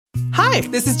Hi,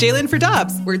 this is Jalen for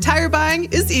Dobbs, where tire buying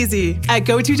is easy. At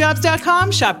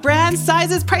GoToDobbs.com, shop brands,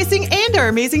 sizes, pricing, and our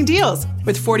amazing deals.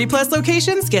 With 40-plus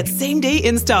locations, get same-day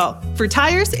install. For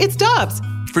tires, it's Dobbs.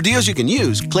 For deals you can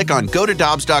use, click on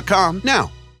GoToDobbs.com now.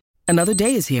 Another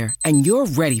day is here, and you're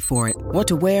ready for it. What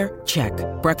to wear? Check.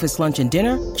 Breakfast, lunch, and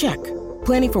dinner? Check.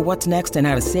 Planning for what's next and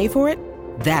how to save for it?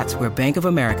 That's where Bank of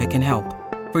America can help.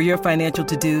 For your financial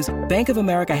to-dos, Bank of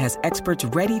America has experts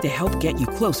ready to help get you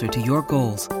closer to your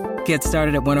goals. Get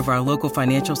started at one of our local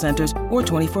financial centers or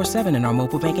 24/7 in our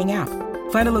mobile banking app.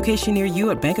 Find a location near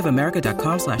you at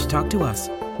bankofamerica.com/talktous.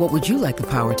 What would you like the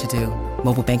power to do?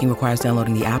 Mobile banking requires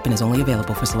downloading the app and is only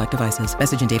available for select devices.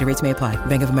 Message and data rates may apply.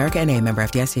 Bank of America N.A., member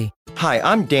FDIC. Hi,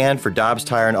 I'm Dan for Dobbs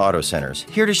Tire and Auto Centers,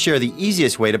 here to share the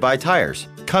easiest way to buy tires.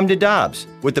 Come to Dobbs.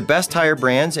 With the best tire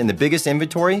brands and the biggest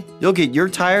inventory, you'll get your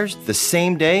tires the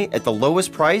same day at the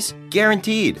lowest price,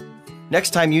 guaranteed.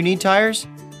 Next time you need tires,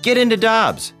 get into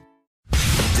Dobbs.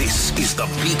 This is the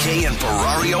BK and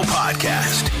Ferrario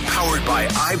podcast, powered by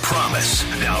I Promise.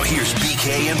 Now here's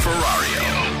BK and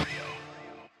Ferrario.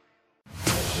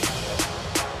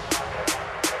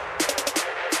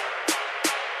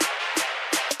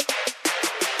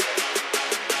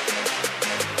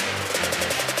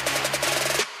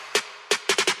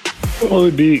 Well, it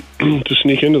would be to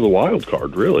sneak into the wild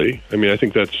card, really. I mean, I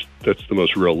think that's the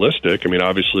most realistic. I mean,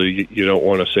 obviously, you don't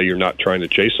want to say you're not trying to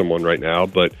chase someone right now,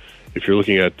 but if you're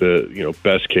looking at the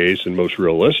best case and most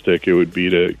realistic, it would be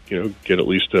to get at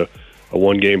least a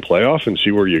one-game playoff and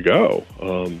see where you go.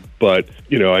 But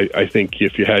I think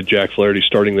if you had Jack Flaherty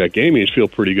starting that game, you'd feel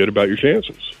pretty good about your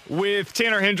chances. With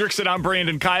Tanner Hendrickson, I'm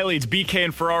Brandon Kiley. It's BK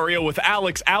and Ferrario with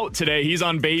Alex out today. He's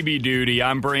on baby duty.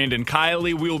 I'm Brandon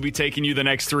Kiley. We will be taking you the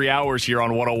next 3 hours here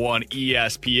on 101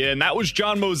 ESPN. That was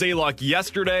John Mozeliak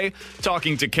yesterday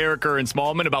talking to Carricker and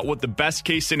Smallman about what the best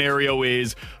case scenario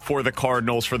is for the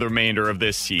Cardinals for the remainder of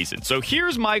this season. So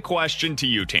here's my question to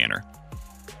you, Tanner.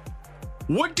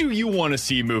 What do you want to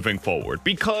see moving forward?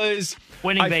 Because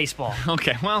winning baseball.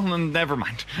 Okay, well, never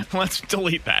mind. Let's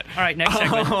delete that. All right, next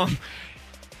segment.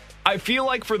 I feel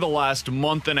like for the last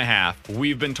month and a half,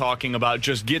 we've been talking about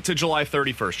just get to July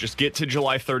 31st. Just get to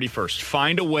July 31st.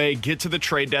 Find a way, get to the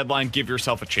trade deadline, give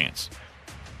yourself a chance.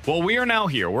 Well, we are now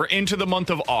here. We're into the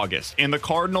month of August, and the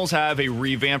Cardinals have a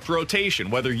revamped rotation.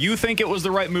 Whether you think it was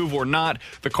the right move or not,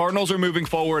 the Cardinals are moving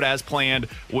forward as planned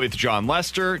with John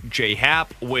Lester, Jay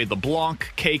Happ, Wade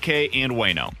LeBlanc, KK, and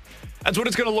Waino. That's what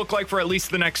it's going to look like for at least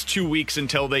the next 2 weeks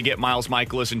until they get Miles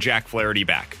Mikolas and Jack Flaherty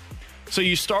back. So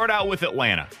you start out with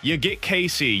Atlanta. You get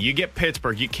KC, you get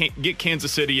Pittsburgh, you can't get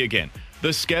Kansas City again.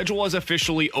 The schedule has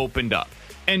officially opened up.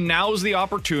 And now's the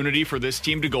opportunity for this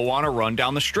team to go on a run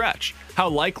down the stretch. How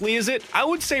likely is it? I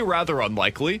would say rather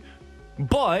unlikely.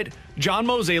 But John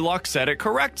Mozeliak said it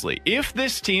correctly. If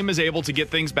this team is able to get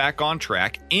things back on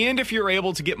track, and if you're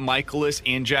able to get Mikolas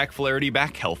and Jack Flaherty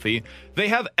back healthy, they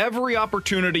have every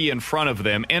opportunity in front of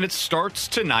them, and it starts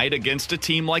tonight against a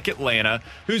team like Atlanta,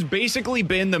 who's basically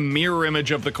been the mirror image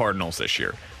of the Cardinals this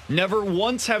year. Never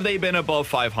once have they been above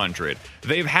 500.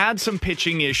 They've had some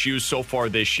pitching issues so far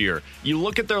this year. You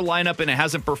look at their lineup and it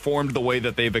hasn't performed the way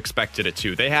that they've expected it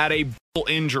to. They had a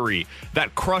injury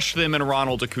that crushed them in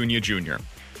Ronald Acuna Jr.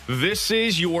 This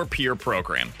is your peer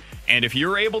program. And if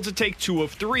you're able to take 2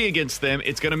 of 3 against them,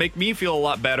 it's going to make me feel a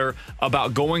lot better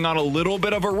about going on a little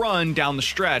bit of a run down the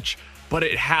stretch. But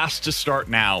it has to start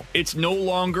now. It's no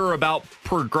longer about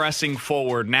progressing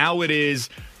forward. Now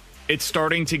it's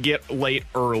starting to get late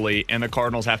early, and the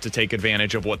Cardinals have to take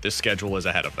advantage of what this schedule is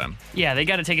ahead of them. Yeah, they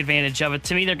got to take advantage of it.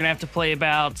 To me, they're going to have to play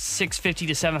about 650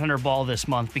 to 700 ball this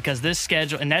month because this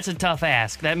schedule, and that's a tough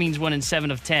ask. That means winning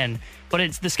 7 of 10.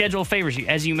 But the schedule favors you,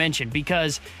 as you mentioned,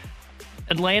 because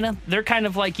Atlanta, they're kind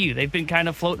of like you. They've been kind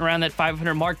of floating around that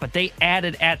 500 mark, but they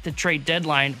added at the trade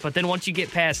deadline. But then once you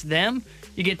get past them,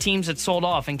 you get teams that sold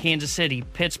off in Kansas City,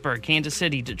 Pittsburgh, Kansas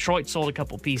City, Detroit sold a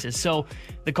couple pieces. So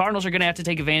the Cardinals are going to have to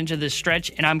take advantage of this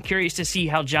stretch, and I'm curious to see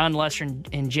how John Lester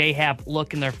and Jay Happ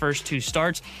look in their first 2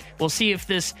 starts. We'll see if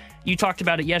this, you talked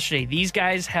about it yesterday, these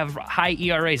guys have high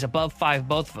ERAs, above 5,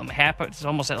 both of them. Happ is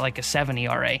almost at like a 7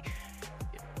 ERA.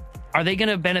 Are they going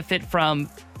to benefit from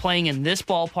playing in this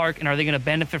ballpark, and are they going to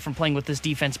benefit from playing with this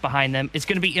defense behind them? It's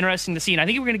going to be interesting to see, and I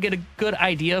think we're going to get a good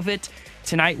idea of it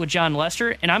tonight with John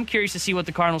Lester, and I'm curious to see what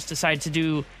the Cardinals decide to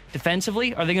do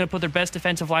defensively. Are they going to put their best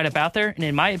defensive lineup out there? And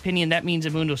in my opinion, that means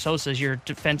Edmundo Sosa is your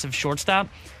defensive shortstop.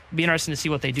 It'd be interesting to see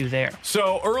what they do there.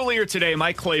 So earlier today,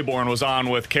 Mike Claiborne was on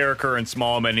with Carricker and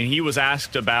Smallman, and he was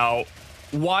asked about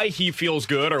why he feels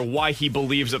good or why he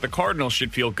believes that the Cardinals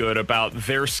should feel good about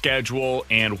their schedule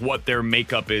and what their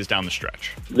makeup is down the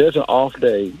stretch. There's an off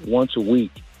day once a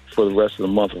week for the rest of the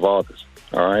month of August.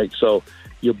 All right, so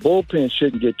your bullpen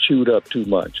shouldn't get chewed up too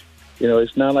much.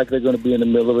 It's not like they're going to be in the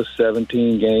middle of a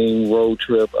 17-game road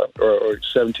trip or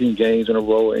 17 games in a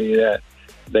row, any of that.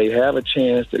 They have a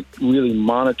chance to really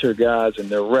monitor guys and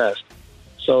their rest.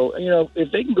 So,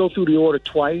 if they can go through the order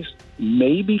twice,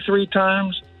 maybe 3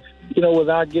 times,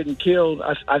 without getting killed,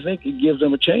 I think it gives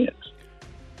them a chance.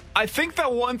 I think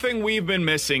that one thing we've been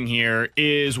missing here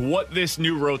is what this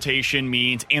new rotation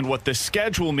means and what the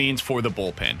schedule means for the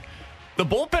bullpen. The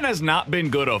bullpen has not been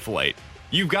good of late.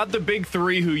 You've got the big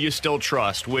 3 who you still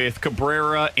trust with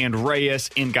Cabrera and Reyes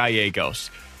and Gallegos.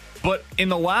 But in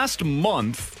the last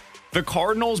month, the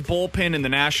Cardinals bullpen in the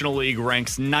National League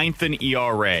ranks 9th in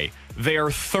ERA. They are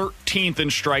 13th in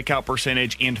strikeout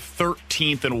percentage and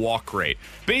 13th in walk rate.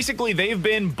 Basically, they've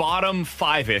been bottom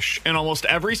 5-ish in almost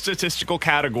every statistical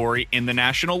category in the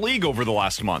National League over the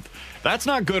last month. That's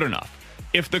not good enough.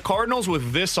 If the Cardinals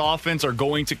with this offense are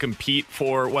going to compete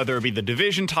for whether it be the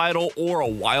division title or a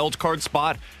wild card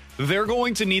spot, they're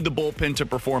going to need the bullpen to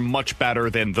perform much better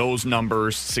than those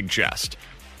numbers suggest.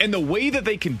 And the way that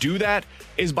they can do that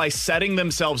is by setting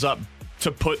themselves up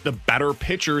to put the better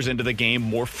pitchers into the game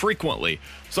more frequently.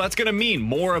 So that's going to mean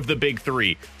more of the big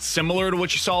 3, similar to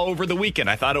what you saw over the weekend.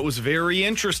 I thought it was very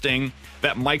interesting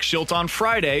that Mike Shildt on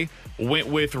Friday went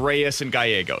with Reyes and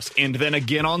Gallegos, and then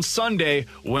again on Sunday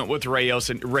went with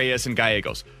Reyes and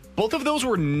Gallegos. Both of those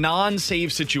were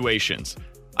non-save situations.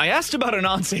 I asked about a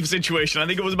non-save situation, I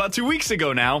think it was about 2 weeks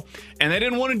ago now, and they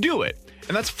didn't want to do it.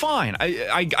 And that's fine.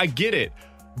 I get it.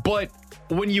 But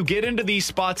when you get into these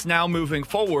spots now moving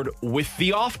forward with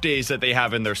the off days that they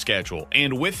have in their schedule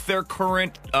and with their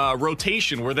current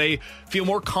rotation where they feel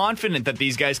more confident that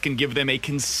these guys can give them a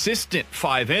consistent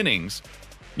 5 innings,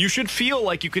 you should feel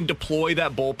like you can deploy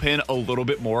that bullpen a little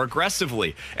bit more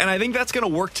aggressively. And I think that's going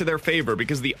to work to their favor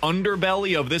because the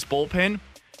underbelly of this bullpen,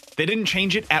 they didn't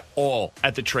change it at all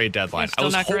at the trade deadline. I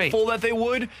was hopeful that they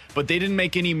would, but they didn't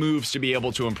make any moves to be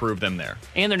able to improve them there.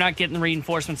 And they're not getting the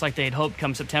reinforcements like they had hoped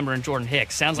come September in Jordan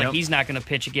Hicks. Sounds like he's not going to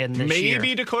pitch again this year.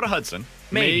 Maybe Dakota Hudson.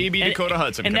 Maybe Dakota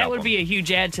Hudson. And that would be a huge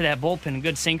add to that bullpen. A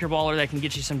good sinker baller that can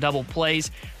get you some double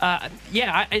plays.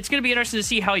 It's going to be interesting to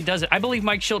see how he does it. I believe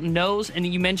Mike Shildt knows, and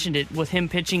you mentioned it, with him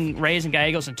pitching Reyes and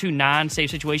Gallegos in 2 non-save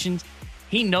situations,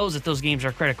 he knows that those games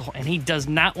are critical, and he does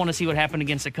not want to see what happened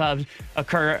against the Cubs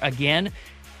occur again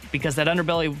because that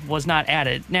underbelly was not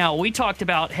added. Now, we talked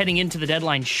about heading into the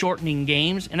deadline shortening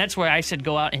games, and that's where I said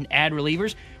go out and add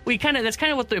relievers. That's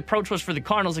kind of what the approach was for the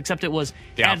Cardinals, except it was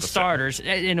add starters,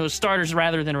 and it was starters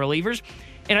rather than relievers.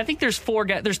 And I think there's 3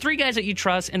 guys that you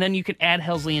trust, and then you could add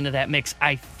Helsley into that mix,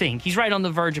 I think. He's right on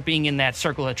the verge of being in that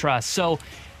circle of trust. So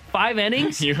 5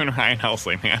 innings. You and Ryan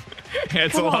Helsley, man.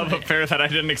 It's a love affair that I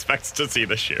didn't expect to see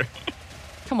this year.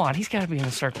 Come on, he's got to be in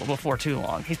the circle before too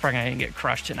long. He's probably going to get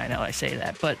crushed tonight now that I say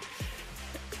that. But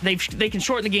they can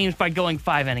shorten the games by going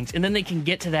 5 innings, and then they can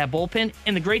get to that bullpen.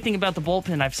 And the great thing about the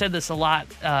bullpen, I've said this a lot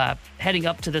heading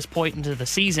up to this point into the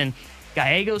season,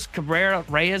 Gallegos, Cabrera,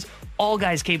 Reyes, all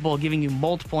guys capable of giving you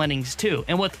multiple innings too.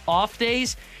 And with off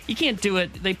days, you can't do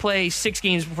it. They play 6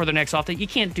 games before their next off day. You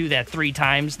can't do that 3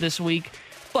 times this week.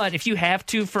 But if you have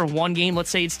to for one game, let's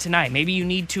say it's tonight, maybe you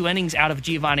need 2 innings out of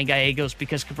Giovanni Gallegos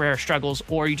because Cabrera struggles,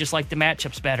 or you just like the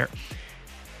matchups better.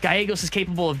 Gallegos is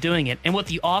capable of doing it. And with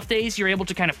the off days, you're able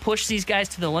to kind of push these guys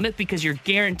to the limit because you're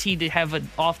guaranteed to have an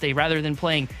off day rather than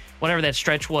playing whatever that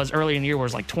stretch was earlier in the year where it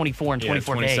was like 24 and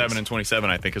 24 days. 27 and 27,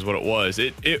 I think, is what it was.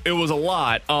 It was a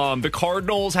lot. The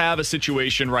Cardinals have a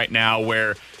situation right now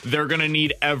where they're going to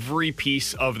need every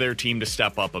piece of their team to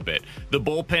step up a bit. The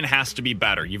bullpen has to be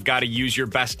better. You've got to use your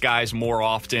best guys more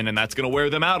often, and that's going to wear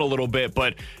them out a little bit,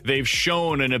 but they've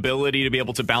shown an ability to be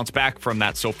able to bounce back from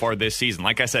that so far this season.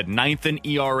 Like I said, 9th in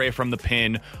ERA from the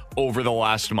pen over the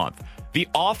last month. The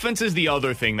offense is the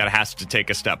other thing that has to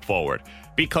take a step forward.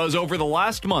 Because over the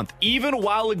last month, even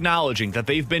while acknowledging that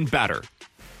they've been better,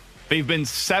 they've been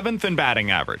 7th in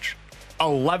batting average,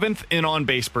 11th in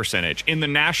on-base percentage in the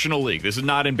National League. This is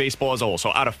not in baseball as a whole.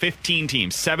 So out of 15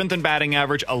 teams, 7th in batting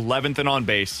average, 11th in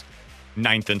on-base,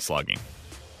 9th in slugging.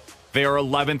 They are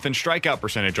 11th in strikeout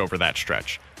percentage over that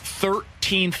stretch,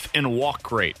 13th in walk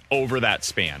rate over that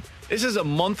span. This is a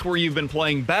month where you've been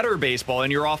playing better baseball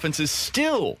and your offense is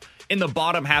still in the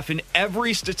bottom half in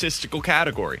every statistical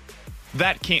category.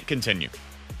 That can't continue.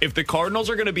 If the Cardinals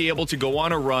are going to be able to go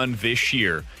on a run this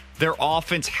year, their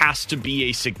offense has to be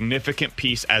a significant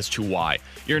piece as to why.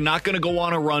 You're not going to go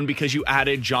on a run because you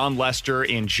added John Lester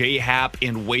and Jay Happ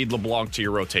and Wade LeBlanc to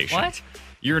your rotation. What?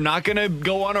 You're not going to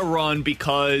go on a run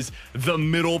because the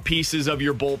middle pieces of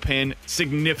your bullpen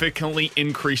significantly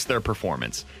increase their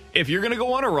performance. If you're going to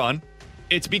go on a run,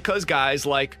 it's because guys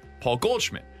like Paul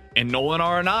Goldschmidt, and Nolan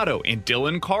Arenado and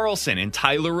Dylan Carlson and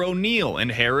Tyler O'Neill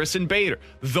and Harrison Bader.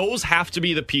 Those have to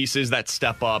be the pieces that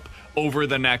step up over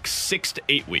the next 6 to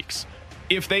 8 weeks.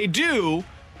 If they do,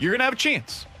 you're going to have a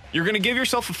chance. You're going to give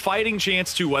yourself a fighting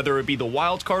chance to, whether it be the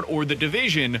wild card or the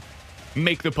division,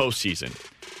 make the postseason.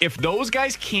 If those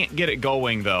guys can't get it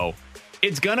going, though,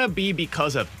 it's going to be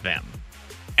because of them.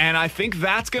 And I think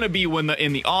that's going to be when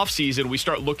in the offseason we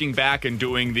start looking back and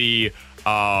doing the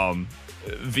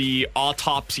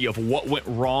autopsy of what went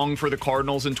wrong for the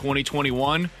Cardinals in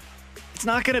 2021. It's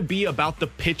not going to be about the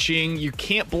pitching. You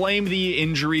can't blame the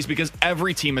injuries because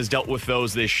every team has dealt with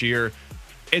those this year.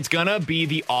 It's going to be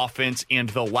the offense and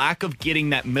the lack of getting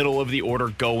that middle of the order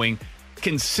going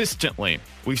consistently.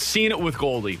 We've seen it with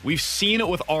Goldie. We've seen it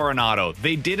with Arenado.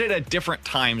 They did it at different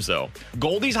times, though.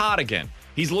 Goldie's hot again.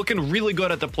 He's looking really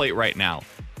good at the plate right now.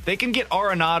 They can get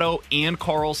Arenado and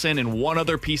Carlson and one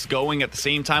other piece going at the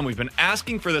same time. We've been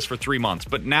asking for this for 3 months,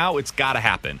 but now it's got to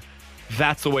happen.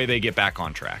 That's the way they get back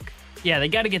on track. Yeah, they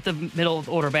got to get the middle of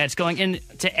the order bats going. And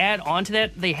to add on to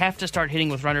that, they have to start hitting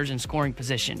with runners in scoring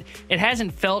position. It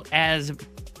hasn't felt as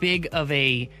big of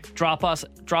a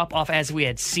drop-off as we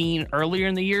had seen earlier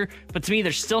in the year, but to me,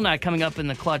 they're still not coming up in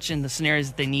the clutch in the scenarios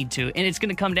that they need to. And it's going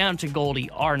to come down to Goldie,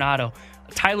 Arenado,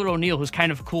 Tyler O'Neill, who's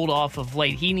kind of cooled off of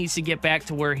late. He needs to get back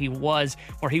to where he was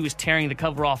tearing the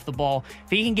cover off the ball. If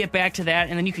he can get back to that,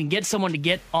 and then you can get someone to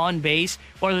get on base,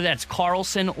 whether that's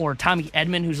Carlson or Tommy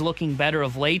Edman, who's looking better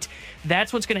of late,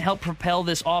 that's what's going to help propel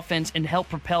this offense and help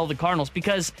propel the Cardinals.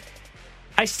 Because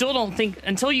I still don't think,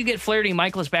 until you get Flaherty and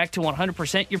Michaelis back to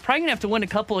 100%, you're probably going to have to win a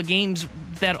couple of games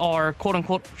that are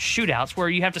quote-unquote shootouts where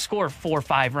you have to score 4 or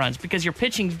 5 runs because you're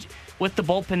pitching with the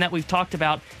bullpen that we've talked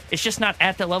about. It's just not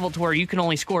at that level to where you can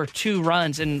only score 2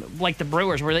 runs, and like the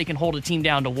Brewers where they can hold a team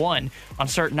down to 1 on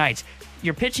certain nights.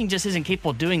 Your pitching just isn't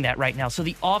capable of doing that right now. So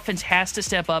the offense has to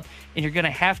step up, and you're going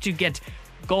to have to get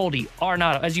Goldie,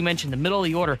 Arenado, as you mentioned, the middle of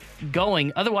the order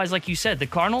going. Otherwise, like you said, the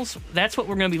Cardinals, that's what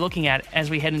we're going to be looking at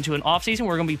as we head into an offseason.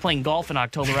 We're going to be playing golf in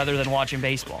October rather than watching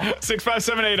baseball.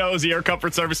 65780 is the Air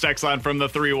Comfort Service text line from the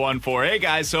 314. Hey,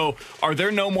 guys, so are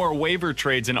there no more waiver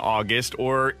trades in August,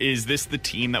 or is this the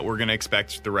team that we're going to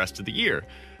expect the rest of the year?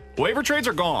 Waiver trades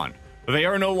are gone. They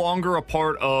are no longer a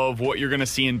part of what you're going to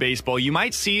see in baseball. You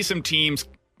might see some teams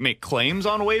make claims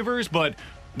on waivers, but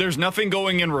there's nothing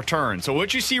going in return. So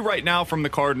what you see right now from the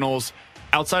Cardinals,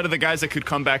 outside of the guys that could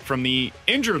come back from the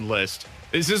injured list,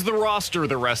 this is the roster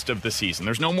the rest of the season.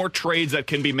 There's no more trades that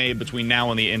can be made between now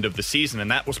and the end of the season,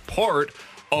 and that was part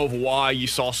of why you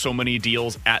saw so many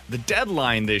deals at the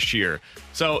deadline this year.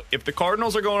 So if the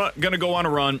Cardinals are going to go on a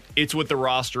run, it's with the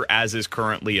roster as is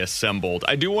currently assembled.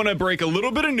 I do want to break a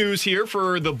little bit of news here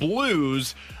for the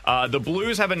Blues. The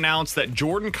Blues have announced that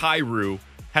Jordan Kyrou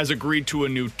has agreed to a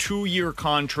new 2-year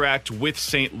contract with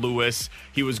St. Louis.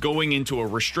 He was going into a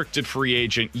restricted free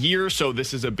agent year, so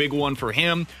this is a big one for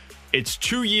him. It's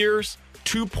 2 years,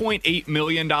 $2.8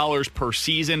 million per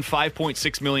season,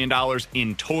 $5.6 million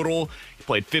in total. He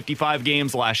played 55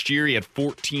 games last year. He had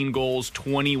 14 goals,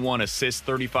 21 assists,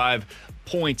 35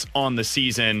 points on the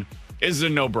season. This is a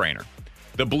no-brainer.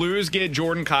 The Blues get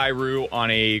Jordan Kyrou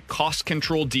on a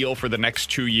cost-control deal for the next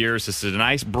 2 years. This is a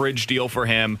nice bridge deal for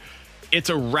him. It's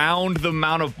around the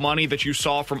amount of money that you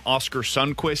saw from Oscar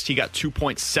Sundqvist. He got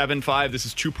 2.75. This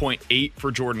is 2.8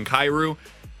 for Jordan Kyrou.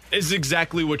 This is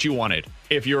exactly what you wanted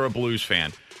if you're a Blues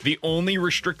fan. The only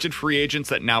restricted free agents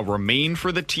that now remain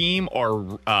for the team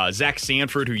are Zach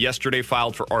Sanford, who yesterday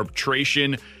filed for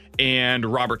arbitration, and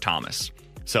Robert Thomas.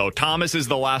 So Thomas is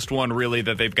the last one, really,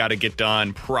 that they've got to get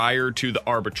done prior to the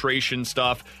arbitration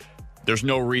stuff. There's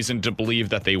no reason to believe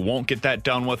that they won't get that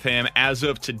done with him. As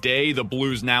of today, the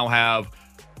Blues now have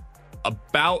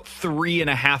about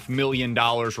 $3.5 million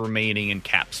remaining in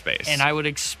cap space. And I would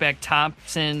expect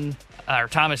Thomas,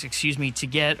 to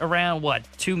get around,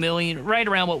 $2 million, right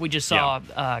around what we just saw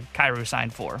Kyrou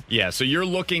signed for. Yeah, so you're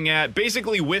looking at,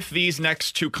 basically with these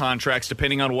next 2 contracts,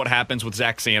 depending on what happens with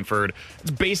Zach Sanford, it's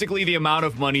basically the amount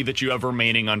of money that you have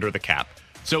remaining under the cap.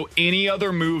 So any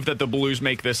other move that the Blues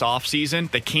make this offseason,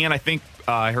 they can, I think,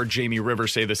 I heard Jamie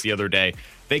Rivers say this the other day,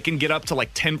 they can get up to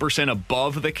like 10%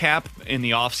 above the cap in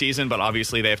the offseason, but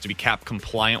obviously they have to be cap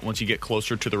compliant once you get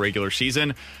closer to the regular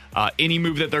season. Any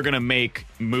move that they're going to make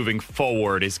moving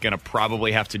forward is going to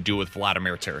probably have to do with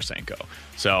Vladimir Tarasenko.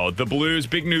 So the Blues,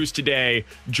 big news today,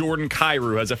 Jordan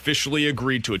Kyrou has officially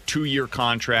agreed to a 2-year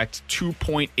contract,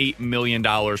 $2.8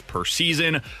 million per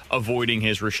season, avoiding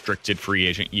his restricted free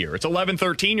agent year. It's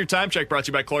 11:13. Your time check brought to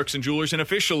you by Clarkson Jewelers, an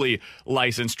officially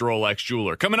licensed Rolex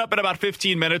jeweler. Coming up in about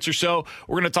 15 minutes or so,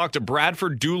 we're going going to talk to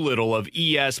Bradford Doolittle of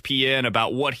ESPN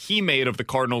about what he made of the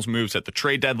Cardinals' moves at the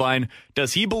trade deadline.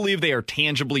 Does he believe they are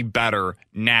tangibly better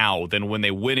now than when they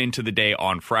went into the day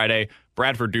on Friday?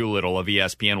 Bradford Doolittle of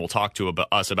ESPN will talk to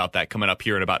us about that coming up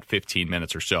here in about 15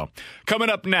 minutes or so.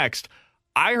 Coming up next,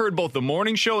 I heard both the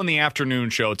morning show and the afternoon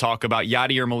show talk about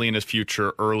Yadier Molina's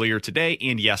future earlier today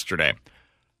and yesterday.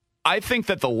 I think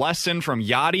that the lesson from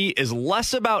Yadi is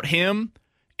less about him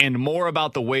and more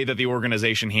about the way that the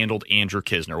organization handled Andrew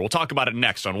Knizner. We'll talk about it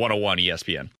next on 101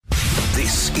 ESPN.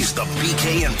 This is the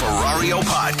BK and Ferrario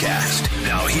podcast.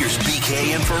 Now here's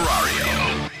BK and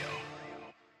Ferrario.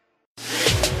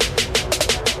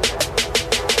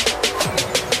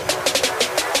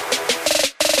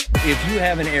 If you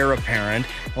have an heir apparent,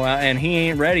 and he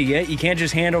ain't ready yet, you can't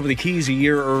just hand over the keys a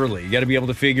year early. You got to be able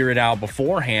to figure it out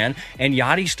beforehand, and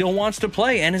Yadi still wants to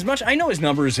play. And as much, I know his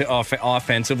numbers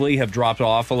offensively have dropped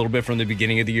off a little bit from the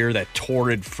beginning of the year, that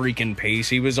torrid freaking pace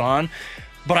he was on.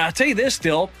 But I'll tell you this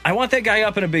still, I want that guy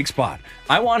up in a big spot.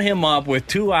 I want him up with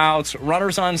 2 outs,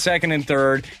 runners on second and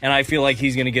third, and I feel like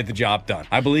he's going to get the job done.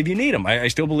 I believe you need him. I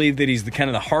still believe that he's the kind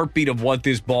of the heartbeat of what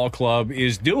this ball club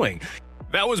is doing.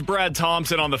 That was Brad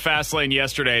Thompson on the Fast Lane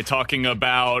yesterday talking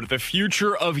about the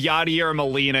future of Yadier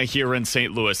Molina here in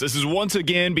St. Louis. This has once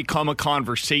again become a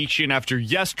conversation after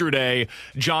yesterday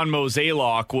John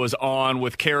Mozeliak was on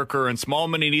with Carricker and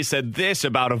Smallman, and he said this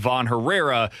about Ivan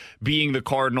Herrera being the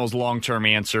Cardinals' long-term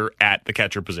answer at the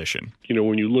catcher position. You know,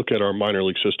 when you look at our minor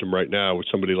league system right now with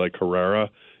somebody like Herrera,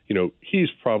 you know, he's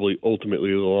probably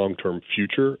ultimately the long-term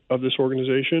future of this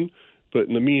organization. But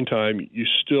in the meantime, you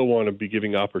still want to be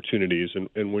giving opportunities.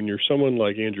 And when you're someone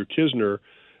like Andrew Knizner,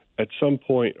 at some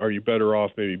point, are you better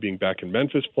off maybe being back in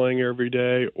Memphis playing every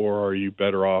day, or are you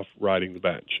better off riding the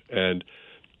bench? And,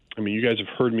 I mean, you guys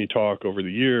have heard me talk over the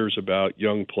years about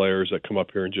young players that come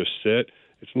up here and just sit.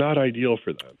 It's not ideal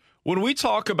for them. When we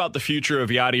talk about the future of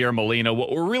Yadier Molina,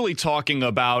 what we're really talking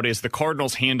about is the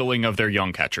Cardinals' handling of their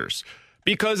young catchers.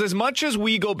 Because as much as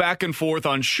we go back and forth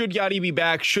on should Yadi be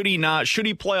back, should he not, should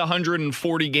he play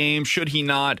 140 games, should he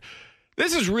not,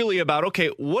 this is really about, okay,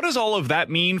 what does all of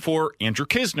that mean for Andrew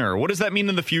Knizner? What does that mean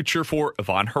in the future for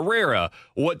Ivan Herrera?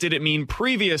 What did it mean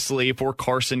previously for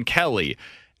Carson Kelly?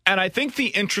 And I think the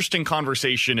interesting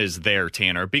conversation is there,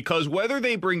 Tanner, because whether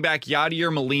they bring back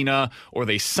Yadier Molina or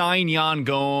they sign Yan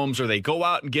Gomes or they go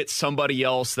out and get somebody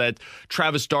else, that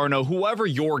Travis d'Arnaud, whoever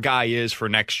your guy is for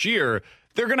next year,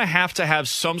 they're going to have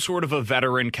some sort of a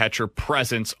veteran catcher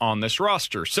presence on this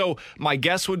roster. So my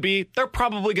guess would be they're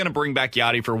probably going to bring back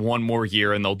Yadi for one more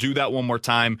year, and they'll do that one more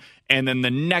time. And then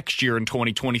the next year in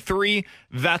 2023,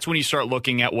 that's when you start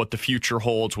looking at what the future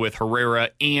holds with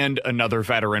Herrera and another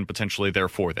veteran potentially there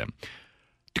for them.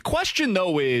 The question,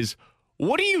 though, is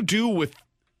what do you do with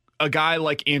a guy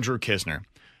like Andrew Knizner?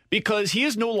 Because he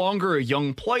is no longer a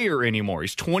young player anymore.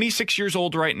 He's 26 years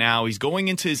old right now. He's going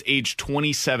into his age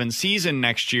 27 season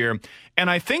next year. And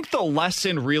I think the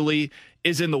lesson really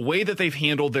is in the way that they've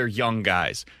handled their young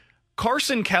guys.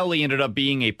 Carson Kelly ended up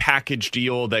being a package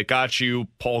deal that got you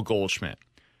Paul Goldschmidt.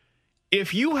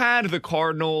 If you had the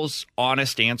Cardinals'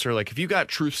 honest answer, like if you got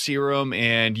truth serum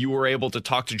and you were able to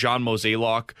talk to John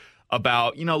Mozeliak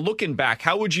about, you know, looking back,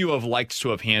 how would you have liked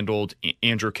to have handled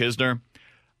Andrew Knizner?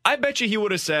 I bet you he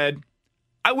would have said,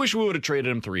 I wish we would have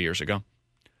traded him 3 years ago.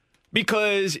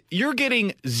 Because you're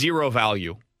getting zero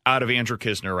value out of Andrew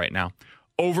Knizner right now.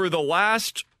 Over the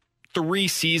last 3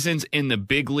 seasons in the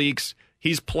big leagues,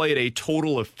 he's played a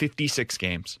total of 56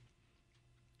 games.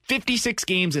 56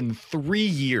 games in 3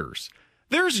 years.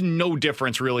 There's no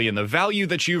difference really in the value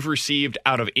that you've received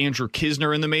out of Andrew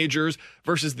Knizner in the majors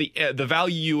versus the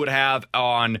value you would have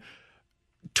on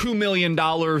 $2 million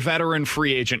veteran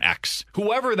free agent X,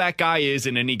 whoever that guy is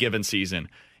in any given season.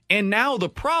 And now the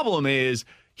problem is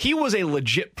he was a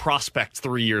legit prospect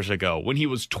 3 years ago when he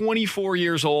was 24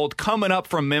 years old, coming up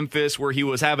from Memphis where he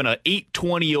was having an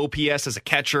 820 OPS as a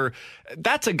catcher.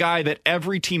 That's a guy that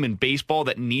every team in baseball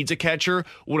that needs a catcher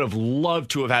would have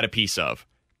loved to have had a piece of.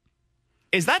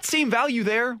 Is that same value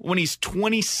there when he's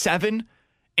 27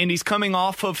 and he's coming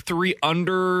off of 3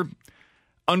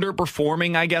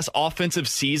 underperforming, I guess, offensive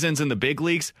seasons in the big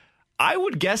leagues? I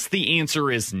would guess the answer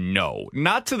is no,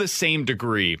 not to the same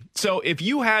degree. So if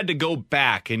you had to go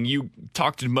back and you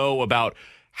talked to Mo about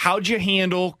how'd you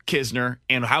handle Knizner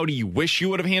and how do you wish you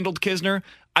would have handled Knizner,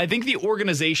 I think the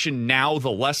organization now,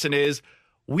 the lesson is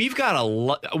we've got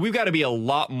to be a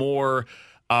lot more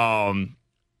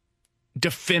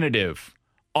definitive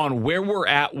on where we're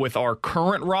at with our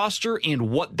current roster and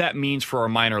what that means for our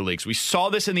minor leagues. We saw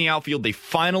this in the outfield. They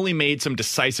finally made some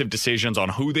decisive decisions on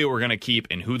who they were going to keep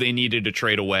and who they needed to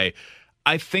trade away.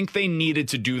 I think they needed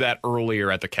to do that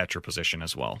earlier at the catcher position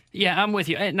as well. Yeah, I'm with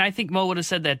you. And I think Mo would have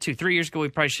said that too. 3 years ago, we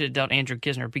probably should have dealt Andrew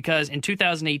Knizner because in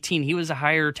 2018, he was a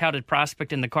higher touted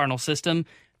prospect in the Cardinal system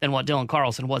than what Dylan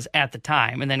Carlson was at the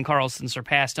time. And then Carlson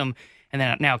surpassed him. And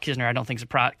then now Knizner, I don't think,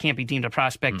 can't be deemed a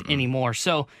prospect anymore.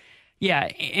 So,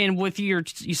 yeah, and with you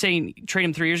saying trade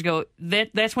him 3 years ago,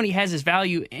 that's when he has his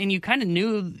value, and you kind of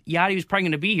knew Yadi was probably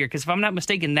going to be here because if I'm not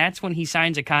mistaken, that's when he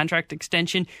signs a contract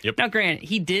extension. Yep. Now, granted,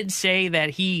 he did say that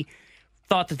he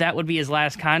thought that would be his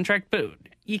last contract, but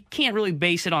you can't really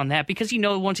base it on that because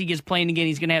once he gets playing again,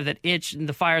 he's going to have that itch and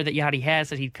the fire that Yadi has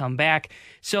that he'd come back.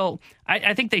 So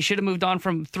I think they should have moved on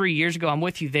from 3 years ago. I'm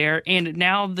with you there. And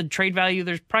now the trade value,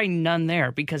 there's probably none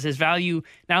there because his value,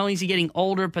 not only is he getting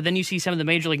older, but then you see some of the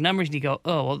major league numbers and you go,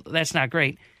 oh, well, that's not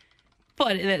great.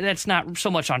 But that's not so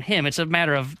much on him. It's a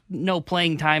matter of no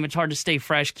playing time. It's hard to stay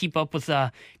fresh, keep up with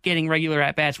getting regular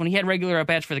at-bats. When he had regular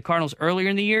at-bats for the Cardinals earlier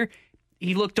in the year,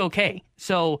 he looked okay.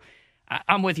 So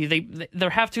I'm with you. They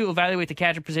have to evaluate the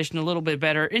catcher position a little bit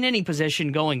better in any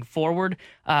position going forward.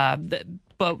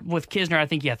 But with Knizner, I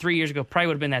think, 3 years ago probably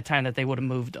would have been that time that they would have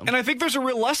moved him. And I think there's a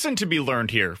real lesson to be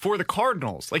learned here for the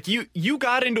Cardinals. Like you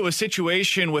got into a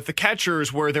situation with the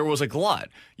catchers where there was a glut.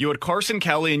 You had Carson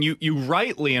Kelly, and you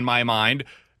rightly, in my mind,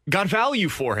 got value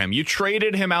for him. You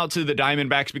traded him out to the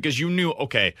Diamondbacks because you knew,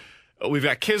 okay, we've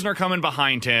got Knizner coming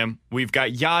behind him. We've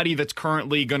got Yadi that's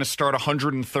currently going to start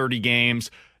 130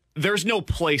 games. There's no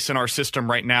place in our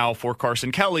system right now for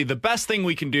Carson Kelly. The best thing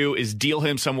we can do is deal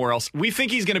him somewhere else. We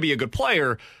think he's going to be a good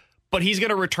player, but he's going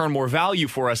to return more value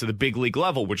for us at the big league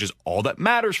level, which is all that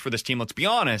matters for this team, let's be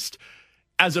honest,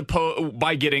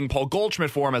 by getting Paul Goldschmidt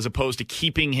for him as opposed to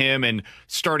keeping him and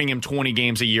starting him 20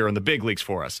 games a year in the big leagues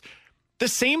for us. The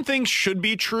same thing should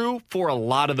be true for a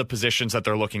lot of the positions that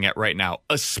they're looking at right now,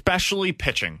 especially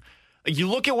pitching. You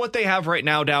look at what they have right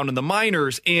now down in the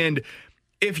minors, and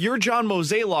if you're John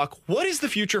Mozeliak, what is the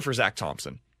future for Zach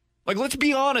Thompson? Like, let's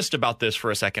be honest about this for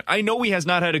a second. I know he has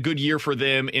not had a good year for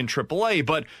them in AAA,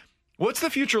 but what's the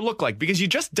future look like? Because you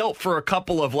just dealt for a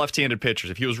couple of left-handed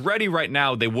pitchers. If he was ready right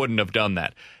now, they wouldn't have done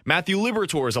that. Matthew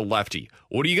Liberatore is a lefty.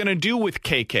 What are you going to do with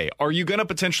KK? Are you going to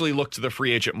potentially look to the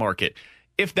free agent market?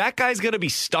 If that guy's going to be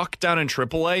stuck down in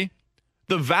AAA,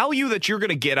 the value that you're going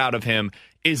to get out of him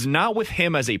is not with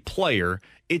him as a player,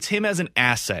 it's him as an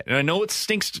asset. And I know it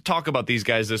stinks to talk about these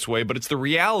guys this way, but it's the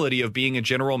reality of being a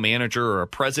general manager or a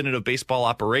president of baseball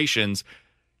operations.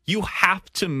 You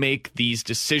have to make these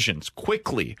decisions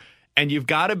quickly, and you've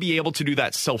got to be able to do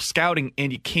that self-scouting,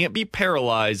 and you can't be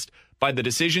paralyzed by the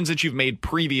decisions that you've made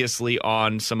previously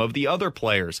on some of the other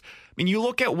players. I mean, you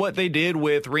look at what they did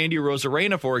with Randy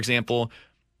Arozarena, for example,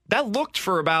 that looked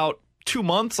for about 2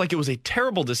 months like it was a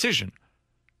terrible decision.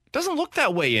 It doesn't look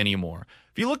that way anymore.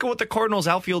 If you look at what the Cardinals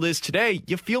outfield is today,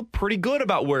 you feel pretty good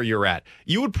about where you're at.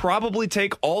 You would probably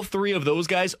take all three of those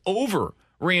guys over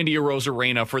Randy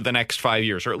Arozarena for the next 5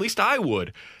 years, or at least I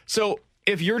would. So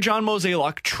if you're John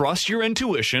Mozeliak, trust your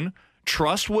intuition,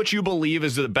 trust what you believe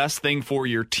is the best thing for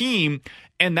your team,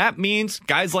 and that means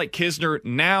guys like Knizner,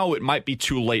 now it might be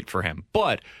too late for him.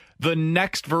 But the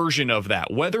next version of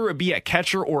that, whether it be at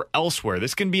catcher or elsewhere,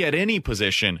 this can be at any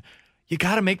position, you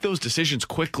got to make those decisions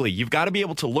quickly. You've got to be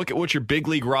able to look at what your big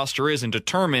league roster is and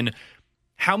determine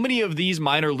how many of these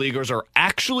minor leaguers are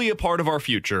actually a part of our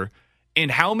future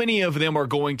and how many of them are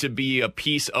going to be a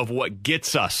piece of what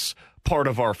gets us part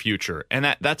of our future.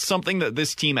 And that's something that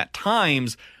this team at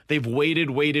times, they've waited.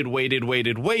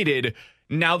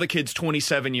 Now the kid's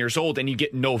 27 years old and you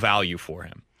get no value for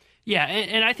him. Yeah,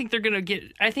 and I think they're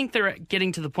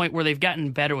getting to the point where they've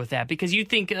gotten better with that because you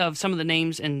think of some of the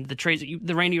names and the trades.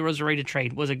 The Randy Arozarena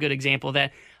trade was a good example of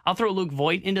that. I'll throw Luke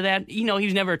Voit into that. He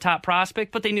was never a top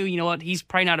prospect, but they knew, he's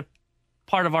probably not a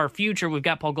part of our future. We've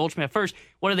got Paul Goldschmidt first.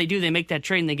 What do? They make that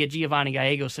trade and they get Giovanni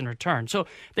Gallegos in return. So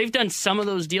they've done some of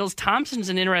those deals. Thompson's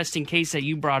an interesting case that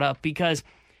you brought up because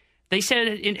they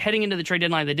said heading into the trade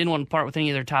deadline they didn't want to part with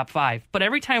any of their top five. But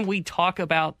every time we talk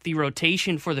about the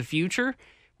rotation for the future,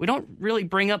 we don't really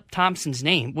bring up Thompson's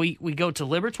name. We go to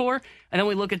Liberatore, and then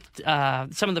we look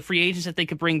at some of the free agents that they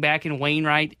could bring back in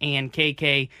Wainwright and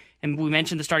KK. And we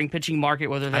mentioned the starting pitching market,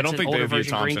 whether that's I don't think they view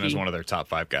Thompson Greinke as one of their top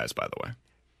five guys, by the way.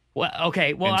 Well,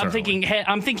 okay. Well, internally.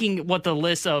 I'm thinking what the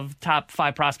list of top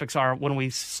five prospects are when we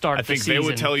start the season. I think they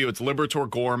would tell you it's Liberatore,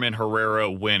 Gorman,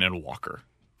 Herrera, Wynn, and Walker.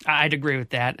 I'd agree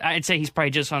with that. I'd say he's probably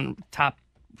just on top,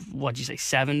 what'd you say,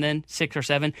 7 then? 6 or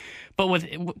 7? But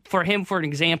for him, for an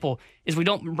example, is we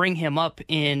don't bring him up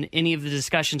in any of the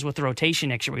discussions with the rotation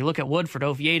next year. We look at Woodford,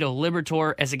 Oviedo,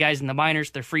 Liberatore as the guys in the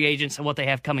minors, they're free agents, and what they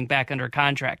have coming back under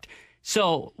contract.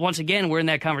 So, once again, we're in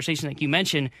that conversation like you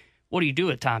mentioned. what do you do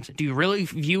with Thompson? Do you really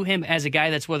view him as a guy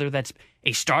that's whether that's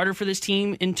a starter for this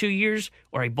team in 2 years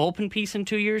or a bullpen piece in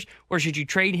 2 years? Or should you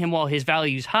trade him while his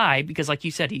value is high because, like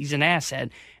you said, he's an asset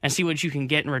and see what you can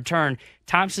get in return?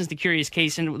 Thompson's the curious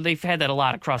case, and they've had that a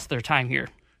lot across their time here.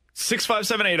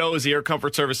 65780 is the Air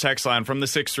Comfort Service text line from the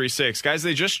 636. Guys,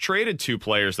 they just traded 2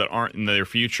 players that aren't in their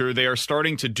future. They are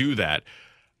starting to do that.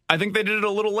 I think they did it a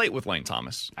little late with Lane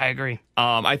Thomas. I agree.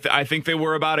 I think they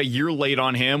were about a year late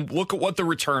on him. Look at what the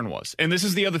return was. And this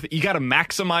is the other thing. You got to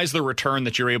maximize the return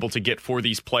that you're able to get for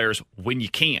these players when you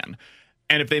can.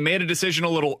 And if they made a decision a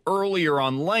little earlier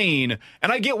on Lane,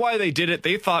 and I get why they did it,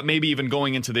 they thought maybe even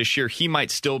going into this year, he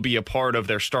might still be a part of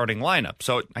their starting lineup.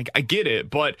 So I get it.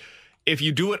 But if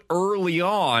you do it early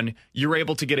on, you're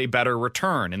able to get a better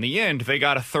return. In the end, they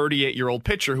got a 38-year-old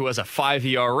pitcher who has a 5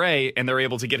 ERA, and they're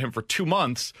able to get him for 2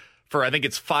 months for, I think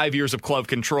it's 5 years of club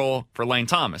control for Lane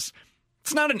Thomas.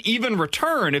 It's not an even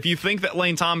return if you think that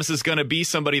Lane Thomas is going to be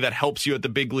somebody that helps you at the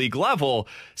big league level.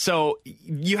 So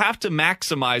you have to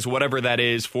maximize whatever that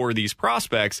is for these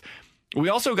prospects. We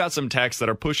also got some texts that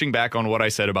are pushing back on what I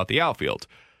said about the outfield.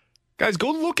 Guys,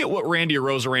 go look at what Randy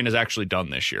Arozarena has actually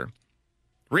done this year.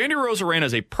 Randy Arozarena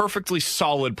is a perfectly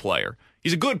solid player.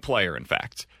 He's a good player, in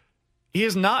fact. He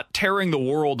is not tearing the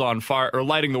world on fire or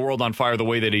lighting the world on fire the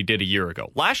way that he did a year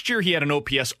ago. Last year, he had an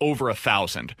OPS over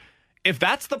 1,000. If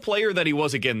that's the player that he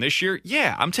was again this year,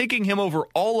 yeah, I'm taking him over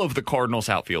all of the Cardinals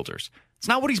outfielders. It's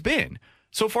not what he's been.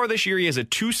 So far this year, he has a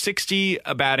 260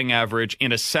 batting average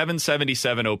and a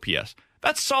 777 OPS.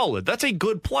 That's solid. That's a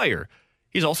good player.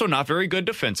 He's also not very good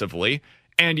defensively.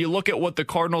 And you look at what the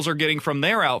Cardinals are getting from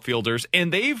their outfielders,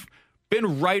 and they've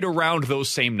been right around those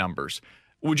same numbers.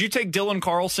 Would you take Dylan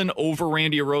Carlson over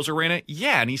Randy Arozarena?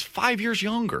 Yeah, and he's 5 years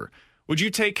younger. Would you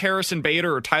take Harrison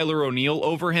Bader or Tyler O'Neill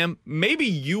over him? Maybe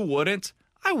you wouldn't.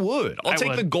 I would. I'll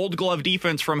take the Gold Glove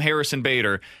defense from Harrison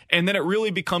Bader, and then it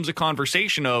really becomes a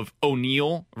conversation of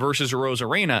O'Neill versus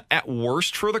Arozarena. At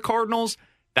worst for the Cardinals,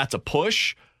 that's a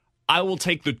push. I will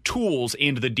take the tools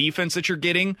and the defense that you're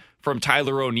getting from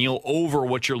Tyler O'Neill over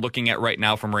what you're looking at right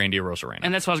now from Randy Arozarena.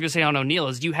 And that's what I was going to say on O'Neill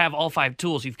is you have all 5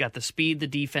 tools. You've got the speed, the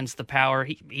defense, the power.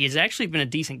 He has actually been a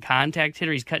decent contact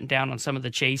hitter. He's cutting down on some of the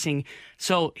chasing.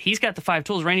 So he's got the 5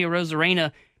 tools. Randy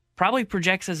Arozarena probably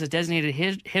projects as a designated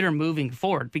hitter moving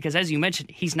forward because, as you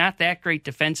mentioned, he's not that great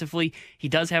defensively. He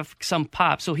does have some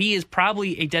pop. So he is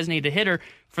probably a designated hitter.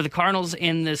 For the Cardinals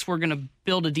in this, we're going to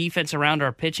build a defense around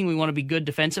our pitching. We want to be good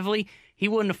defensively. He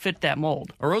wouldn't have fit that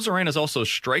mold. Arozarena is also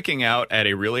striking out at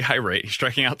a really high rate. He's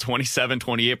striking out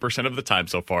 28% of the time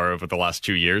so far over the last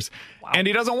 2 years. Wow. And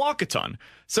he doesn't walk a ton.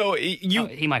 So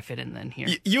he might fit in then here.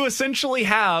 You essentially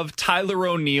have Tyler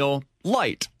O'Neill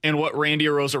light in what Randy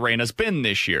Arozarena's been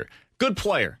this year. Good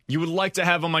player. You would like to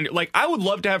have him on your... I would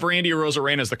love to have Randy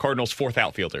Arozarena as the Cardinals' 4th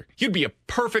outfielder. He'd be a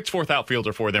perfect 4th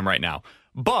outfielder for them right now.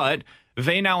 But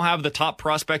they now have the top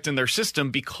prospect in their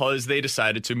system because they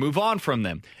decided to move on from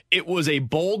them. It was a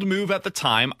bold move at the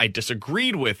time. I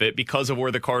disagreed with it because of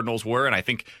where the Cardinals were, and I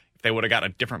think if they would have got a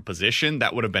different position,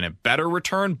 that would have been a better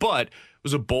return, but it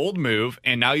was a bold move,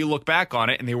 and now you look back on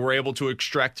it, and they were able to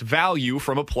extract value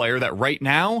from a player that right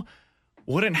now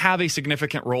wouldn't have a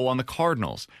significant role on the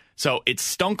Cardinals. So it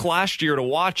stunk last year to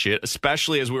watch it,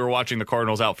 especially as we were watching the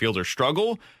Cardinals outfielders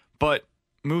struggle, but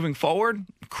moving forward,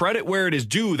 credit where it is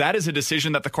due. That is a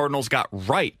decision that the Cardinals got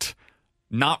right,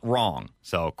 not wrong.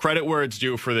 So credit where it's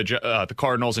due for the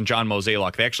Cardinals and John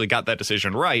Mozeliak. They actually got that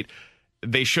decision right.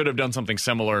 They should have done something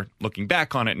similar, looking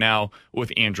back on it now,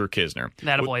 with Andrew Kisner.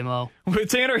 That a boy, Mo.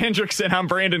 With Tanner Hendrickson, I'm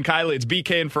Brandon Kiley. It's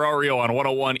BK and Ferrario on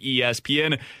 101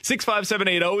 ESPN.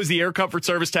 65780 is the Air Comfort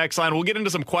Service text line. We'll get into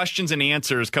some questions and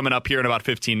answers coming up here in about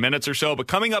 15 minutes or so. But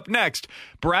coming up next,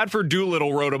 Bradford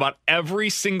Doolittle wrote about every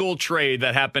single trade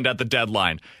that happened at the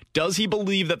deadline. Does he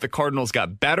believe that the Cardinals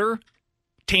got better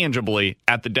tangibly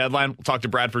at the deadline? We'll talk to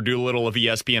Bradford Doolittle of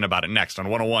ESPN about it next on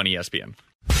 101 ESPN.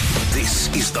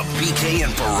 This is the BK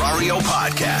and Ferrario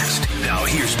podcast. Now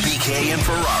here's BK and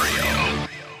Ferrario.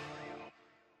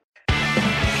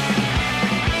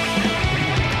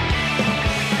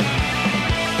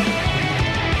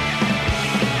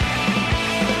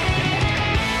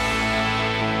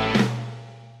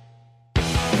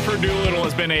 Doolittle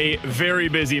has been a very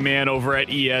busy man over at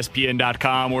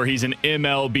ESPN.com, where he's an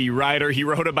MLB writer. He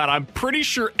wrote about, I'm pretty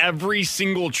sure, every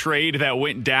single trade that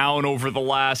went down over the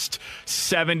last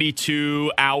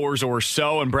 72 hours or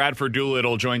so. And Bradford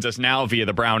Doolittle joins us now via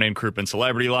the Brown and Crouppen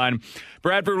Celebrity Line.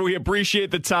 Bradford, we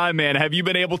appreciate the time, man. Have you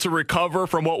been able to recover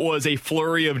from what was a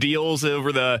flurry of deals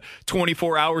over the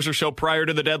 24 hours or so prior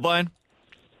to the deadline?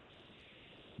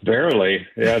 Barely.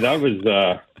 Yeah, that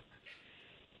was...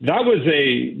 that was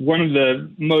one of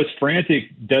the most frantic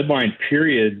deadline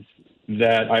periods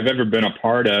that I've ever been a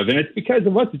part of. And it's because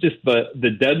it wasn't just the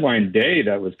deadline day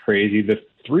that was crazy. The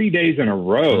 3 days in a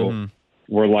row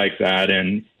were like that.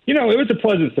 And, it was a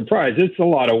pleasant surprise. It's a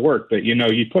lot of work, but,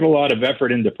 you put a lot of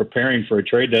effort into preparing for a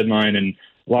trade deadline. And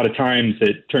a lot of times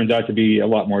it turns out to be a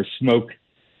lot more smoke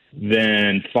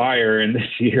than fire. And this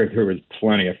year there was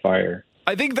plenty of fire.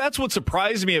 I think that's what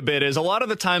surprised me a bit is a lot of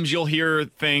the times you'll hear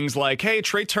things like, hey,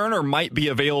 Trey Turner might be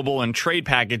available in trade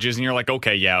packages. And you're like,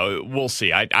 okay, yeah, we'll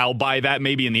see. I'll buy that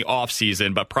maybe in the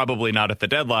offseason, but probably not at the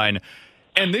deadline.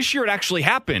 And this year it actually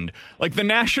happened. Like the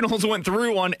Nationals went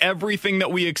through on everything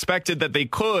that we expected that they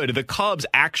could. The Cubs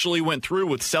actually went through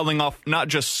with selling off not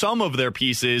just some of their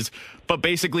pieces, but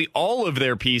basically all of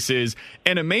their pieces.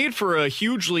 And it made for a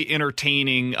hugely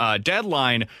entertaining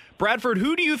deadline. Bradford,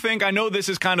 who do you think, I know this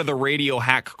is kind of the radio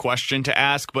hack question to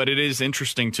ask, but it is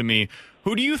interesting to me.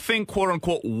 Who do you think, quote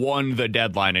unquote, won the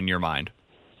deadline in your mind?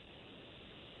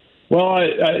 Well,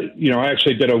 I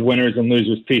actually did a winners and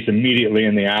losers piece immediately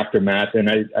in the aftermath, and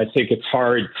I think it's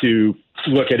hard to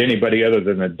look at anybody other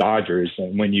than the Dodgers.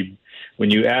 And when you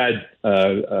add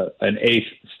an eighth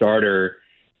starter,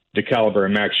 the caliber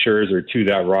of Max Scherzer, to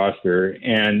that roster,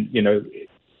 and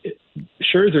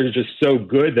Scherzer is just so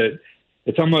good that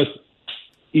it's almost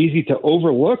easy to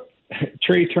overlook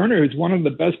Trey Turner, who's one of the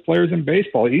best players in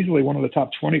baseball, easily one of the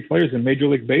top 20 players in Major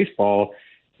League Baseball.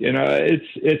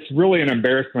 It's really an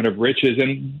embarrassment of riches.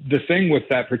 And the thing with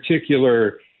that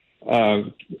particular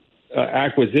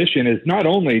acquisition is not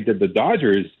only did the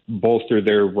Dodgers bolster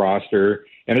their roster,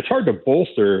 and it's hard to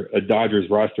bolster a Dodgers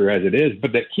roster as it is,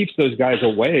 but that keeps those guys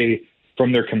away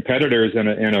from their competitors in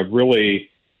a really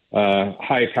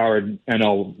high-powered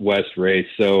NL West race.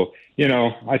 So,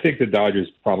 I think the Dodgers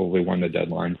probably won the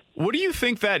deadline. What do you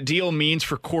think that deal means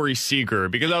for Corey Seager?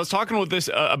 Because I was talking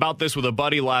about this with a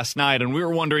buddy last night, and we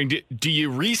were wondering, do you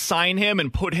re-sign him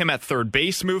and put him at third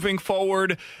base moving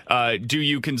forward? Do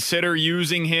you consider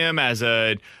using him as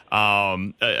a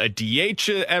DH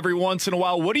every once in a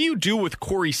while? What do you do with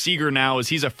Corey Seager now as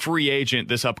he's a free agent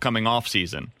this upcoming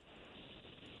offseason?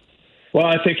 Well,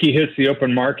 I think he hits the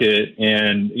open market,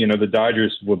 and, the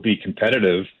Dodgers will be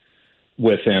competitive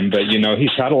with him. But,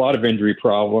 he's had a lot of injury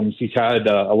problems. He's had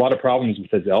a lot of problems with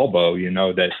his elbow,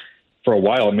 that for a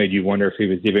while it made you wonder if he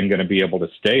was even going to be able to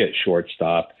stay at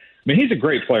shortstop. I mean, he's a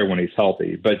great player when he's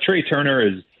healthy, but Trey Turner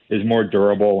is more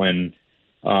durable. And,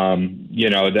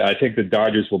 I think the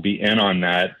Dodgers will be in on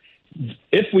that.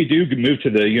 If we do move to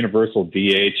the universal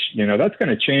DH, that's going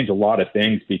to change a lot of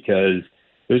things, because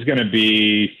there's going to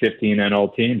be 15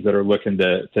 NL teams that are looking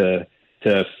to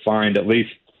find at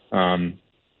least,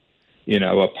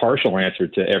 a partial answer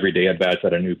to everyday at-bats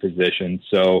at a new position.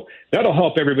 So that'll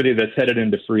help everybody that's headed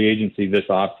into free agency this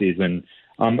offseason.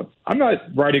 I'm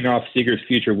not writing off Seager's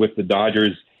future with the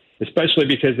Dodgers, especially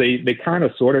because they kind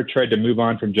of sort of tried to move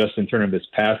on from Justin Turner this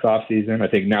past offseason. I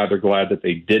think now they're glad that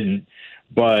they didn't.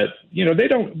 But,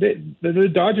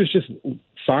 the Dodgers just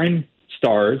sign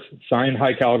stars, sign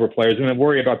high-caliber players, and then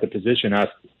worry about the position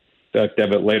aspect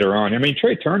of it later on. I mean,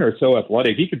 Trey Turner is so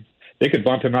athletic. They could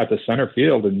bump him out to center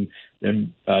field and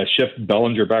shift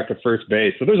Bellinger back to first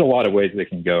base. So there's a lot of ways they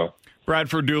can go.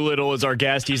 Bradford Doolittle is our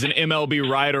guest. He's an MLB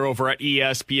writer over at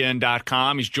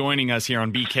ESPN.com. He's joining us here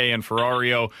on BK and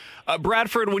Ferrario.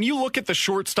 Bradford, when you look at the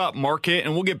shortstop market,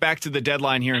 and we'll get back to the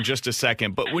deadline here in just a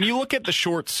second, but when you look at the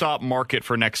shortstop market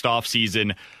for next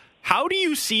offseason, how do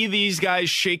you see these guys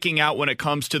shaking out when it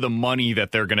comes to the money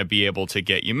that they're going to be able to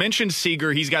get? You mentioned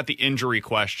Seager. He's got the injury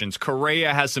questions.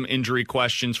 Correa has some injury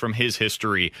questions from his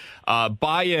history.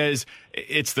 Baez,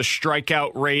 it's the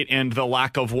strikeout rate and the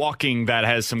lack of walking that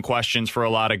has some questions for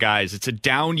a lot of guys. It's a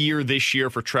down year this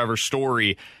year for Trevor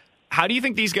Story. How do you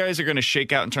think these guys are going to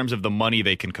shake out in terms of the money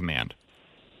they can command?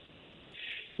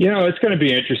 It's going to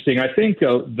be interesting. I think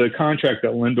the contract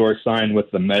that Lindor signed with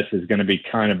the Mets is going to be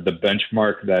kind of the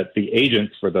benchmark that the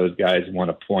agents for those guys want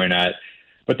to point at.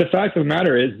 But the fact of the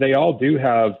matter is they all do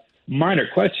have minor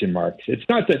question marks. It's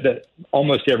not that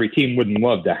almost every team wouldn't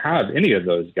love to have any of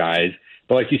those guys.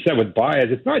 But like you said with Baez,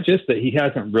 it's not just that he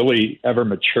hasn't really ever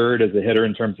matured as a hitter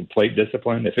in terms of plate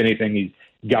discipline. If anything,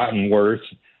 he's gotten worse.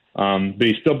 But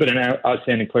he's still been an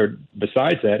outstanding player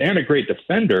besides that, and a great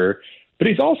defender. But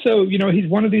he's also, he's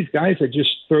one of these guys that just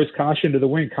throws caution to the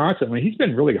wind constantly. He's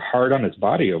been really hard on his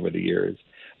body over the years.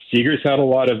 Seager's had a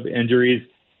lot of injuries.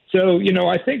 So,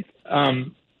 I think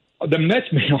the Mets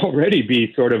may already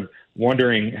be sort of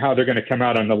wondering how they're going to come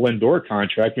out on the Lindor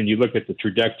contract when you look at the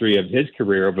trajectory of his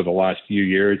career over the last few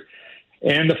years.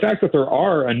 And the fact that there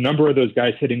are a number of those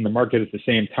guys hitting the market at the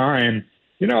same time,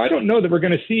 I don't know that we're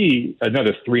going to see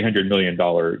another $300 million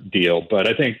deal, but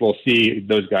I think we'll see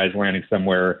those guys landing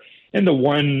somewhere in the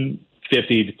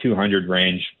 150 to 200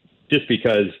 range, just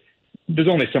because there's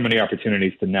only so many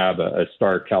opportunities to nab a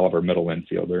star caliber middle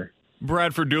infielder.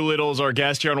 Bradford Doolittle is our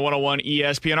guest here on 101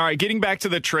 ESPN. All right, getting back to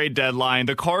the trade deadline,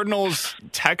 the Cardinals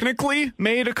technically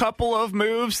made a couple of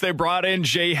moves. They brought in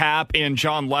Jay Happ and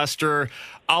John Lester.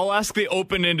 I'll ask the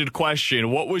open-ended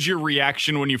question. What was your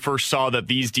reaction when you first saw that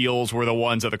these deals were the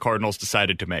ones that the Cardinals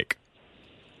decided to make?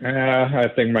 I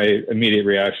think my immediate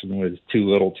reaction was too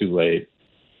little, too late.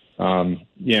 I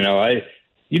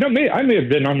may have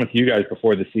been on with you guys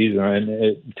before the season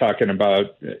and talking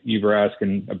about, you were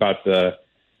asking about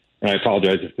and I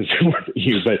apologize if this wasn't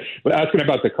you, but asking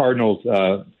about the Cardinals'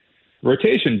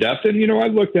 rotation depth. And, I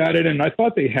looked at it and I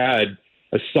thought they had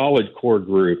a solid core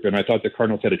group, and I thought the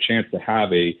Cardinals had a chance to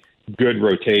have a good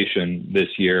rotation this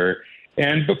year.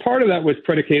 But part of that was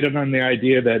predicated on the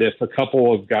idea that if a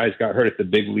couple of guys got hurt at the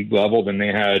big league level, then they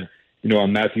had, a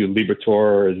Matthew Liberatore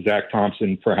or a Zach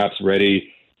Thompson perhaps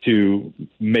ready to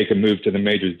make a move to the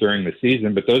majors during the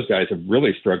season. But those guys have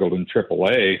really struggled in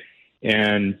AAA.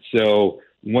 And so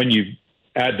when you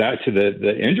add that to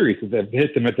the injuries that have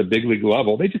hit them at the big league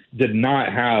level, they just did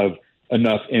not have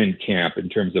enough in camp in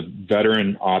terms of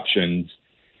veteran options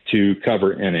to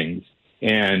cover innings.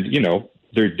 And,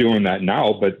 they're doing that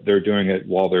now, but they're doing it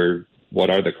while what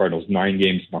are the Cardinals, 9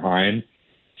 games behind.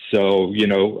 So,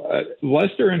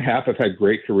 Lester and Happ have had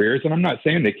great careers, and I'm not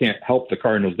saying they can't help the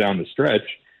Cardinals down the stretch,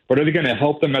 but are they going to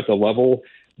help them at the level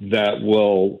that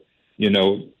will,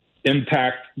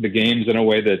 impact the games in a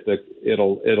way that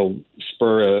it'll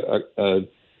spur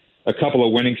a couple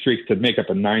of winning streaks to make up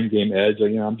a 9-game edge?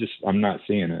 I'm not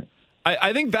seeing it.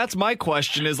 I think that's my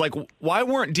question is, why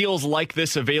weren't deals like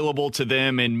this available to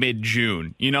them in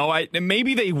mid-June?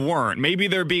 Maybe they weren't. Maybe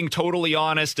they're being totally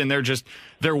honest and there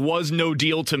was no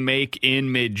deal to make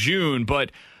in mid-June.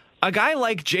 But a guy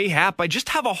like Jay Happ, I just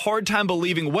have a hard time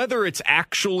believing whether it's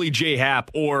actually Jay Happ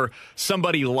or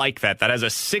somebody like that has a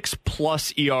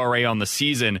 6+ ERA on the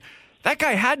season. That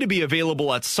guy had to be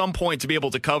available at some point to be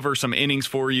able to cover some innings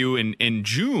for you in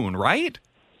June, right?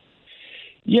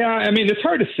 Yeah, it's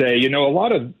hard to say. A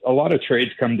lot of trades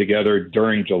come together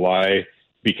during July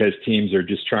because teams are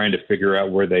just trying to figure out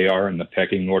where they are in the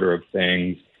pecking order of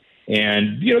things.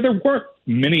 And, there weren't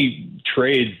many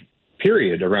trades,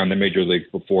 period, around the major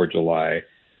leagues before July.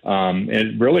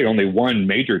 And really only one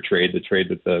major trade, the trade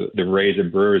that the Rays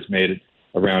and Brewers made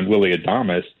around Willy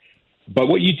Adames. But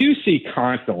what you do see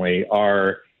constantly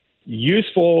are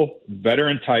useful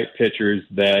veteran-type pitchers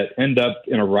that end up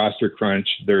in a roster crunch.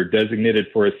 They're designated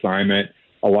for assignment.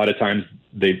 A lot of times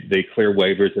they clear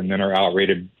waivers and then are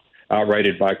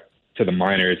outrighted back to the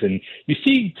minors. And you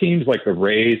see teams like the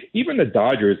Rays, even the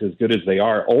Dodgers, as good as they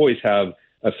are, always have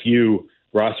a few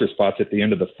roster spots at the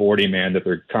end of the 40-man that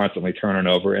they're constantly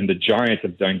turning over. And the Giants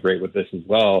have done great with this as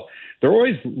well. They're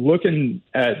always looking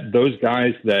at those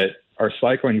guys that are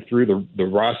cycling through the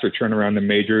roster turnaround the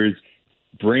majors,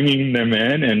 bringing them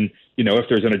in, and if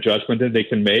there's an adjustment that they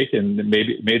can make, and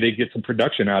maybe they get some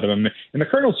production out of them. And the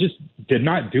Cardinals just did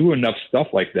not do enough stuff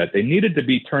like that. They needed to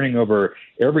be turning over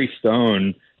every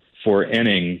stone for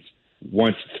innings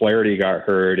once Flaherty got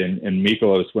hurt and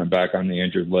Mikolas went back on the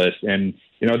injured list. And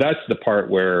that's the part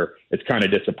where it's kind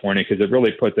of disappointing because it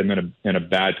really put them in a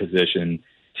bad position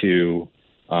to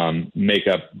make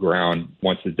up ground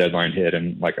once the deadline hit.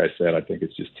 And like I said, I think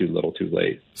it's just too little too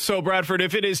late. So, Bradford,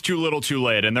 if it is too little too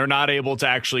late and they're not able to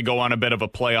actually go on a bit of a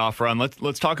playoff run,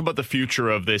 let's talk about the future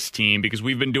of this team, because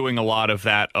we've been doing a lot of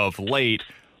that of late.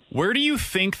 Where do you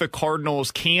think the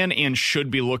Cardinals can and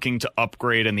should be looking to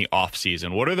upgrade in the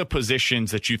offseason? What are the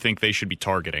positions that you think they should be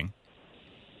targeting?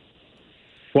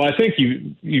 Well, I think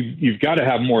you've got to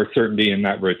have more certainty in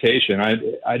that rotation.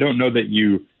 I don't know that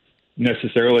you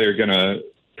necessarily are going to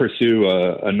pursue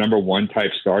a number one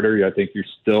type starter. I think you're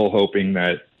still hoping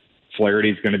that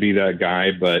Flaherty is going to be that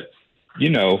guy, but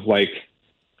 3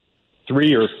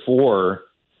 or 4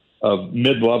 of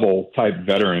mid-level type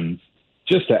veterans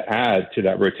just to add to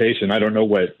that rotation. I don't know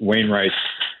what Wainwright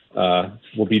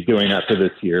will be doing after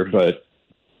this year, but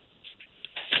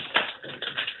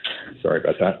sorry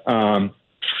about that.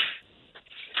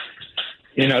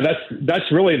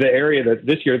 That's really the area that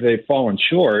this year they've fallen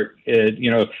short.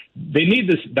 They need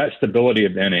that stability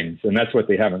of innings, and that's what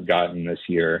they haven't gotten this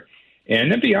year. And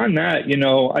then beyond that,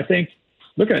 I think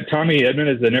looking at Tommy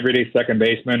Edman as an everyday second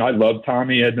baseman, I love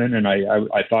Tommy Edman, and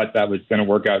I thought that was going to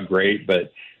work out great.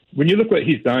 But when you look what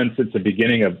he's done since the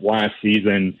beginning of last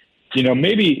season,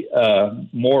 maybe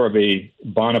more of a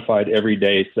bona fide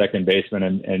everyday second baseman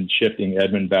and shifting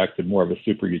Edman back to more of a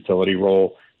super utility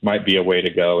role might be a way to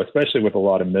go, especially with a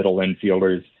lot of middle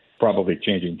infielders probably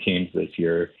changing teams this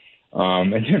year.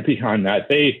 And then beyond that,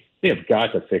 they have got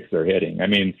to fix their hitting. I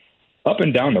mean, up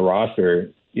and down the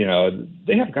roster,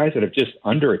 they have guys that have just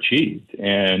underachieved.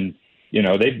 And,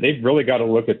 they've really got to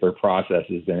look at their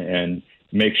processes and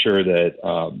make sure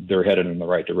that they're headed in the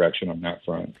right direction on that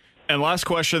front. And last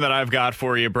question that I've got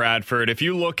for you, Bradford. If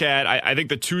you look at, I think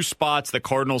the two spots that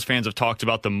Cardinals fans have talked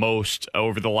about the most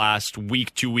over the last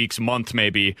week, 2 weeks, month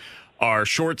maybe, are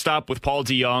shortstop with Paul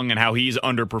DeJong and how he's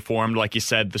underperformed, like you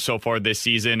said, so far this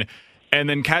season, and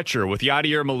then catcher with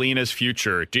Yadier Molina's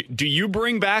future. Do you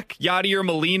bring back Yadier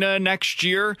Molina next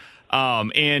year?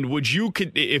 And would you,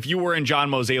 if you were in John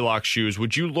Mozeliak's shoes,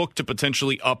 would you look to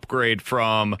potentially upgrade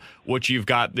from what you've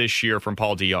got this year from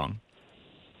Paul DeJong?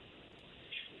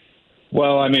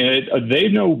 Well, I mean, they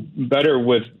know better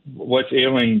with what's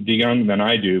ailing DeJong than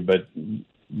I do, but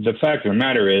the fact of the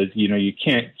matter is, you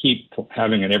can't keep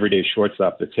having an everyday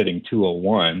shortstop that's hitting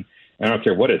 201. I don't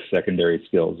care what his secondary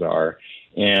skills are.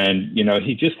 And,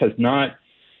 he just has not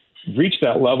reached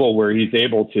that level where he's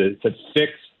able to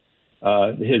fix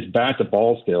his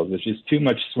bat-to-ball skills. There's just too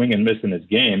much swing and miss in his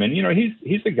game. And,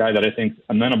 he's a guy that I think is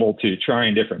amenable to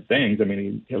trying different things. I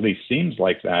mean, he at least seems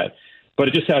like that. But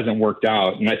it just hasn't worked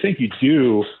out. And I think you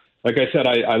do, like I said,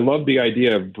 I love the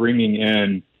idea of bringing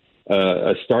in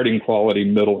a starting quality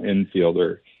middle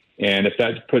infielder. And if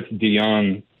that puts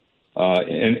DeJong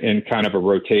in kind of a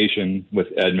rotation with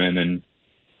Edman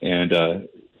and a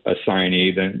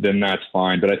signee, then that's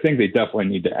fine. But I think they definitely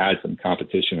need to add some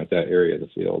competition at that area of the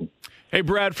field. Hey,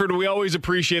 Bradford, we always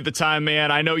appreciate the time,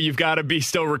 man. I know you've got to be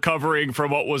still recovering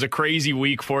from what was a crazy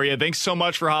week for you. Thanks so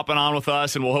much for hopping on with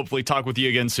us, and we'll hopefully talk with you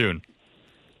again soon.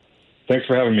 Thanks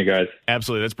for having me, guys.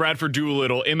 Absolutely. That's Bradford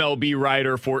Doolittle, MLB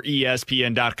writer for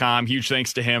ESPN.com. Huge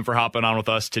thanks to him for hopping on with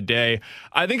us today.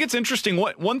 I think it's interesting.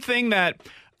 One thing that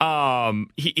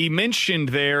he mentioned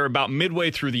there about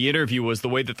midway through the interview was the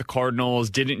way that the Cardinals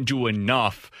didn't do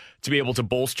enough to be able to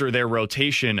bolster their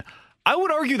rotation. I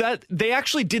would argue that they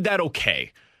actually did that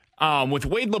okay. With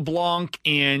Wade LeBlanc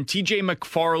and TJ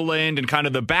McFarland and kind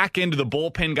of the back end of the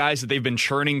bullpen guys that they've been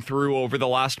churning through over the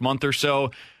last month or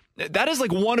so, that is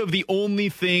like one of the only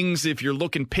things, if you're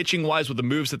looking pitching wise with the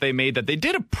moves that they made, that they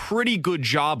did a pretty good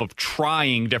job of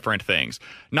trying different things.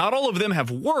 Not all of them have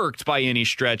worked by any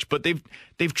stretch, but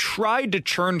they've tried to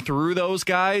churn through those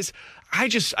guys. I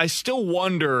still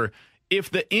wonder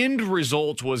if the end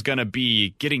result was going to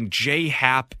be getting Jay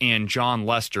Happ and John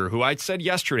Lester, who I said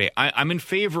yesterday, I'm in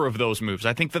favor of those moves.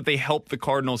 I think that they help the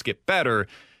Cardinals get better.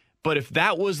 But if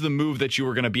that was the move that you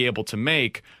were going to be able to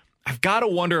make, I've got to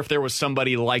wonder if there was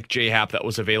somebody like Jay Happ that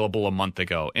was available a month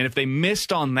ago. And if they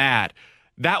missed on that,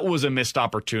 that was a missed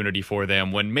opportunity for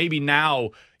them, when maybe now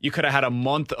you could have had a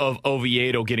month of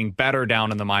Oviedo getting better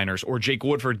down in the minors or Jake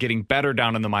Woodford getting better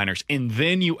down in the minors. And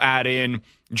then you add in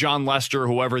John Lester,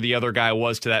 whoever the other guy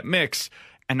was, to that mix.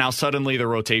 And now suddenly the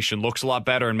rotation looks a lot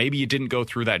better, and maybe you didn't go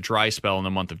through that dry spell in the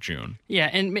month of June. Yeah,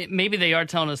 and maybe they are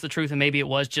telling us the truth, and maybe it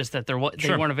was just that they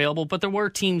weren't available. But there were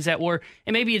teams that were,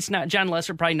 and maybe it's not John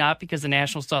Lester, probably not, because the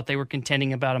Nationals thought they were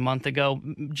contending about a month ago.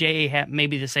 J.A.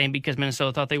 maybe the same because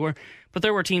Minnesota thought they were. But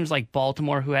there were teams like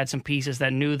Baltimore who had some pieces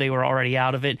that knew they were already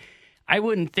out of it. I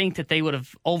wouldn't think that they would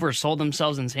have oversold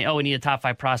themselves and say, we need a top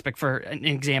 5 prospect. For an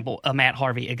example, a Matt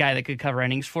Harvey, a guy that could cover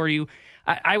innings for you.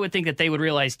 I would think that they would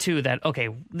realize, too, that, okay,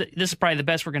 this is probably the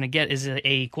best we're going to get is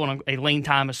a quote-unquote, a Lane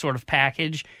Thomas sort of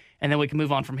package, and then we can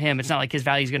move on from him. It's not like his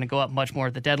value is going to go up much more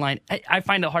at the deadline. I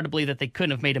find it hard to believe that they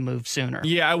couldn't have made a move sooner.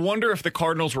 Yeah, I wonder if the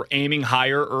Cardinals were aiming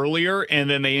higher earlier, and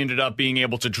then they ended up being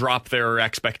able to drop their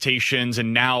expectations,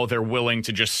 and now they're willing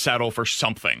to just settle for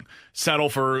something. Settle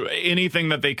for anything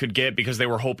that they could get because they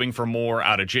were hoping for more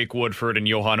out of Jake Woodford and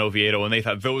Johan Oviedo, and they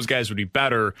thought those guys would be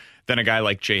better than a guy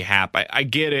like Jay Happ. I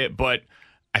get it, but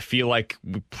I feel like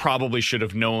we probably should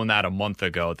have known that a month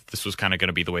ago, that this was kind of going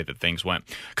to be the way that things went.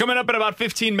 Coming up in about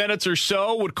 15 minutes or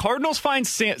so, would Cardinals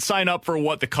sign up for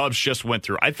what the Cubs just went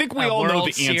through? I think we all know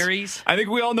the answer. I think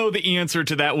we all know the answer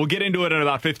to that. We'll get into it in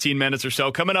about 15 minutes or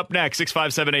so. Coming up next,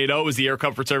 65780 is the Air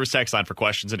Comfort Service text line for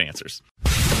questions and answers.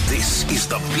 This is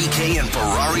the BK and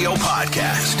Ferrario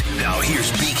podcast. Now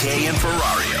here's BK and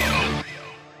Ferrario.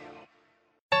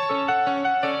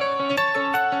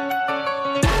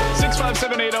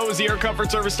 65780 is the Air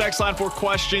Comfort Service text line for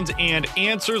questions and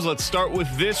answers. Let's start with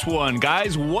this one.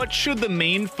 Guys, what should the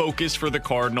main focus for the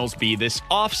Cardinals be this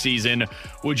offseason?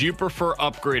 Would you prefer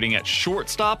upgrading at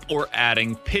shortstop or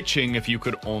adding pitching if you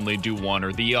could only do one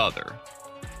or the other?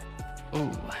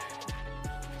 Ooh.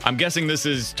 I'm guessing this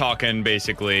is talking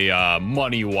basically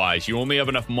money-wise. You only have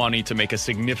enough money to make a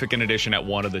significant addition at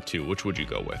one of the two. Which would you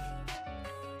go with?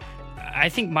 I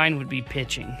think mine would be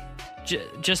pitching.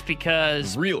 Just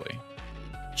because... Really?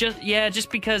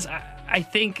 Just because I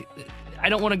think... I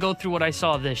don't want to go through what I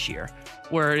saw this year,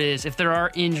 where it is, if there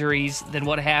are injuries, then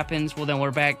what happens? Well, then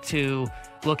we're back to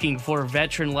looking for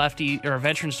veteran lefty or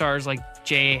veteran stars like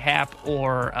J.A. Happ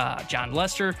or John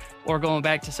Lester, or going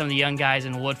back to some of the young guys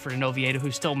in Woodford and Oviedo who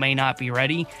still may not be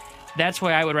ready. That's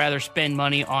why I would rather spend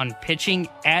money on pitching,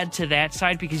 add to that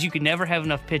side, because you could never have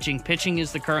enough pitching. Pitching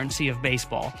is the currency of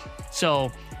baseball.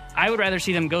 So I would rather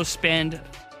see them go spend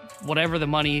whatever the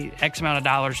money, X amount of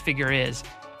dollars figure is,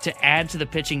 to add to the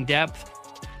pitching depth.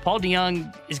 Paul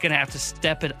DeJong is going to have to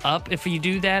step it up if you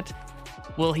do that.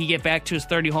 Will he get back to his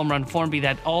 30 home run form, be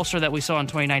that all-star that we saw in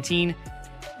 2019?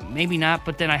 Maybe not,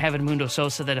 but then I have Edmundo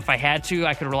Sosa that if I had to,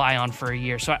 I could rely on for a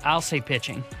year. So I'll say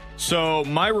pitching. So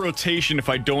my rotation, if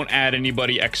I don't add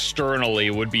anybody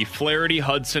externally, would be Flaherty,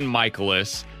 Hudson,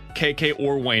 Michaelis, KK,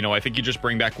 or Waino. I think you just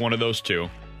bring back one of those two.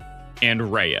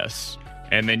 And Reyes.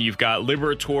 And then you've got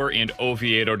Liberatore and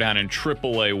Oviedo down in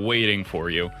AAA waiting for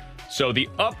you. So the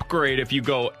upgrade, if you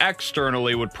go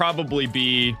externally, would probably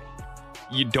be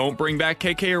you don't bring back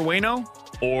KK or Waino,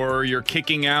 or you're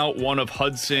kicking out one of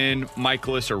Hudson,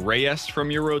 Michaelis, or Reyes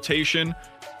from your rotation.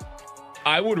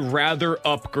 I would rather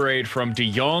upgrade from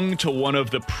DeJong to one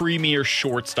of the premier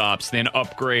shortstops than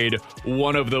upgrade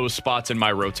one of those spots in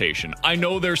my rotation. I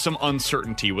know there's some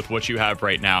uncertainty with what you have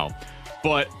right now,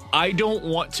 but I don't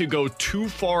want to go too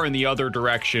far in the other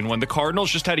direction when the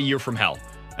Cardinals just had a year from hell.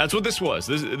 That's what this was.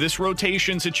 This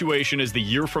rotation situation is the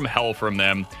year from hell from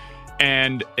them,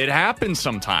 and it happens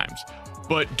sometimes.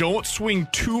 But don't swing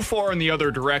too far in the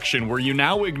other direction where you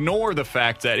now ignore the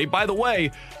fact that, hey, by the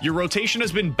way, your rotation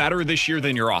has been better this year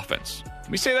than your offense.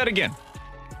 Let me say that again.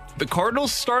 The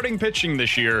Cardinals' starting pitching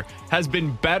this year has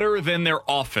been better than their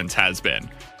offense has been.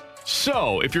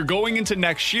 So if you're going into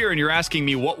next year and you're asking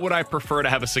me what would I prefer to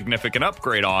have a significant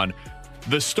upgrade on,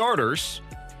 the starters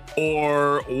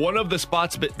or one of the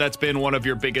spots that's been one of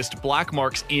your biggest black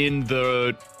marks in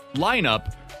the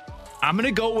lineup, I'm going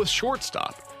to go with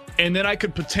shortstop. And then I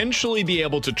could potentially be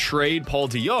able to trade Paul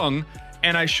DeJong,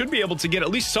 and I should be able to get at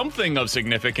least something of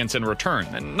significance in return.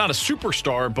 And not a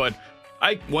superstar, but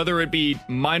whether it be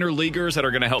minor leaguers that are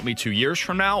going to help me 2 years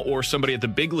from now or somebody at the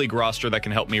big league roster that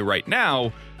can help me right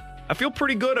now, I feel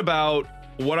pretty good about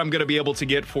what I'm going to be able to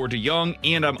get for DeJong,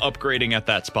 and I'm upgrading at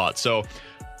that spot. So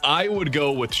I would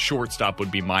go with shortstop would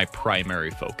be my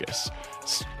primary focus.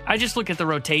 I just look at the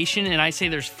rotation, and I say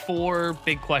there's 4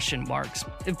 big question marks.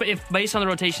 If based on the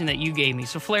rotation that you gave me.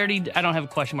 So Flaherty, I don't have a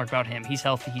question mark about him. He's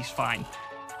healthy. He's fine.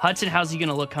 Hudson, how's he going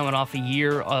to look coming off a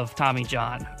year of Tommy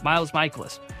John? Miles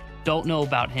Michaelis, don't know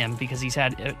about him because he's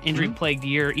had an injury-plagued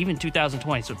year, even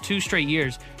 2020. So 2 straight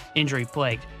years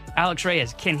injury-plagued. Alex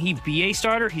Reyes, can he be a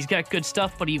starter? He's got good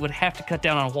stuff, but he would have to cut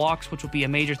down on walks, which would be a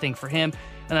major thing for him.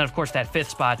 And then, of course, that 5th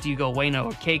spot, do you go Waino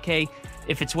or KK?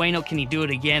 If it's Waino, can he do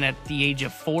it again at the age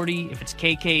of 40? If it's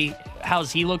KK, how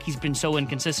does he look? He's been so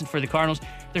inconsistent for the Cardinals.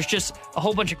 There's just a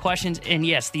whole bunch of questions. And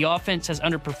yes, the offense has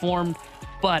underperformed,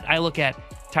 but I look at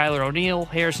Tyler O'Neill,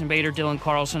 Harrison Bader, Dylan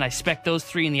Carlson. I expect those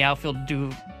 3 in the outfield to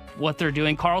do what they're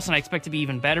doing. Carlson, I expect to be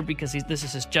even better because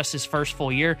this is just his first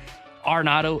full year.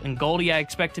 Arenado and Goldie, I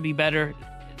expect to be better.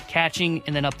 Catching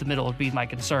and then up the middle would be my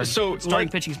concern. So starting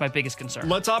pitching is my biggest concern.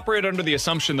 Let's operate under the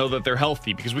assumption, though, that they're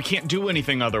healthy because we can't do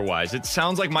anything otherwise. It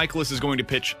sounds like Michaelis is going to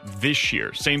pitch this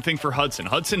year. Same thing for Hudson.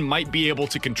 Hudson might be able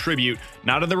to contribute,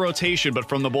 not in the rotation, but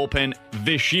from the bullpen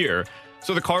this year.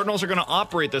 So the Cardinals are going to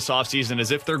operate this offseason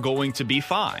as if they're going to be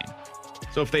fine.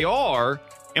 So if they are,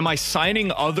 am I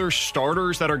signing other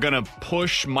starters that are going to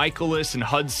push Michaelis and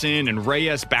Hudson and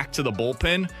Reyes back to the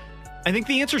bullpen? I think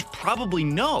the answer is probably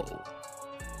no.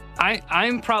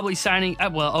 I'm probably signing.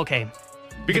 Okay.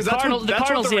 Because the Cardinals,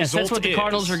 that's what the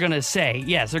Cardinals is. Are going to say.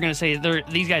 Yes, they're going to say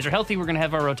these guys are healthy. We're going to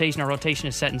have our rotation. Our rotation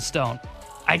is set in stone.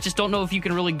 I just don't know if you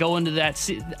can really go into that.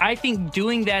 I think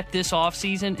doing that this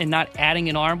offseason and not adding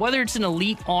an arm, whether it's an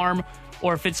elite arm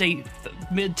or if it's a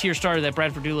mid-tier starter that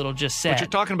Bradford Doolittle just said. But you're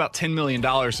talking about $10 million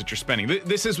that you're spending.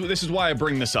 This is why I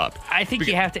bring this up. I think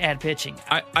you have to add pitching.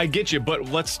 I get you, but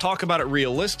let's talk about it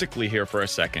realistically here for a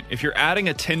second. If you're adding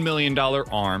a $10 million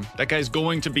arm, that guy's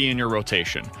going to be in your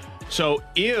rotation. So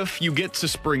if you get to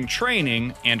spring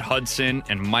training and Hudson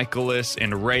and Michaelis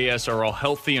and Reyes are all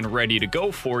healthy and ready to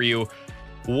go for you,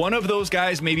 one of those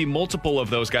guys, maybe multiple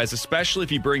of those guys, especially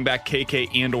if you bring back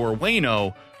KK and or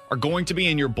Waino, are going to be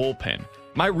in your bullpen.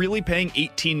 Am I really paying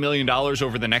 $18 million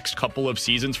over the next couple of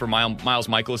seasons for Miles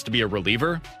Michaelis to be a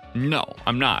reliever? No,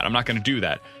 I'm not. I'm not going to do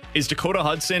that. Is Dakota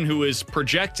Hudson, who is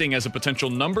projecting as a potential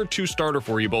number 2 starter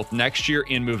for you both next year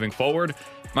and moving forward,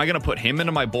 am I going to put him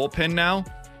into my bullpen now?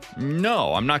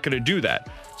 No, I'm not going to do that.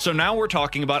 So now we're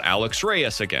talking about Alex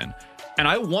Reyes again. And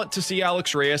I want to see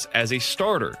Alex Reyes as a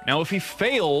starter. Now, if he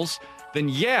fails, then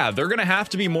yeah, they're going to have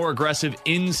to be more aggressive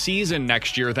in season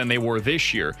next year than they were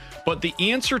this year. But the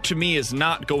answer to me is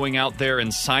not going out there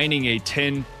and signing a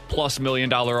 $10+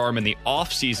 million arm in the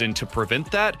offseason to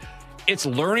prevent that. It's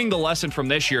learning the lesson from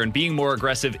this year and being more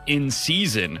aggressive in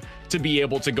season to be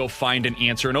able to go find an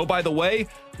answer. And oh, by the way,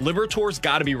 Liberatore's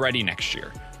got to be ready next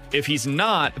year. If he's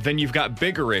not, then you've got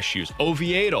bigger issues.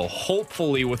 Oviedo,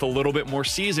 hopefully with a little bit more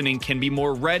seasoning, can be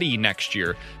more ready next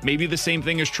year. Maybe the same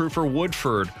thing is true for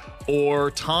Woodford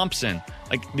or Thompson.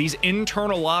 Like, these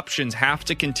internal options have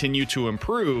to continue to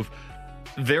improve.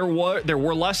 There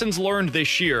were lessons learned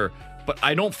this year, but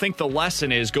I don't think the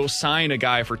lesson is go sign a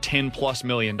guy for $10+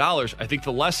 million. I think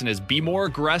the lesson is be more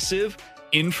aggressive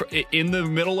in the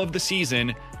middle of the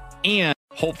season, and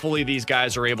hopefully these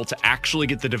guys are able to actually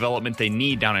get the development they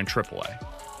need down in AAA.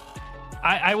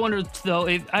 I wonder, though,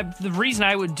 the reason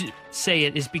I would say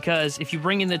it is because if you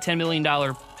bring in the $10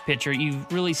 million pitcher, you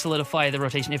really solidify the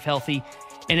rotation if healthy.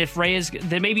 And if Reyes,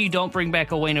 then maybe you don't bring back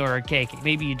Oweno or Keke.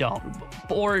 Maybe you don't.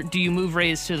 Or do you move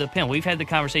Reyes to the pen? We've had the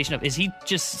conversation of, is he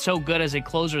just so good as a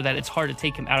closer that it's hard to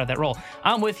take him out of that role?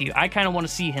 I'm with you. I kind of want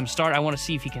to see him start. I want to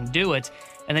see if he can do it,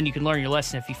 and then you can learn your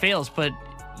lesson if he fails. But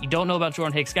you don't know about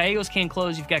Jordan Hicks. Gallegos can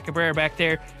close. You've got Cabrera back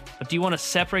there. But do you want to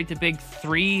separate the big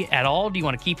three at all? Do you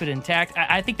want to keep it intact?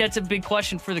 I think that's a big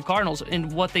question for the Cardinals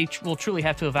and what they will truly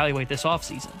have to evaluate this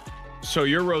offseason. So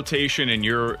your rotation in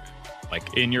your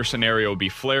scenario would be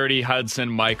Flaherty, Hudson,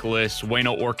 Michaelis,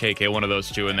 Waino, or KK, one of those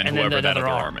two, and then whoever that other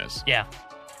arm is. Yeah.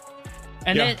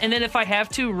 And then if I have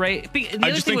to, I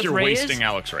just think you're wasting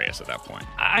Alex Reyes at that point.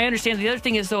 I understand. The other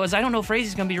thing is, though, I don't know if Reyes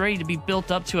is going to be ready to be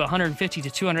built up to a 150 to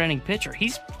 200 inning pitcher.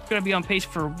 He's going to be on pace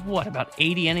for, about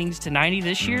 80 innings to 90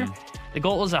 this year? The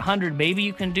goal is 100. Maybe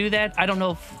you can do that. I don't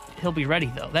know if he'll be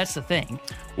ready, though. That's the thing.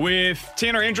 With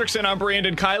Tanner Hendrickson, I'm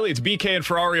Brandon Kiley. It's BK and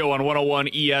Ferrario on 101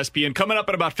 ESPN. Coming up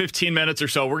in about 15 minutes or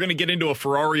so, we're going to get into a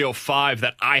Ferrario 5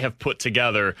 that I have put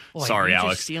together. Boy, Sorry, you're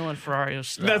Alex. Just stealing Ferrario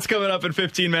stuff. That's coming up in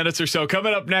 15 minutes or so.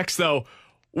 Coming up next, though,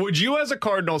 would you as a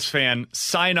Cardinals fan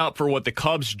sign up for what the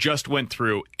Cubs just went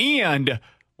through and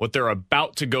what they're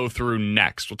about to go through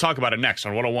next? We'll talk about it next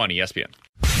on 101 ESPN.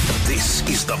 This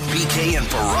is the BK and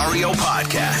Ferrario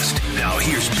podcast. Now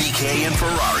here's BK and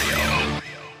Ferrario.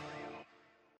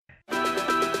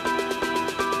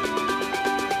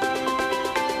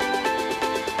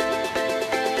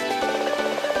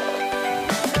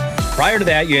 Prior to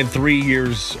that, you had 3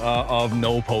 years of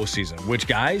no postseason, which,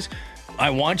 guys, I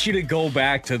want you to go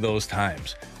back to those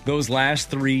times, those last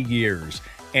 3 years.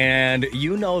 And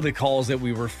you know the calls that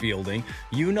we were fielding.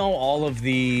 You know all of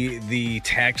the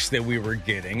texts that we were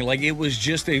getting. Like, it was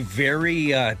just a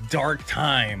very dark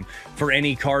time for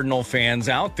any Cardinal fans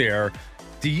out there.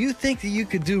 Do you think that you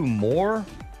could do more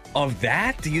of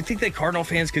that? Do you think that Cardinal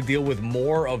fans could deal with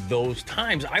more of those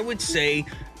times? I would say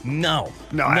no.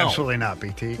 No, absolutely not,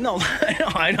 BT. No,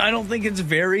 I don't think it's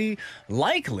very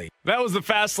likely. That was the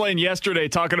Fast Lane yesterday,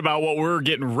 talking about what we're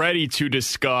getting ready to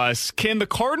discuss. Can the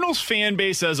Cardinals fan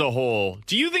base as a whole,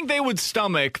 do you think they would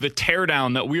stomach the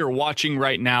teardown that we are watching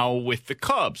right now with the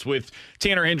Cubs? With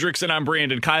Tanner Hendrickson, I'm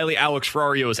Brandon Kiley. Alex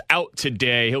Ferrario is out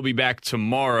today. He'll be back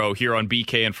tomorrow here on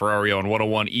BK and Ferrario on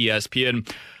 101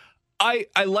 ESPN. I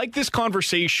like this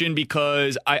conversation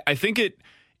because I think it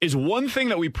is one thing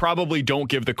that we probably don't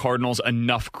give the Cardinals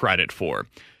enough credit for.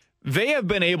 They have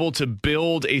been able to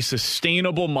build a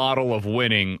sustainable model of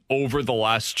winning over the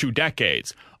last 2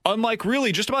 decades. Unlike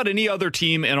really just about any other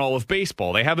team in all of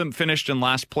baseball. They haven't finished in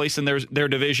last place in their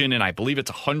division in, I believe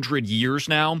it's 100 years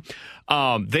now.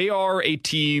 They are a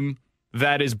team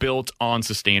that is built on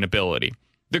sustainability.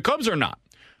 The Cubs are not.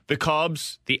 The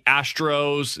Cubs, the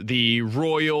Astros, the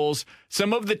Royals,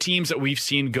 some of the teams that we've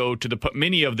seen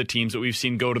many of the teams that we've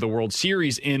seen go to the World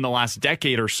Series in the last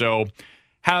decade or so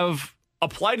have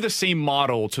applied the same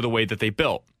model to the way that they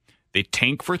built. They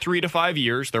tank for 3 to 5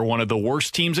 years. They're one of the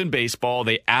worst teams in baseball.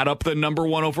 They add up the number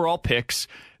 1 overall picks.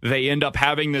 They end up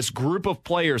having this group of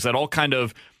players that all kind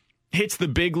of hits the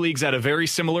big leagues at a very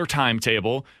similar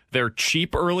timetable. They're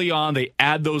cheap early on. They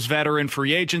add those veteran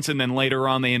free agents, and then later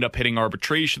on they end up hitting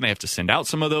arbitration. They have to send out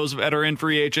some of those veteran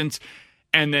free agents,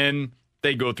 and then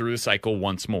they go through the cycle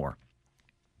once more.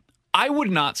 I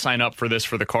would not sign up for this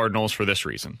for the Cardinals for this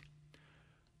reason.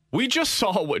 We just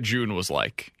saw what June was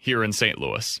like here in St.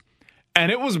 Louis,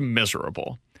 and it was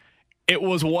miserable. It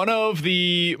was one of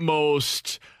the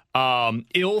most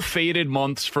ill-fated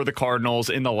months for the Cardinals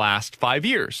in the last 5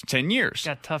 years, 10 years.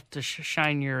 Got tough to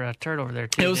shine your turd over there,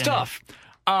 too. It was tough.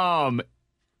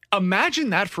 Imagine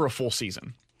that for a full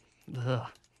season. Ugh.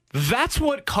 That's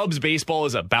what Cubs baseball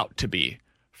is about to be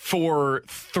for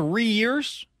 3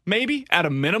 years, maybe at a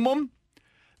minimum.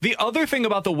 The other thing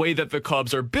about the way that the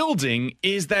Cubs are building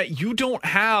is that you don't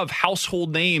have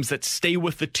household names that stay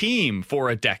with the team for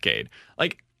a decade.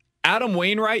 Like Adam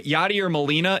Wainwright, Yadier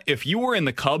Molina, if you were in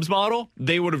the Cubs model,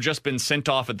 they would have just been sent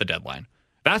off at the deadline.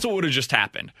 That's what would have just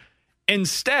happened.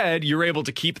 Instead, you're able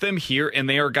to keep them here, and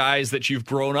they are guys that you've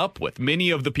grown up with. Many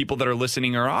of the people that are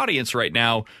listening in our audience right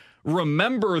now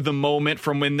remember the moment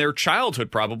from when their childhood,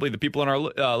 probably the people in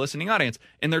our listening audience,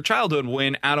 in their childhood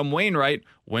when Adam Wainwright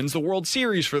wins the World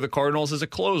Series for the Cardinals as a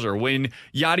closer, when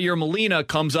Yadier Molina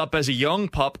comes up as a young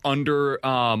pup under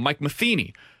Mike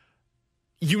Matheny.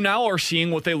 You now are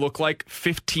seeing what they look like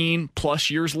 15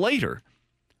 plus years later.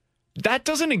 That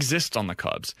doesn't exist on the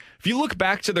Cubs. If you look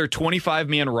back to their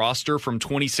 25-man roster from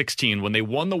 2016 when they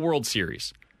won the World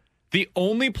Series, the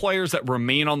only players that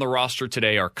remain on the roster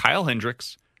today are Kyle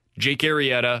Hendricks, Jake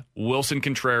Arrieta, Wilson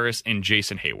Contreras, and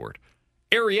Jason Hayward.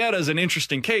 Arrieta is an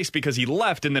interesting case because he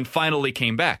left and then finally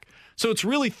came back. So it's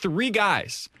really 3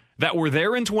 guys that were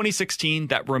there in 2016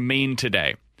 that remain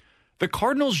today. The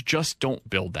Cardinals just don't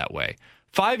build that way.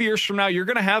 5 years from now, you're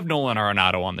going to have Nolan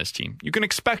Arenado on this team. You can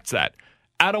expect that.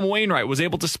 Adam Wainwright was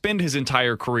able to spend his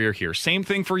entire career here. Same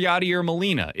thing for Yadier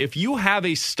Molina. If you have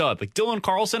a stud like Dylan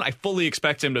Carlson, I fully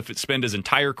expect him to spend his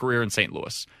entire career in St.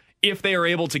 Louis. If they are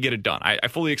able to get it done, I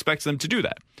fully expect them to do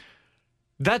that.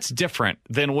 That's different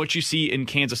than what you see in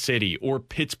Kansas City or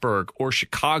Pittsburgh or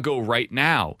Chicago right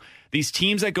now. These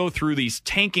teams that go through these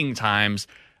tanking times,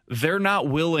 they're not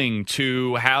willing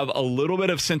to have a little bit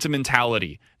of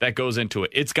sentimentality that goes into it.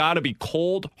 It's got to be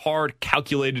cold, hard,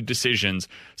 calculated decisions.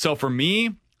 So for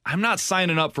me, I'm not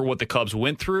signing up for what the Cubs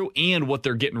went through and what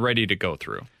they're getting ready to go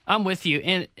through. I'm with you.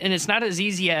 And it's not as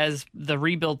easy as the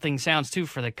rebuild thing sounds, too,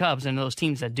 for the Cubs and those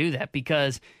teams that do that,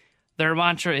 because their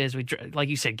mantra is, like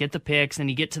you said, get the picks, and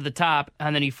you get to the top,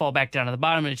 and then you fall back down to the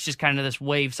bottom, and it's just kind of this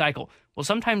wave cycle. Well,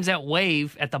 sometimes that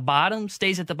wave at the bottom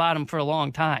stays at the bottom for a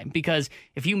long time, because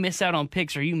if you miss out on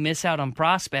picks or you miss out on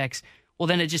prospects, well,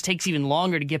 then it just takes even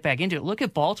longer to get back into it. Look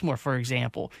at Baltimore, for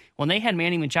example. When they had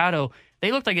Manny Machado,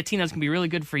 they looked like a team that was going to be really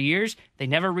good for years. They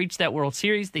never reached that World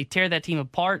Series. They tear that team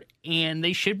apart, and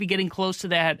they should be getting close to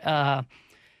that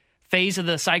phase of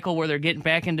the cycle where they're getting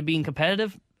back into being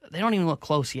competitive. They don't even look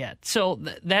close yet. So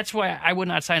that's why I would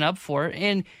not sign up for it.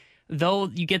 And though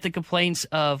you get the complaints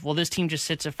of, well, this team just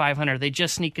sits at 500. They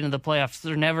just sneak into the playoffs.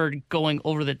 They're never going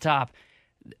over the top.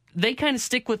 They kind of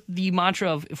stick with the mantra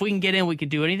of, if we can get in, we can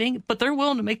do anything. But they're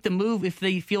willing to make the move if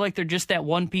they feel like they're just that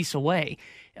one piece away.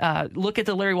 Look at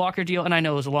the Larry Walker deal, and I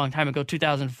know it was a long time ago,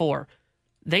 2004.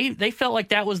 They felt like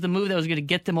that was the move that was going to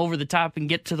get them over the top and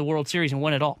get to the World Series and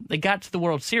win it all. They got to the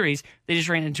World Series. They just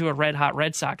ran into a red-hot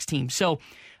Red Sox team. So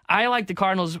I like the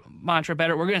Cardinals mantra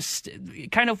better. We're going to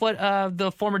kind of what the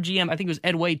former GM, I think it was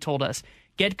Ed Wade, told us.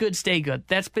 Get good, stay good.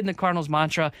 That's been the Cardinals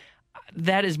mantra.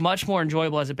 That is much more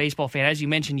enjoyable as a baseball fan. As you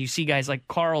mentioned, you see guys like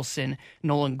Carlson,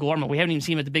 Nolan Gorman. We haven't even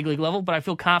seen him at the big league level, but I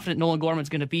feel confident Nolan Gorman's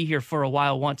going to be here for a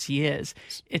while once he is.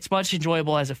 It's much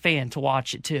enjoyable as a fan to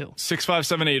watch it, too.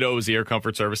 65780 is the Air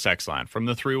Comfort Service text line from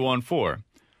the 314.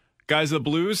 Guys, the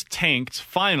Blues tanked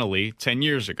finally 10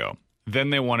 years ago. Then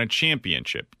they won a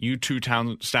championship. You two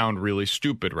sound really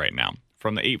stupid right now.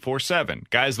 From the 847.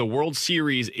 Guys, the World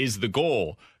Series is the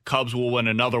goal. Cubs will win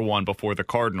another one before the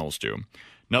Cardinals do.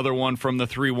 Another one from the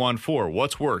 314.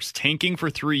 What's worse, tanking for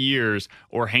 3 years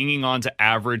or hanging on to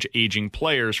average aging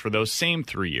players for those same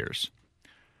 3 years?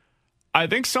 I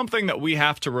think something that we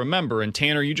have to remember, and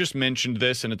Tanner, you just mentioned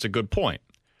this, and it's a good point.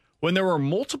 When there are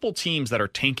multiple teams that are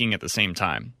tanking at the same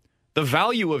time, the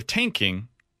value of tanking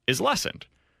is lessened.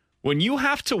 When you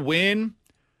have to win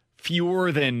fewer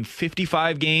than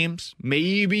 55 games,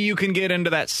 maybe you can get into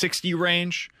that 60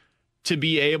 range to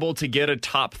be able to get a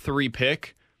top 3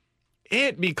 pick.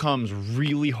 It becomes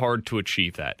really hard to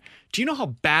achieve that. Do you know how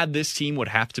bad this team would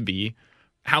have to be?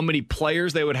 How many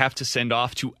players they would have to send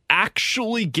off to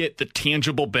actually get the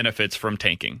tangible benefits from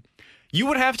tanking? You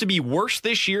would have to be worse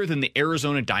this year than the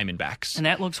Arizona Diamondbacks. And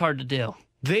that looks hard to do.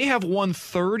 They have won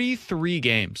 33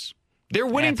 games. Their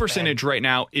winning percentage right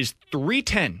now is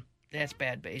 .310. That's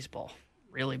bad baseball.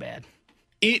 Really bad.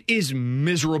 It is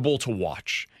miserable to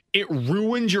watch. It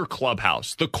ruins your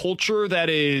clubhouse. The culture that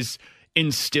is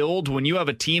instilled when you have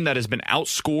a team that has been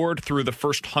outscored through the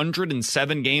first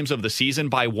 107 games of the season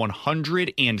by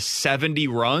 170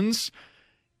 runs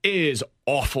is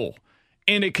awful.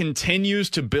 And it continues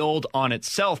to build on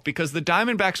itself because the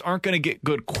Diamondbacks aren't going to get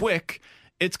good quick.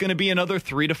 It's going to be another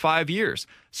 3 to 5 years.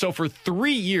 So for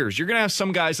 3 years, you're going to have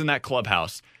some guys in that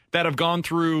clubhouse that have gone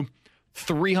through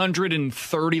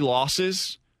 330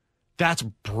 losses That's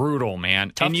brutal,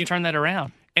 man. Tough to turn that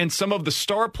around. And some of the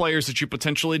star players that you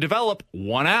potentially develop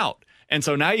won out. And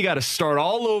so now you got to start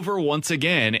all over once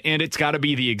again, and it's got to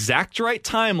be the exact right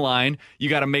timeline. You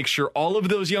got to make sure all of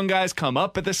those young guys come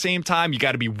up at the same time. You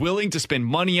got to be willing to spend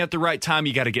money at the right time.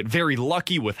 You got to get very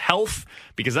lucky with health,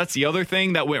 because that's the other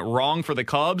thing that went wrong for the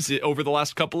Cubs over the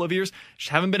last couple of years.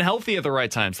 Just haven't been healthy at the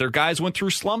right times. Their guys went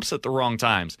through slumps at the wrong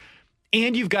times.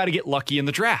 And you've got to get lucky in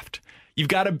the draft. You've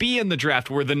got to be in the draft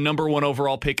where the number 1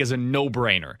 overall pick is a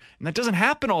no-brainer. And that doesn't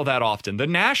happen all that often. The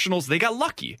Nationals, they got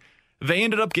lucky. They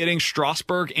ended up getting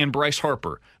Strasburg and Bryce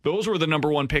Harper. Those were the number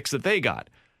 1 picks that they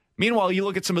got. Meanwhile, you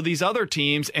look at some of these other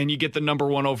teams and you get the number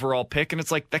 1 overall pick, and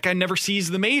it's like that guy never sees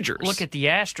the majors. Look at the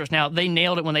Astros. Now, they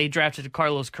nailed it when they drafted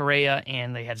Carlos Correa,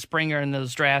 and they had Springer in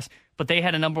those drafts, but they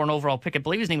had a number 1 overall pick. I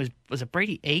believe his name was it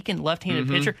Brady Aiken, left-handed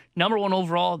pitcher? Number 1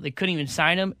 overall. They couldn't even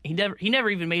sign him. He never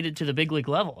even made it to the big league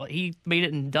level. He made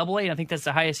it in Double-A, and I think that's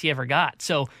the highest he ever got.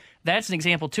 So that's an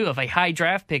example, too, of a high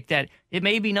draft pick that it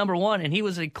may be number 1, and he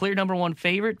was a clear number 1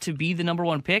 favorite to be the number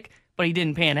 1 pick, but he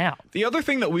didn't pan out. The other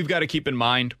thing that we've got to keep in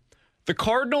mind, the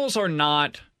Cardinals are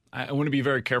not, I want to be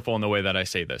very careful in the way that I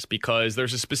say this, because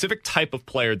there's a specific type of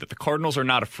player that the Cardinals are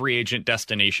not a free agent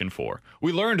destination for.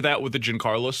 We learned that with the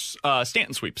Giancarlo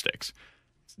Stanton sweepstakes.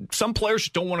 Some players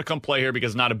just don't want to come play here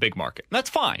because it's not a big market. And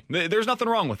that's fine. There's nothing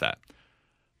wrong with that.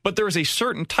 But there is a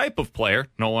certain type of player,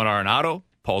 Nolan Arenado,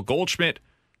 Paul Goldschmidt,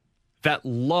 that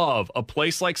love a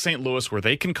place like St. Louis where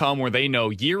they can come, where they know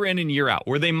year in and year out,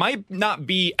 where they might not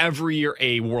be every year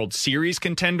a World Series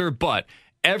contender, but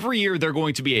every year they're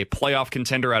going to be a playoff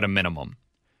contender at a minimum.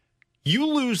 You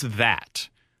lose that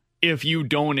if you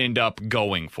don't end up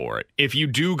going for it, if you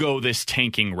do go this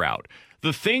tanking route.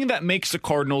 The thing that makes the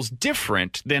Cardinals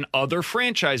different than other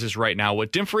franchises right now,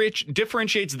 what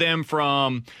differentiates them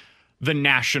from the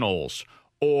Nationals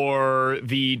or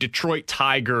the Detroit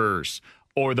Tigers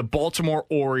or the Baltimore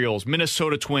Orioles,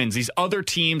 Minnesota Twins, these other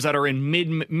teams that are in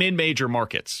mid-major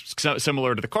markets,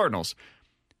 similar to the Cardinals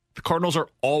are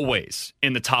always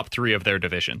in the top 3 of their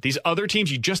division. These other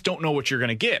teams, you just don't know what you're going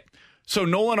to get. So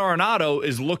Nolan Arenado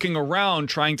is looking around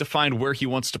trying to find where he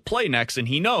wants to play next, and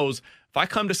he knows, if I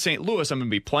come to St. Louis, I'm going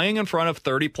to be playing in front of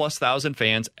 30-plus thousand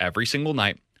fans every single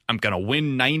night. I'm going to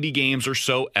win 90 games or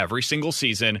so every single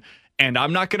season, and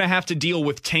I'm not going to have to deal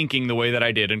with tanking the way that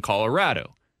I did in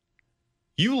Colorado.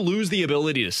 You lose the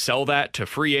ability to sell that to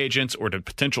free agents or to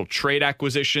potential trade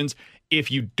acquisitions if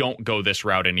you don't go this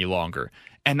route any longer.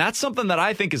 And that's something that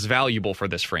I think is valuable for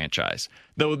this franchise.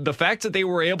 Though the fact that they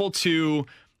were able to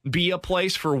be a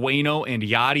place for Waino and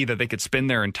Yachty that they could spend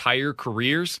their entire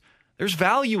careers, there's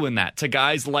value in that to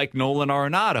guys like Nolan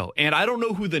Arenado. And I don't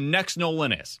know who the next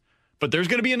Nolan is, but there's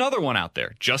going to be another one out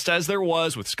there, just as there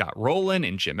was with Scott Rowland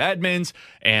and Jim Edmonds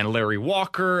and Larry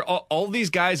Walker. All these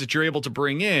guys that you're able to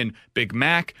bring in, Big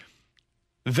Mac,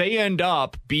 they end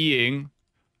up being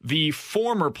the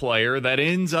former player that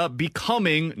ends up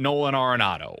becoming Nolan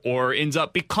Arenado or ends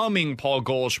up becoming Paul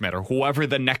Goldschmidt or whoever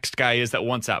the next guy is that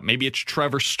wants out. Maybe it's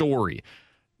Trevor Story.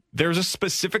 There's a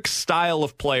specific style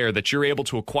of player that you're able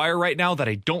to acquire right now that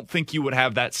I don't think you would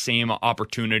have that same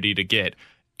opportunity to get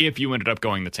if you ended up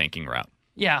going the tanking route.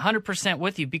 Yeah, 100%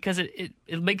 with you, because it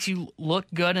makes you look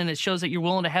good, and it shows that you're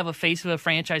willing to have a face of a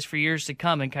franchise for years to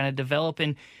come and kind of develop.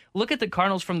 And look at the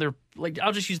Cardinals from their,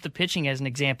 I'll just use the pitching as an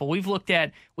example.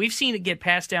 We've seen it get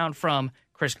passed down from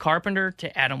Chris Carpenter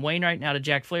to Adam Wainwright, now to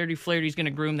Jack Flaherty. Flaherty's going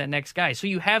to groom that next guy. So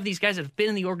you have these guys that have been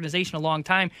in the organization a long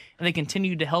time, and they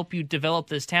continue to help you develop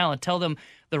this talent, tell them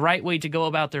the right way to go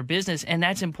about their business, and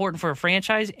that's important for a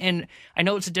franchise. And I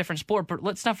know it's a different sport, but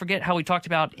let's not forget how we talked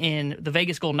about in the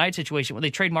Vegas Golden Knights situation when they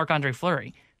trade Marc-Andre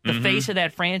Fleury, the face of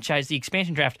that franchise, the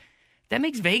expansion draft. That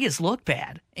makes Vegas look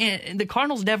bad, and the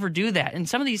Cardinals never do that. And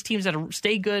some of these teams that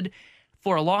stay good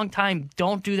for a long time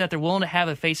don't do that. They're willing to have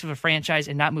a face of a franchise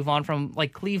and not move on from,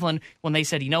 like Cleveland, when they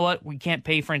said, you know what, we can't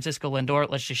pay Francisco Lindor,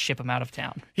 let's just ship him out of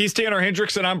town. He's Tanner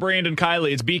Hendrickson. I'm Brandon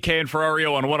Kiley. It's BK and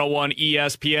Ferrario on 101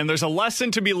 ESPN. There's a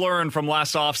lesson to be learned from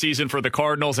last offseason for the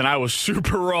Cardinals, and I was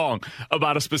super wrong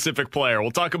about a specific player. We'll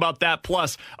talk about that,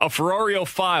 plus a Ferrario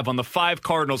 5 on the 5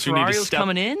 Cardinals who need to step...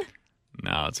 coming in?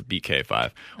 No, it's a BK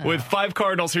 5. With 5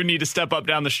 Cardinals who need to step up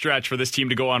down the stretch for this team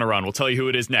to go on a run. We'll tell you who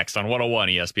it is next on 101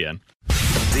 ESPN.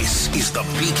 This is the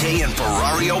BK and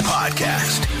Ferrario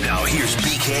podcast. Now here's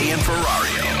BK and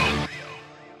Ferrario.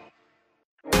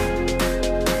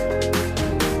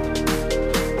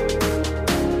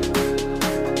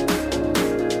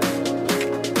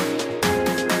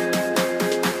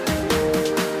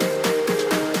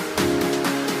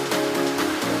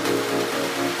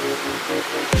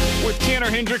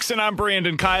 Tanner Hendrickson, I'm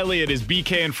Brandon Kiley. It is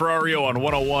BK and Ferrario on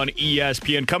 101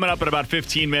 ESPN. Coming up in about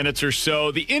 15 minutes or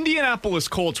so, the Indianapolis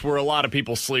Colts were a lot of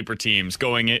people's sleeper team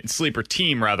going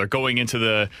into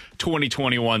the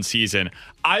 2021 season.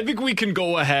 I think we can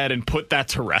go ahead and put that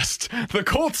to rest. The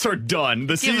Colts are done.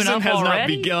 The season has not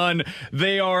begun.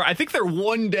 I think they're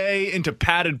one day into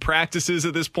padded practices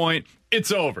at this point. It's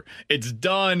over. It's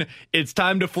done. It's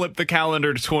time to flip the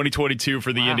calendar to 2022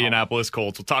 for the Indianapolis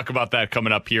Colts. We'll talk about that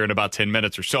coming up here in about 10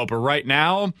 minutes or so. But right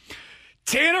now,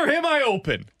 Tanner, am I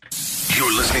open?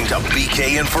 You're listening to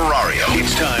BK and Ferrario.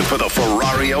 It's time for the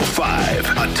Ferrario 5,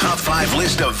 a top 5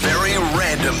 list of very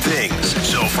random things.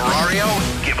 So,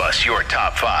 Ferrario, give us your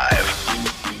top 5.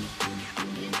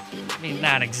 I mean,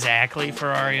 not exactly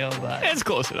Ferrario, but it's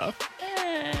close enough.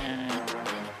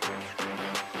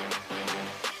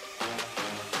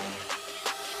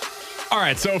 All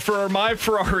right, so for my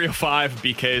Ferrario 5,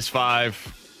 BK's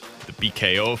 5, the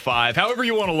BKO 5, however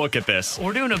you want to look at this.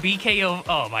 We're doing a BKO,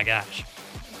 oh my gosh.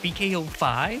 BKO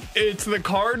 5? It's the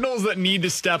Cardinals that need to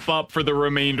step up for the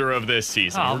remainder of this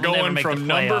season. We're going from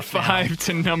number 5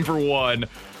 to number 1.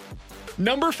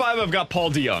 Number 5, I've got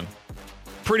Paul DeJong.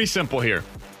 Pretty simple here.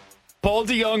 Paul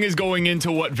DeJong is going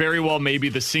into what very well may be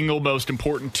the single most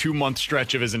important 2-month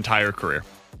stretch of his entire career.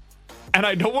 And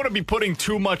I don't want to be putting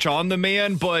too much on the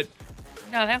man, but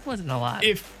no, that wasn't a lot.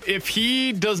 If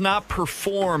he does not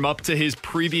perform up to his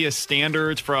previous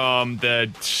standards from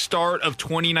the start of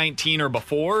 2019 or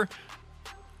before,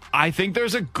 I think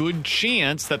there's a good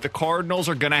chance that the Cardinals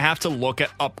are going to have to look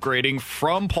at upgrading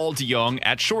from Paul DeJong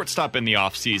at shortstop in the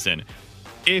offseason.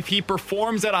 If he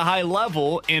performs at a high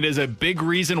level and is a big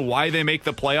reason why they make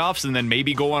the playoffs and then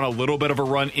maybe go on a little bit of a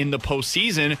run in the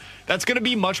postseason, that's going to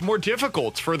be much more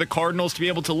difficult for the Cardinals to be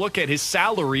able to look at his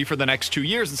salary for the next 2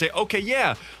 years and say, okay,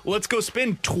 yeah, let's go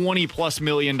spend $20+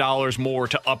 million more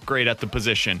to upgrade at the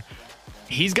position.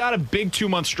 He's got a big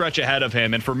 2-month stretch ahead of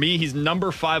him, and for me, he's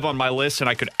number 5 on my list, and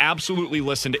I could absolutely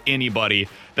listen to anybody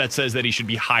that says that he should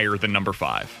be higher than number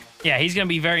 5. Yeah, he's going to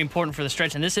be very important for the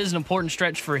stretch, and this is an important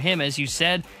stretch for him, as you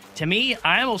said. To me,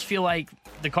 I almost feel like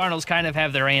the Cardinals kind of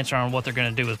have their answer on what they're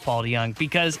going to do with Paul DeJong,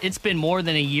 because it's been more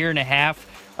than a year and a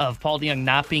half of Paul DeJong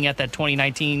not being at that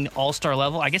 2019 All-Star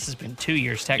level. I guess it's been 2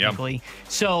 years, technically. Yep.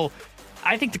 So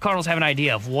I think the Cardinals have an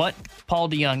idea of what Paul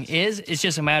DeJong is. It's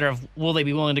just a matter of will they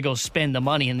be willing to go spend the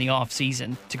money in the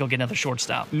offseason to go get another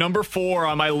shortstop. Number 4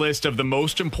 on my list of the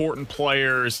most important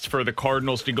players for the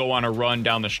Cardinals to go on a run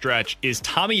down the stretch is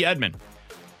Tommy Edman.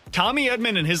 Tommy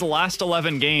Edman in his last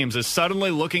 11 games is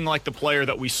suddenly looking like the player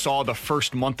that we saw the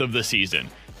first month of the season.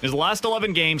 In his last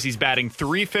 11 games, he's batting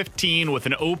 .315 with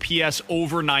an OPS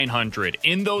over 900.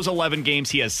 In those 11 games,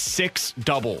 he has 6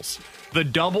 doubles. The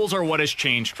doubles are what has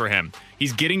changed for him.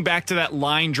 He's getting back to that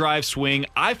line drive swing.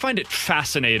 I find it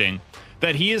fascinating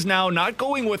that he is now not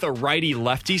going with a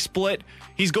righty-lefty split.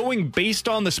 He's going based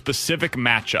on the specific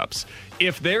matchups.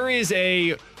 If there is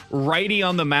a righty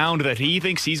on the mound that he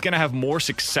thinks he's going to have more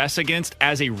success against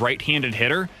as a right-handed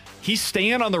hitter, he's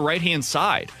staying on the right-hand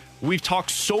side. We've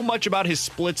talked so much about his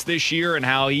splits this year and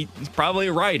how he's probably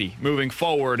a righty moving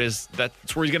forward.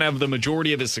 That's where he's going to have the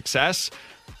majority of his success.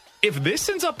 If this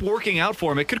ends up working out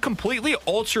for him, it could completely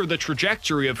alter the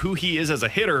trajectory of who he is as a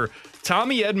hitter.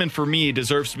 Tommy Edman, for me,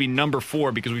 deserves to be number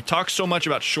 4 because we've talked so much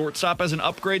about shortstop as an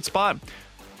upgrade spot.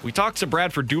 We talked to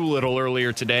Bradford Doolittle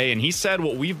earlier today, and he said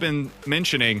what we've been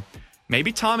mentioning.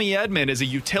 Maybe Tommy Edman is a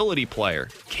utility player.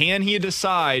 Can he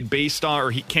decide based on,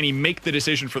 or can he make the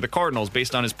decision for the Cardinals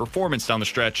based on his performance down the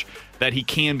stretch that he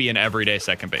can be an everyday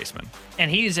second baseman? And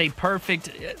he is a perfect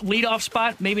leadoff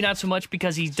spot. Maybe not so much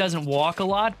because he doesn't walk a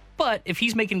lot, but if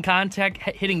he's making contact,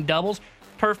 hitting doubles,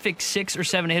 perfect 6 or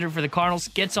 7 hitter for the Cardinals,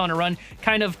 gets on a run,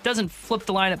 kind of doesn't flip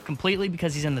the lineup completely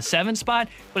because he's in the 7 spot,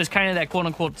 but is kind of that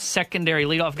quote-unquote secondary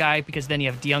leadoff guy because then you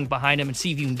have DeJong behind him and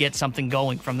see if you can get something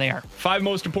going from there. 5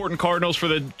 most important Cardinals for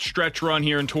the stretch run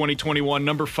here in 2021.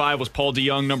 Number 5 was Paul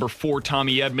DeJong. Number 4,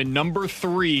 Tommy Edman. Number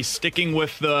 3, sticking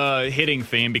with the hitting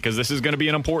theme because this is going to be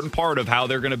an important part of how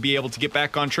they're going to be able to get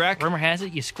back on track. Rumor has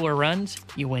it, you score runs,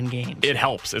 you win games. It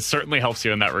helps. It certainly helps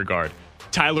you in that regard.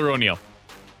 Tyler O'Neill.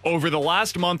 Over the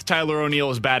last month, Tyler O'Neill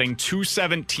is batting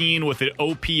 .217 with an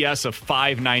OPS of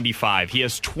 .595. He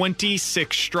has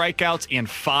 26 strikeouts and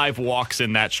 5 walks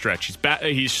in that stretch.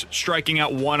 He's striking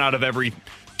out 1 out of every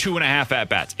 2.5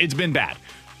 at-bats. It's been bad.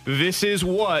 This is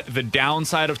what the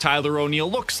downside of Tyler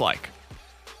O'Neill looks like.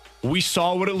 We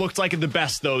saw what it looked like at the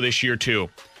best, though, this year,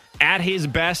 too. At his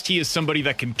best, he is somebody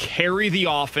that can carry the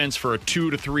offense for a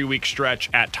 2 to 3 week stretch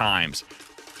at times.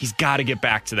 He's got to get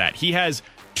back to that. He has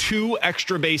 2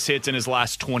 extra base hits in his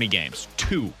last 20 games.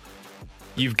 2.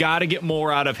 You've got to get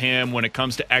more out of him when it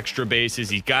comes to extra bases.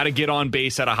 He's got to get on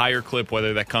base at a higher clip,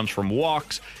 whether that comes from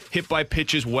walks, hit by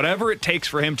pitches, whatever it takes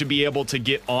for him to be able to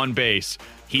get on base.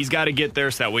 He's got to get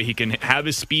there so that way he can have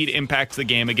his speed impact the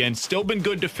game again. Still been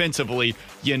good defensively.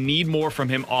 You need more from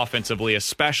him offensively,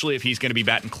 especially if he's going to be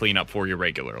batting cleanup for you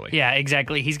regularly. Yeah,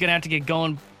 exactly. He's going to have to get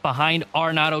going behind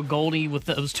Arenado, Goldie with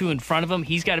those two in front of him.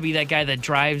 He's got to be that guy that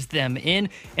drives them in.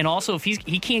 And also, if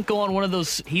he can't go on one of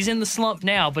those, he's in the slump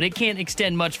now, but it can't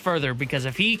extend much further because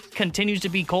if he continues to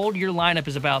be cold, your lineup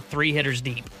is about 3 hitters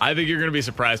deep. I think you're going to be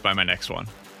surprised by my next one.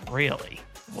 Really?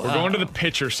 We're going to the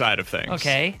pitcher side of things.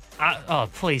 Okay.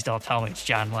 Please don't tell me it's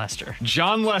John Lester.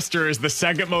 John Lester is the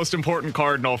second most important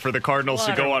Cardinal for the Cardinals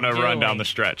to go on a run down the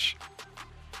stretch.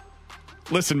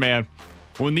 Listen, man,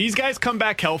 when these guys come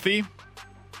back healthy,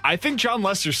 I think John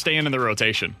Lester's staying in the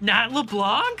rotation. Not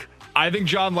LeBlanc? I think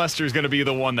John Lester is going to be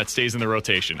the one that stays in the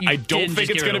rotation. I don't think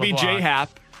it's going to be J Happ.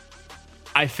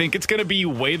 I think it's going to be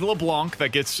Wade LeBlanc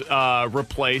that gets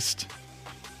replaced.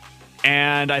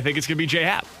 And I think it's going to be J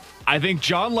Happ. I think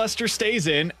John Lester stays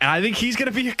in, and I think he's going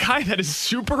to be a guy that is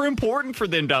super important for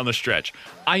them down the stretch.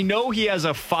 I know he has a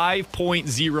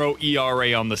 5.0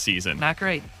 ERA on the season. Not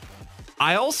great.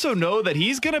 I also know that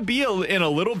he's going to be in a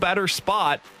little better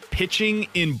spot pitching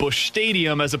in Busch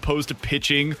Stadium as opposed to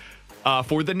pitching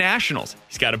for the Nationals.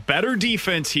 He's got a better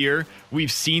defense here.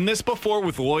 We've seen this before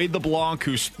with Lloyd LeBlanc,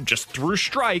 who just threw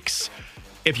strikes.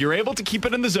 If you're able to keep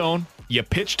it in the zone, you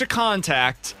pitch to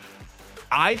contact.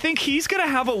 I think he's going to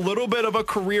have a little bit of a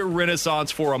career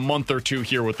renaissance for a month or two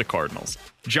here with the Cardinals.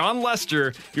 John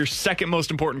Lester, your second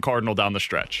most important Cardinal down the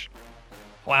stretch.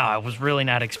 Wow, I was really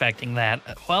not expecting that.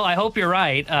 Well, I hope you're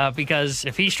right, because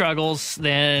if he struggles,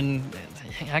 then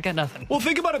I got nothing. Well,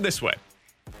 think about it this way.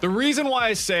 The reason why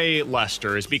I say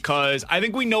Lester is because I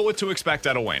think we know what to expect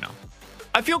out of Waino.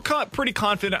 I feel pretty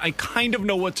confident I kind of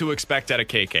know what to expect out of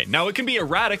KK. Now, it can be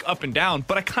erratic up and down,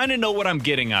 but I kind of know what I'm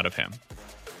getting out of him.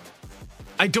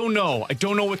 I don't know. I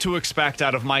don't know what to expect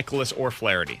out of Michaelis or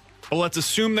Flaherty. But let's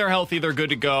assume they're healthy, they're good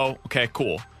to go. Okay,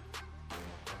 cool.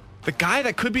 The guy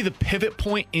that could be the pivot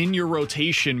point in your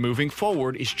rotation moving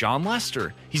forward is John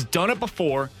Lester. He's done it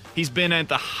before. He's been at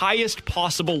the highest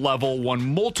possible level,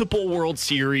 won multiple World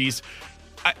Series.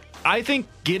 I think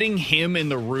getting him in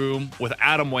the room with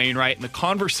Adam Wainwright and the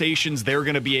conversations they're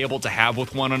going to be able to have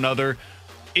with one another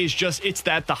is just, it's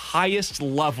at the highest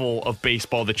level of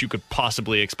baseball that you could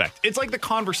possibly expect. It's like the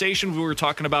conversation we were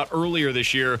talking about earlier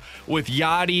this year with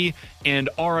Yadi and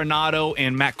Arenado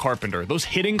and Matt Carpenter. Those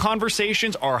hitting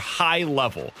conversations are high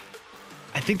level.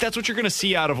 I think that's what you're going to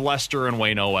see out of Lester and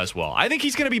Waino as well. I think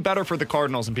he's going to be better for the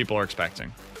Cardinals than people are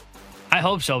expecting. I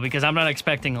hope so, because I'm not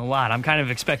expecting a lot. I'm kind of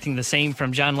expecting the same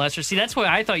from John Lester. See, that's why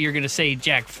I thought you were going to say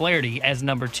Jack Flaherty as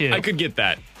number 2. I could get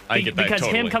that. Because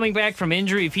totally. Him coming back from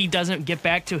injury, if he doesn't get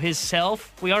back to his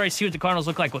self, we already see what the Cardinals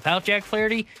look like without Jack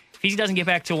Flaherty. If he doesn't get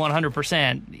back to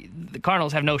 100%, the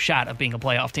Cardinals have no shot of being a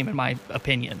playoff team, in my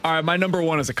opinion. All right, my number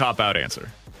 1 is a cop-out answer.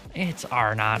 It's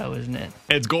Arenado, isn't it?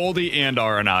 It's Goldie and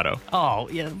Arenado. Oh,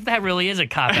 yeah, that really is a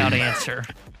cop-out answer.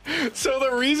 So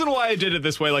the reason why I did it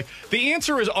this way, the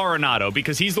answer is Arenado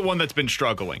because he's the one that's been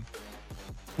struggling.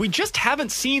 We just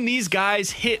haven't seen these guys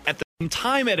hit at the same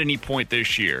time at any point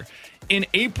this year. In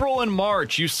April and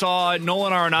March, you saw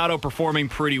Nolan Arenado performing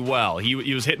pretty well. He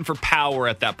was hitting for power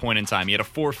at that point in time. He had a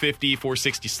 450,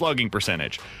 460 slugging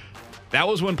percentage. That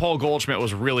was when Paul Goldschmidt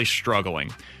was really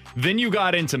struggling. Then you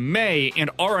got into May, and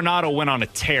Arenado went on a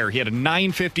tear. He had a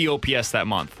 950 OPS that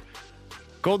month.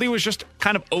 Goldie was just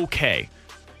kind of okay.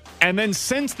 And then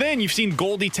since then, you've seen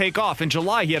Goldie take off. In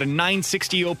July, he had a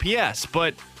 960 OPS,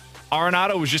 but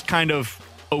Arenado was just kind of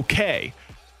okay.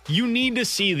 You need to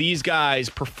see these guys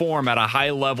perform at a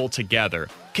high level together.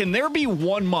 Can there be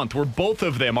one month where both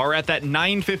of them are at that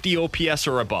 950 OPS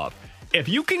or above? If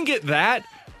you can get that,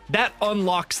 that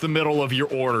unlocks the middle of your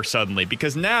order suddenly,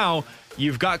 because now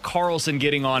you've got Carlson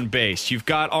getting on base. You've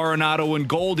got Arenado and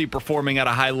Goldie performing at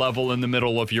a high level in the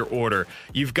middle of your order.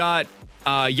 You've got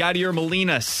Yadier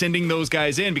Molina sending those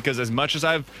guys in, because as much as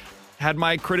I've had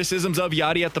my criticisms of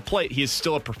Yadi at the plate, he is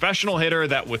still a professional hitter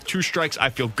that with 2 strikes,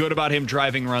 I feel good about him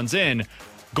driving runs in.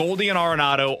 Goldie and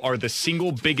Arenado are the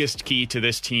single biggest key to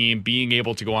this team being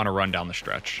able to go on a run down the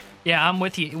stretch. Yeah, I'm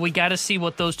with you. We got to see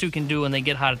what those two can do when they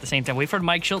get hot at the same time. We've heard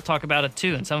Mike Schilt talk about it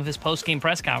too in some of his post-game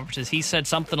press conferences. He said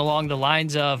something along the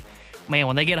lines of, man,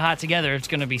 when they get hot together, it's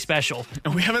going to be special.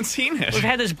 And we haven't seen it. We've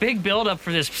had this big build-up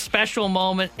for this special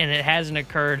moment, and it hasn't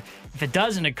occurred. If it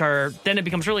doesn't occur, then it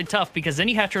becomes really tough because then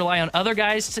you have to rely on other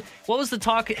guys. What was the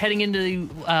talk heading into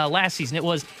last season? It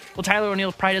was, well, Tyler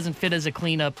O'Neill probably doesn't fit as a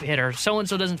cleanup hitter.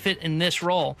 So-and-so doesn't fit in this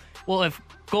role. Well, if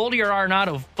Goldie or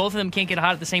Arenado, if both of them can't get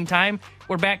hot at the same time,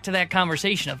 we're back to that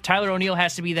conversation of Tyler O'Neill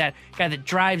has to be that guy that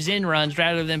drives in runs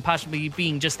rather than possibly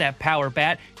being just that power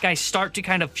bat. Guys start to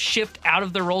kind of shift out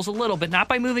of their roles a little bit, not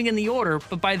by moving in the order,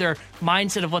 but by their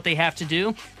mindset of what they have to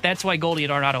do. That's why Goldie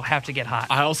and Arenado have to get hot.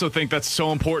 I also think that's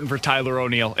so important for Tyler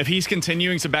O'Neill. If he's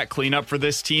continuing to bat cleanup for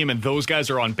this team and those guys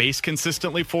are on base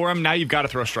consistently for him, now you've got to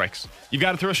throw strikes. You've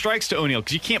got to throw strikes to O'Neill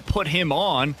because you can't put him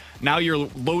on. Now you're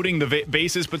loading the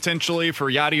bases potentially for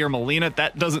Yadier Molina.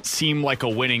 That doesn't seem like a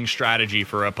winning strategy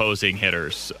for opposing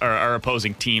hitters or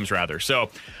opposing teams rather.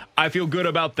 So I feel good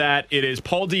about that. It is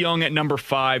Paul DeJong at number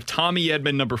 5, Tommy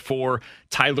Edman number 4,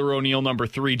 Tyler O'Neill number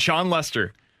 3, John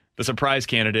Lester, the surprise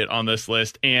candidate on this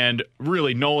list, and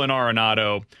really Nolan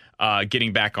Arenado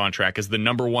getting back on track as the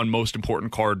number 1 most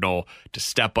important Cardinal to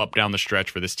step up down the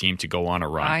stretch for this team to go on a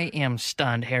run. I am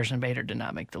stunned Harrison Bader did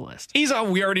not make the list.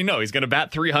 We already know he's going to bat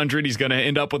 300. He's going to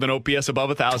end up with an OPS above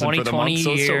 1,000 for the month,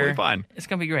 so it's totally fine. It's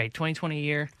going to be great. 2020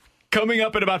 year. Coming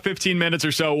up in about 15 minutes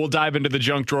or so, we'll dive into the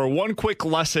junk drawer. One quick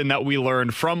lesson that we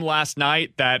learned from last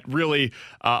night that really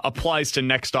applies to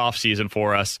next offseason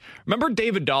for us. Remember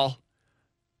David Dahl?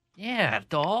 Yeah,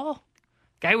 Dahl.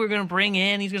 Guy we're going to bring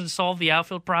in. He's going to solve the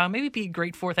outfield problem. Maybe be a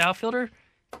great 4th outfielder.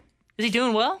 Is he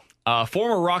doing well?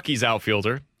 Former Rockies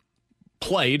outfielder.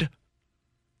 Played.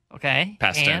 Okay.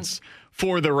 Past tense.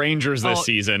 For the Rangers this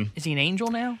season. Is he an Angel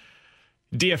now?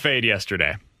 DFA'd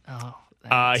yesterday. Oh.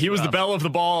 He was the belle of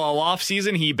the ball all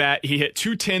offseason. He hit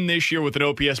 210 this year with an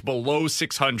OPS below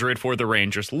 600 for the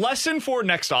Rangers. Lesson for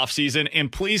next offseason,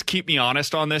 and please keep me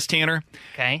honest on this, Tanner.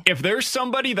 Okay. If there's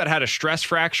somebody that had a stress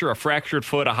fracture, a fractured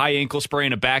foot, a high ankle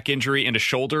sprain, a back injury, and a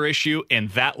shoulder issue, and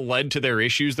that led to their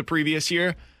issues the previous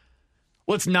year,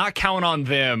 let's not count on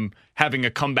them having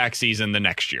a comeback season the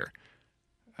next year.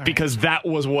 Because that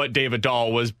was what David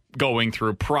Dahl was going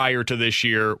through prior to this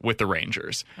year with the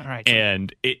Rangers. All right.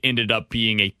 And it ended up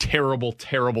being a terrible,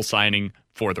 terrible signing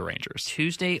for the Rangers.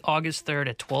 Tuesday, August 3rd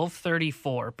at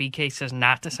 12:34. BK says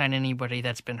not to sign anybody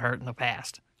that's been hurt in the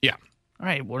past. Yeah. All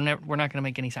right. We're not going to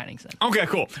make any signings then. Okay,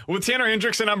 cool. With Tanner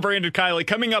Hendrickson, I'm Brandon Kiley.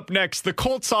 Coming up next, the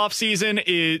Colts their season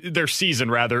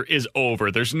is over.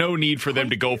 There's no need for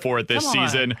them to go for it this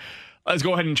season. Let's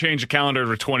go ahead and change the calendar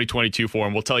to 2022 for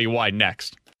them. We'll tell you why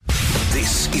next.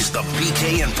 This is the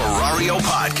BK and Ferrario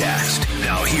podcast.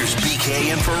 Now here's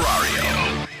BK and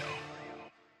Ferrario.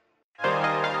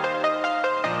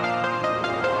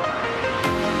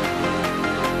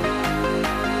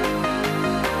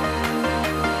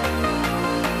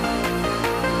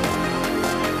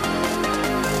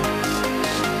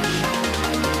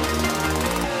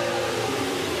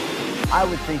 I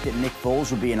would think that Nick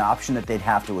Foles would be an option that they'd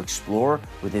have to explore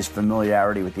with his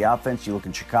familiarity with the offense. You look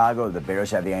in Chicago, the Bears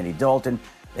have the Andy Dalton,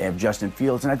 they have Justin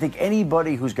Fields, and I think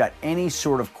anybody who's got any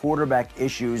sort of quarterback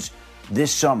issues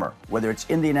this summer, whether it's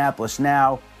Indianapolis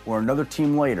now or another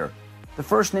team later, the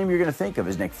first name you're going to think of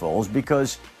is Nick Foles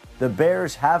because the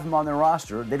Bears have him on their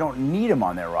roster. They don't need him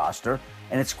on their roster.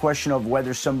 And it's a question of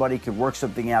whether somebody could work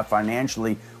something out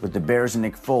financially with the Bears and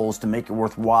Nick Foles to make it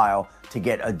worthwhile to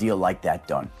get a deal like that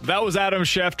done. That was Adam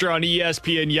Schefter on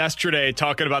ESPN yesterday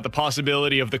talking about the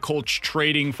possibility of the Colts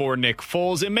trading for Nick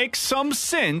Foles. It makes some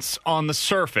sense on the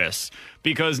surface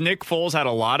because Nick Foles had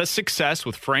a lot of success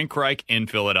with Frank Reich in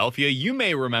Philadelphia. You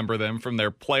may remember them from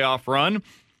their playoff run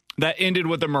that ended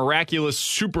with a miraculous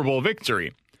Super Bowl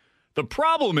victory. The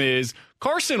problem is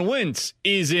Carson Wentz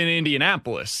is in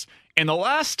Indianapolis. And the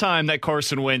last time that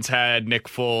Carson Wentz had Nick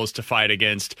Foles to fight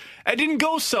against, it didn't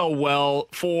go so well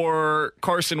for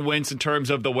Carson Wentz in terms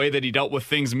of the way that he dealt with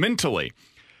things mentally.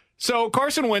 So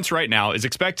Carson Wentz right now is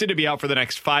expected to be out for the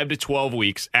next 5 to 12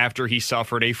 weeks after he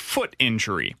suffered a foot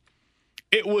injury.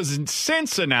 It was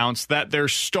since announced that their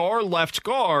star left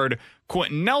guard,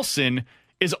 Quentin Nelson,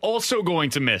 is also going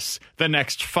to miss the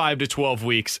next 5 to 12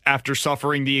 weeks after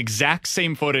suffering the exact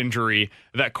same foot injury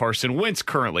that Carson Wentz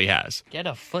currently has. Get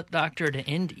a foot doctor to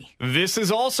Indy. This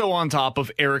is also on top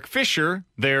of Eric Fisher,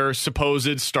 their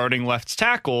supposed starting left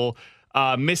tackle,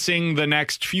 missing the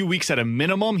next few weeks at a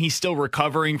minimum. He's still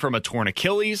recovering from a torn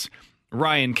Achilles.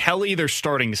 Ryan Kelly, their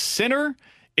starting center,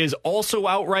 is also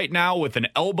out right now with an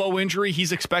elbow injury.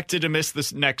 He's expected to miss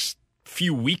this next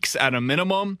few weeks at a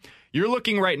minimum. You're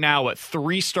looking right now at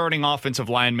 3 starting offensive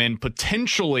linemen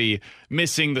potentially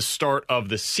missing the start of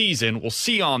the season. We'll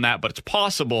see on that, but it's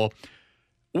possible.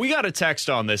 We got a text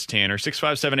on this, Tanner.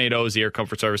 65780 is the Air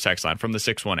Comfort Service text line from the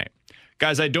 618.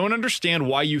 Guys, I don't understand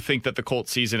why you think that the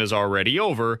Colts season is already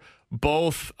over,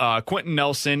 both Quentin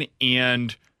Nelson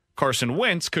and Carson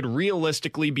Wentz could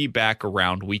realistically be back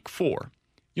around week 4.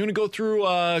 You want to go through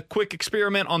a quick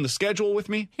experiment on the schedule with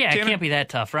me? Yeah, Tanner? It can't be that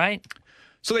tough, right?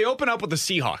 So they open up with the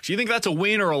Seahawks. You think that's a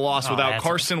win or a loss without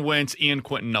Carson Wentz and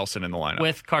Quentin Nelson in the lineup?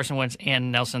 With Carson Wentz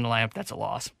and Nelson in the lineup, that's a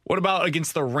loss. What about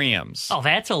against the Rams? Oh,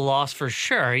 that's a loss for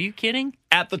sure. Are you kidding?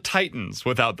 At the Titans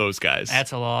without those guys.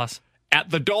 That's a loss.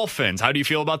 At the Dolphins, how do you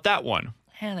feel about that one?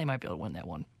 Yeah, they might be able to win that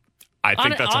one. I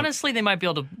think that's honestly, they might be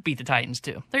able to beat the Titans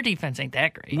too. Their defense ain't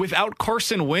that great. Without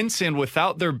Carson Wentz and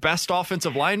without their best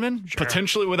offensive lineman,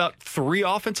 potentially without 3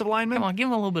 offensive linemen. Come on, give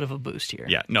them a little bit of a boost here.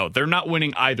 Yeah, no, they're not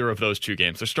winning either of those 2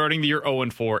 games. They're starting the year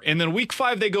 0-4, and then week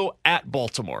 5 they go at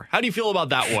Baltimore. How do you feel about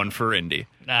that one for Indy?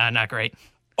 Not great.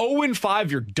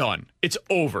 0-5, you're done. It's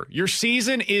over. Your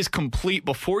season is complete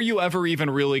before you ever even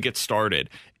really get started.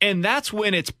 And that's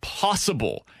when it's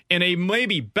possible, in a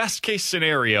maybe best case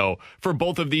scenario, for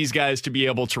both of these guys to be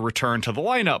able to return to the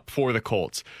lineup for the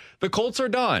Colts. The Colts are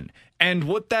done. And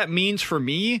what that means for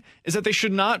me is that they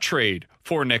should not trade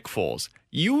for Nick Foles.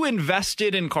 You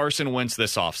invested in Carson Wentz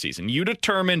this offseason. You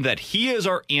determined that he is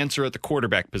our answer at the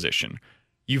quarterback position.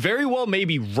 You very well may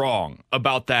be wrong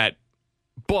about that,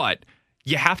 but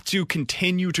you have to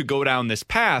continue to go down this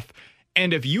path.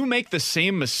 And if you make the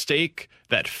same mistake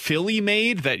that Philly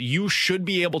made that you should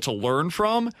be able to learn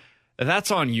from,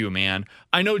 that's on you, man.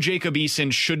 I know Jacob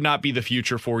Eason should not be the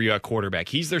future for you at quarterback.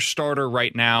 He's their starter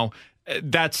right now.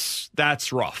 That's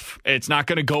rough. It's not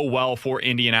going to go well for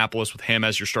Indianapolis with him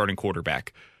as your starting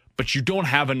quarterback. But you don't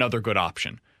have another good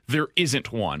option. There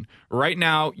isn't one. Right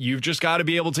now, you've just got to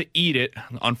be able to eat it,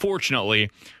 unfortunately,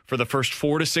 for the first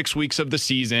 4 to 6 weeks of the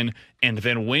season. And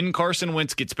then when Carson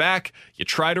Wentz gets back, you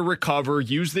try to recover,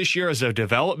 use this year as a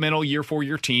developmental year for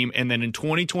your team. And then in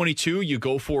 2022, you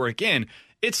go for it again.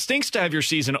 It stinks to have your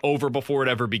season over before it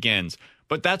ever begins.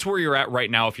 But that's where you're at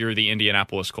right now if you're the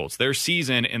Indianapolis Colts. Their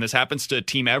season, and this happens to a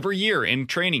team every year in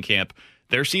training camp,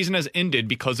 their season has ended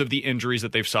because of the injuries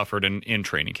that they've suffered in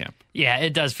training camp. Yeah,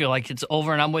 it does feel like it's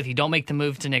over, and I'm with you. Don't make the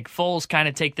move to Nick Foles. Kind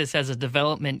of take this as a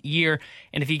development year.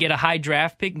 And if you get a high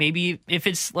draft pick, maybe if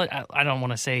it's, I don't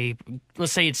want to say,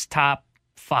 let's say it's top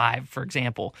 5, for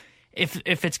example.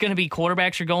 If it's going to be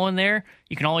quarterbacks you're going there,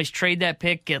 you can always trade that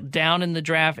pick, get down in the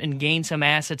draft, and gain some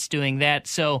assets doing that.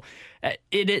 So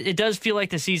it does feel like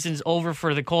the season's over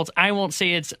for the Colts. I won't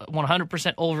say it's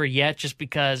 100% over yet, just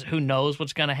because who knows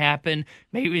what's going to happen.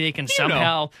 Maybe they can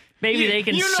somehow beat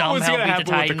the Titans.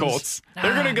 With the Colts.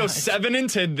 They're going to go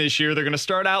 7-10 this year. They're going to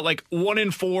start out like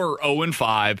 1-4 or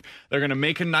 0-5. They're going to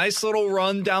make a nice little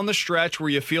run down the stretch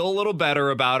where you feel a little better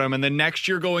about them. And then next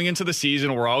year going into the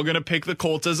season, we're all going to pick the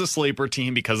Colts as a sleeper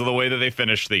team because of the way that they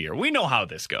finished the year. We know how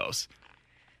this goes.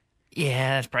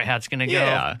 Yeah, that's probably how it's going to go.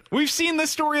 Yeah, we've seen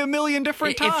this story a million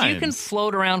different times. If you can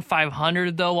float around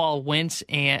 500, though, while Wentz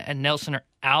and Nelson are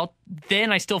out,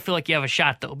 then I still feel like you have a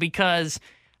shot, though, because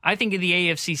I think of the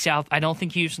AFC South, I don't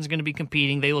think Houston's going to be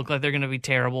competing. They look like they're going to be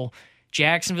terrible.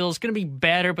 Jacksonville is going to be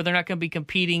better, but they're not going to be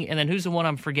competing. And then who's the one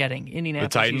I'm forgetting?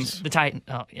 Indianapolis. The Titans. The Titans.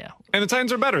 Oh, yeah. And the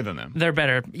Titans are better than them. They're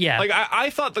better, yeah. Like, I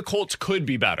thought the Colts could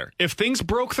be better. If things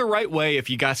broke the right way, if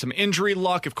you got some injury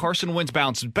luck, if Carson Wentz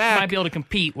bounced back. Might be able to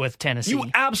compete with Tennessee.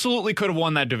 You absolutely could have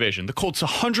won that division. The Colts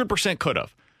 100% could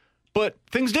have. But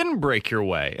things didn't break your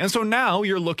way. And so now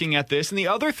you're looking at this. And the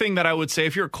other thing that I would say,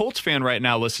 if you're a Colts fan right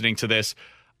now listening to this,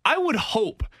 I would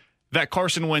hope that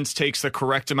Carson Wentz takes the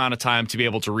correct amount of time to be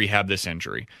able to rehab this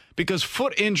injury, because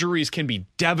foot injuries can be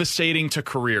devastating to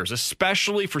careers,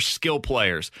 especially for skill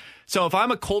players. So if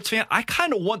I'm a Colts fan, I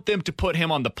kind of want them to put him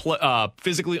on the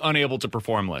physically unable to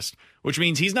perform list, which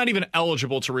means he's not even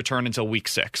eligible to return until week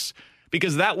 6,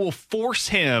 because that will force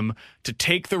him to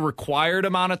take the required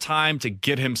amount of time to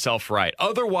get himself right.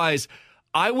 Otherwise,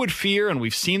 I would fear, and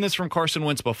we've seen this from Carson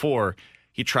Wentz before,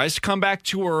 he tries to come back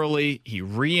too early, he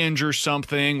re-injures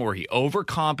something, or he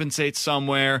overcompensates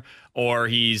somewhere, or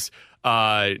he's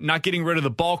not getting rid of the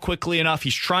ball quickly enough.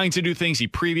 He's trying to do things he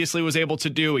previously was able to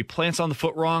do. He plants on the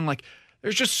foot wrong. Like,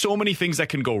 there's just so many things that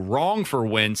can go wrong for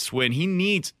Wentz when he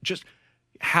needs just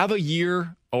have a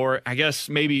year, or I guess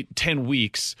maybe 10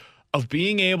 weeks, of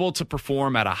being able to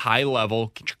perform at a high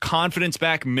level, get your confidence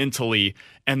back mentally,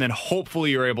 and then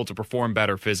hopefully you're able to perform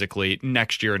better physically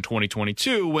next year in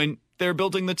 2022 when there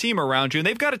building the team around you. And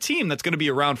they've got a team that's going to be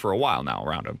around for a while now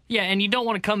around him. Yeah, and you don't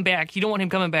want to come back. You don't want him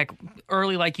coming back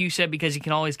early, like you said, because he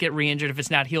can always get re-injured if it's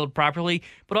not healed properly.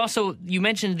 But also, you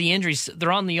mentioned the injuries.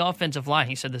 They're on the offensive line.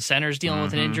 He said the center's dealing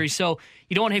with an injury. So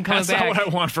you don't want him coming back. That's not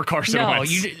what I want for Carson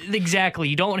Wentz. Exactly.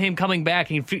 You don't want him coming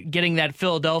back and getting that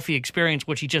Philadelphia experience,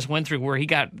 which he just went through, where he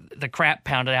got the crap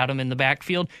pounded out of him in the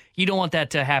backfield. You don't want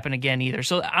that to happen again either.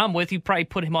 So I'm with you. Probably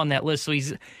put him on that list, so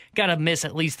he's got to miss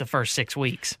at least the first 6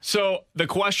 weeks. So the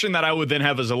question that I would then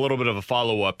have is a little bit of a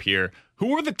follow-up here.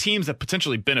 Who are the teams that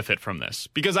potentially benefit from this?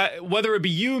 Because whether it be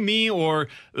you, me, or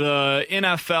the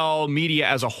NFL media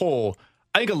as a whole,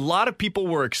 I think a lot of people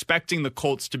were expecting the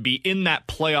Colts to be in that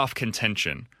playoff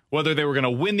contention. Whether they were going to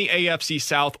win the AFC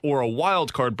South or a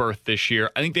wild card berth this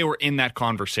year, I think they were in that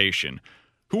conversation.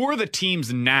 Who are the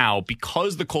teams now,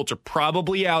 because the Colts are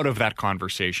probably out of that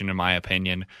conversation, in my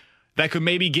opinion, that could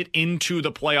maybe get into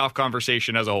the playoff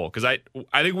conversation as a whole? Because I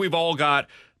think we've all got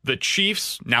the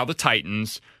Chiefs, now the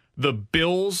Titans, the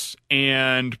Bills,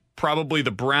 and probably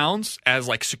the Browns as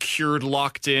like secured,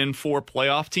 locked in for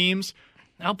playoff teams.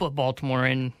 I'll put Baltimore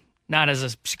in, not as a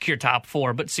secure top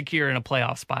 4, but secure in a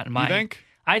playoff spot in my. You think?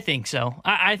 I think so.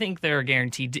 I think they're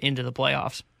guaranteed into the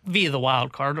playoffs via the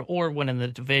wild card or winning the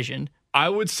division. I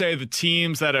would say the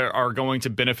teams that are going to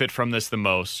benefit from this the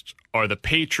most are the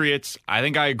Patriots. I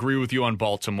think I agree with you on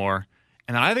Baltimore.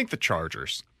 And then I think the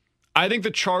Chargers. I think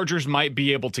the Chargers might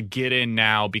be able to get in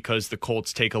now because the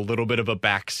Colts take a little bit of a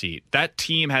backseat. That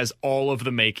team has all of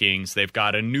the makings. They've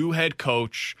got a new head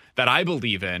coach that I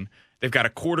believe in. They've got a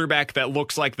quarterback that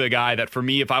looks like the guy that, for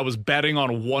me, if I was betting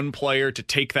on one player to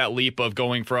take that leap of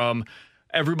going from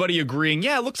everybody agreeing,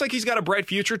 yeah, it looks like he's got a bright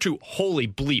future, to holy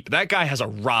bleep, that guy has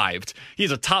arrived. He's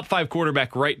a top 5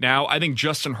 quarterback right now. I think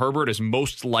Justin Herbert is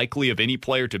most likely of any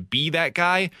player to be that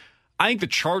guy. I think the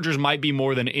Chargers might be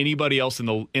more than anybody else in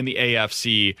the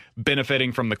AFC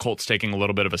benefiting from the Colts taking a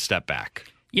little bit of a step back.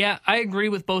 Yeah, I agree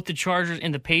with both the Chargers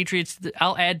and the Patriots.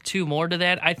 I'll add 2 more to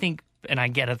that. I think, and I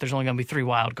get it, there's only going to be 3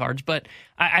 wild cards, but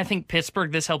I think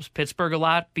Pittsburgh, this helps Pittsburgh a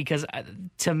lot because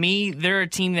to me, they're a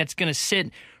team that's going to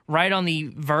sit right on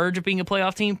the verge of being a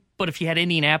playoff team, but if you had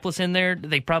Indianapolis in there,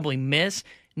 they probably miss.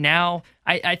 Now,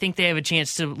 I think they have a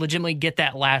chance to legitimately get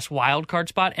that last wild card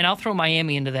spot, and I'll throw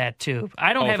Miami into that too.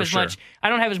 I don't have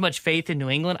as much faith in New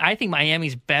England. I think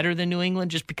Miami's better than New England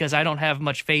just because I don't have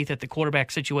much faith at the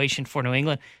quarterback situation for New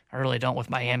England. I really don't with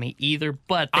Miami either,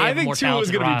 but they have more talented roster. I think Tua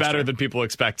is going to be better than people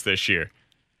expect this year.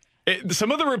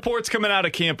 Some of the reports coming out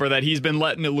of camp are that he's been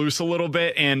letting it loose a little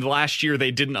bit, and last year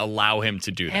they didn't allow him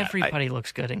to do that. Everybody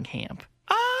looks good in camp.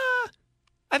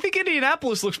 I think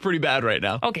Indianapolis looks pretty bad right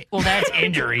now. Okay, well, that's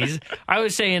injuries. I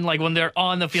was saying, like, when they're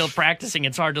on the field practicing,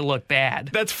 it's hard to look bad.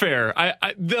 That's fair.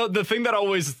 The thing that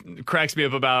always cracks me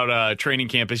up about training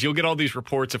camp is you'll get all these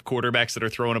reports of quarterbacks that are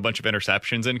throwing a bunch of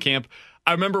interceptions in camp.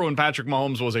 I remember when Patrick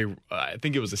Mahomes was I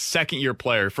think it was a second-year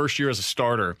player, first year as a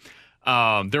starter.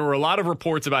 There were a lot of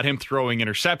reports about him throwing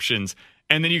interceptions.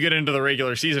 And then you get into the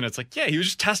regular season, it's like, yeah, he was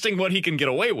just testing what he can get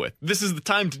away with. This is the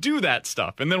time to do that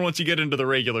stuff. And then once you get into the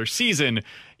regular season,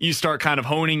 you start kind of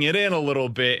honing it in a little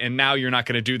bit, and now you're not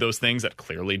going to do those things that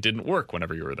clearly didn't work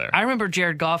whenever you were there. I remember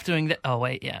Jared Goff doing that. Oh,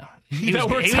 wait, yeah. He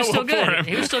was still good.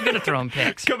 He was still good at throwing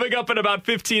picks. Coming up in about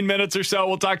 15 minutes or so,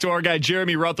 we'll talk to our guy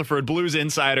Jeremy Rutherford, Blues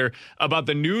Insider, about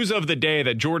the news of the day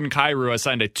that Jordan Kyrou has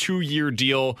signed a 2-year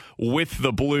deal with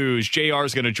the Blues. JR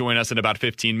is going to join us in about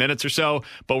 15 minutes or so,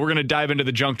 but we're going to dive into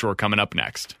the junk drawer coming up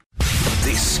next.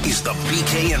 This is the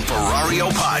BK and Ferrario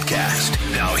podcast.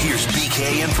 Now here's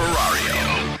BK and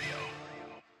Ferrario.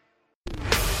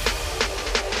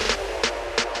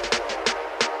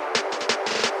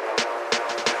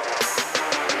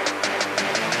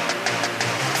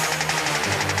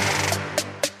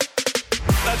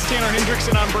 Tanner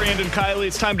Hendrickson, I'm Brandon Kiley.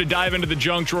 It's time to dive into the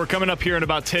junk drawer. Coming up here in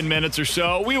about 10 minutes or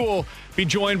so, we will be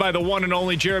joined by the one and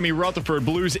only Jeremy Rutherford,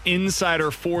 Blues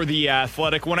Insider for The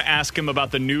Athletic. I want to ask him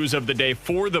about the news of the day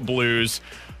for the Blues.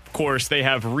 Of course, they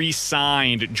have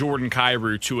re-signed Jordan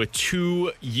Kyrou to a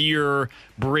 2-year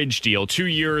bridge deal. 2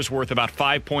 years worth about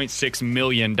 $5.6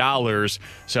 million.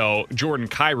 So Jordan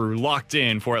Kyrou locked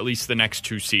in for at least the next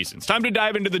 2 seasons. Time to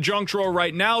dive into the junk drawer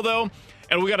right now, though,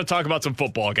 and we got to talk about some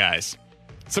football guys.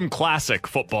 Some classic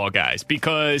football guys,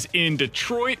 because in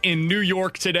Detroit, in New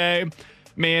York today,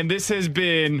 man, this has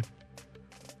been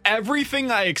everything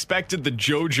I expected the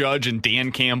Joe Judge and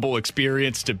Dan Campbell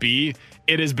experience to be.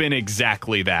 It has been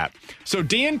exactly that. So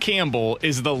Dan Campbell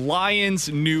is the Lions'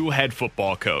 new head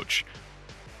football coach.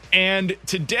 And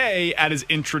today, at his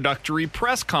introductory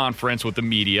press conference with the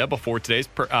media before today's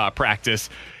practice,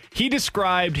 he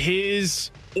described his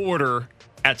order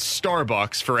at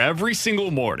Starbucks for every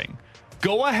single morning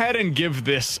Go ahead and give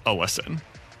this a listen.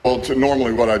 Well,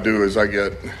 normally what I do is I'll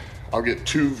get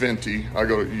 2 venti. I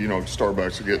go to,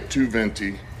 Starbucks, I get 2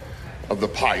 venti of the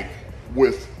pipe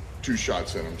with 2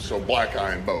 shots in them. So black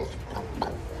eye in both.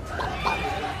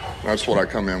 That's what I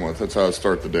come in with. That's how I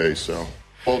start the day. So,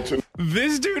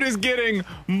 this dude is getting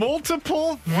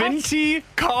multiple venti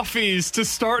coffees to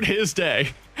start his day.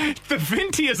 The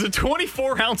venti is a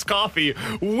 24-ounce coffee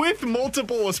with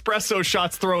multiple espresso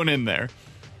shots thrown in there.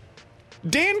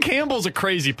 Dan Campbell's a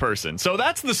crazy person, so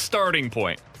that's the starting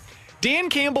point. Dan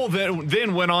Campbell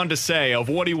then went on to say of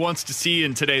what he wants to see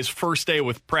in today's first day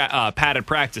with padded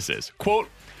practices. Quote,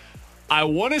 I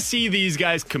want to see these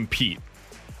guys compete.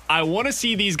 I want to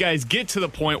see these guys get to the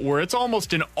point where it's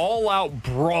almost an all-out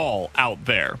brawl out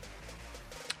there.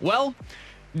 Well,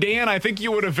 Dan, I think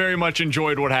you would have very much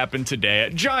enjoyed what happened today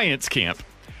at Giants camp.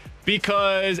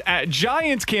 Because at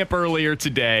Giants camp earlier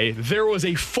today, there was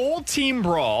a full team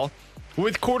brawl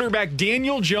with quarterback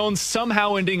Daniel Jones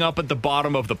somehow ending up at the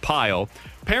bottom of the pile.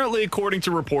 Apparently, according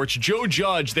to reports, Joe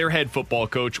Judge, their head football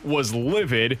coach, was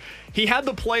livid. He had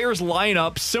the players line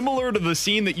up similar to the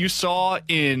scene that you saw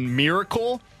in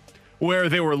Miracle, where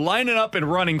they were lining up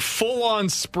and running full-on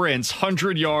sprints,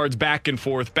 100 yards back and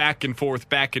forth, back and forth,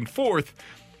 back and forth.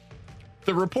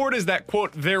 The report is that,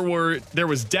 quote, there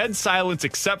was dead silence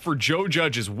except for Joe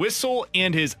Judge's whistle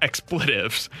and his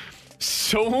expletives.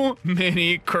 So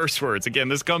many curse words. Again,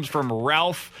 this comes from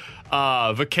Ralph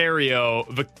Vacchiano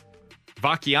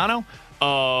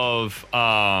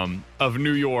of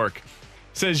New York.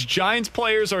 Says Giants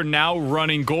players are now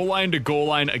running goal line to goal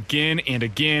line again and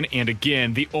again and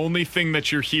again. The only thing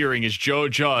that you're hearing is Joe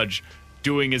Judge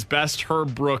doing his best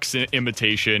Herb Brooks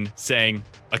imitation, saying,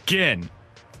 again.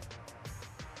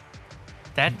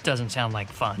 That doesn't sound like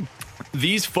fun.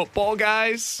 These football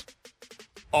guys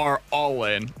are all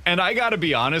in. And I got to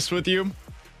be honest with you.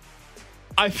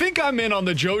 I think I'm in on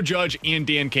the Joe Judge and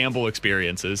Dan Campbell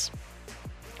experiences.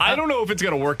 I don't know if it's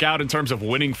going to work out in terms of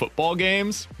winning football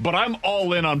games, but I'm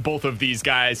all in on both of these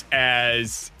guys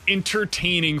as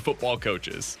entertaining football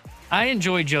coaches. I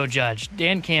enjoy Joe Judge.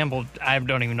 Dan Campbell, I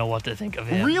don't even know what to think of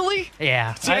him. Really?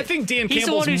 Yeah. See, I think Dan he's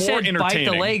Campbell's the one who more said entertaining.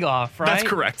 Bite the leg off, right? That's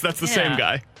correct. That's the same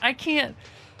guy.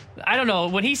 I don't know.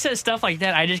 When he says stuff like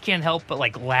that, I just can't help but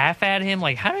laugh at him.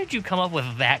 Like, how did you come up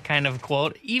with that kind of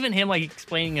quote? Even him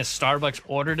explaining a Starbucks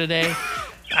order today.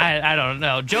 I don't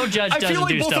know. Joe Judge doesn't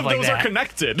do stuff like that. I feel like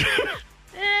both of those are connected.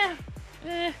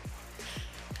 I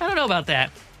don't know about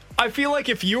that. I feel like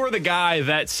if you're the guy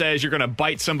that says you're going to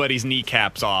bite somebody's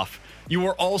kneecaps off, you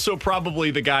are also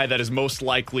probably the guy that is most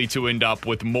likely to end up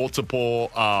with multiple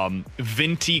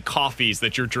venti coffees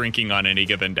that you're drinking on any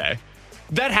given day.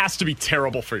 That has to be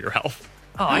terrible for your health.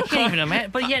 Oh, I can't even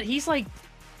imagine. But yet he's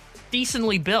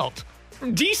decently built.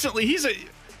 Decently, he's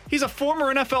a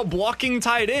former NFL blocking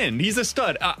tight end. He's a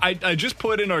stud. I just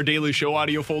put in our daily show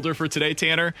audio folder for today,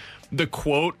 Tanner, the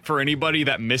quote for anybody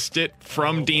that missed it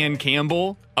from Dan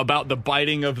Campbell about the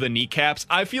biting of the kneecaps.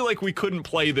 I feel like we couldn't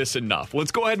play this enough.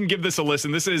 Let's go ahead and give this a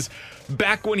listen. This is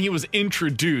back when he was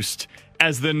introduced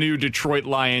as the new Detroit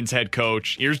Lions head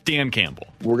coach. Here's Dan Campbell.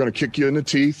 We're going to kick you in the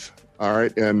teeth. All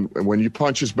right. And when you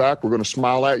punch us back, we're going to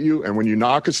smile at you. And when you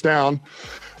knock us down,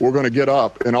 we're going to get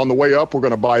up. And on the way up, we're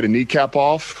going to bite a kneecap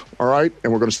off. All right.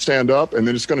 And we're going to stand up. And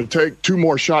then it's going to take 2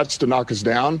 more shots to knock us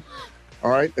down.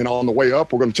 All right. And on the way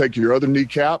up, we're going to take your other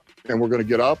kneecap and we're going to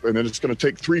get up. And then it's going to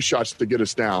take 3 shots to get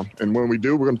us down. And when we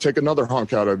do, we're going to take another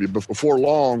hunk out of you. But before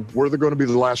long, we're going to be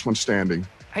the last one standing.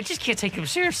 I just can't take him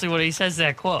seriously when he says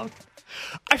that quote.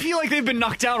 I feel like they've been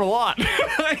knocked down a lot.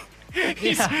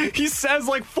 He says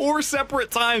 4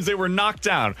 separate times they were knocked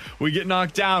down. We get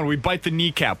knocked down. We bite the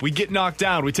kneecap. We get knocked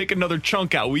down. We take another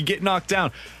chunk out. We get knocked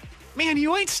down. Man,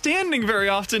 you ain't standing very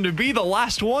often to be the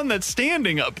last one that's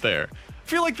standing up there. I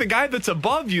feel like the guy that's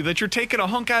above you that you're taking a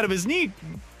hunk out of his knee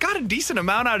got a decent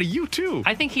amount out of you, too.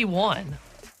 I think he won.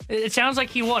 It sounds like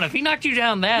he won. If he knocked you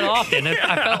down that often,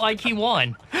 I felt like he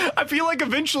won. I feel like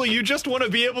eventually you just want to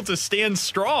be able to stand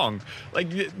strong.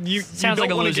 Sounds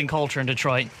like a losing culture in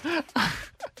Detroit.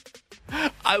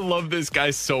 I love this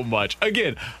guy so much.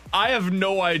 Again, I have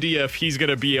no idea if he's going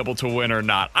to be able to win or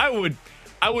not. I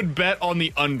would bet on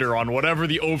the under on whatever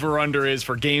the over-under is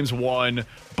for games won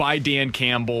by Dan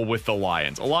Campbell with the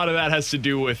Lions. A lot of that has to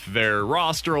do with their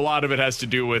roster. A lot of it has to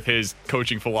do with his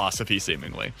coaching philosophy,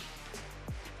 seemingly.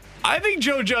 I think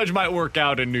Joe Judge might work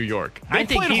out in New York. They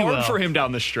played hard for him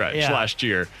down the stretch last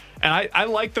year. And I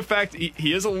like the fact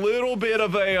he is a little bit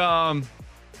of a...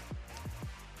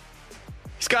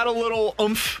 he's got a little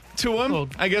oomph to him,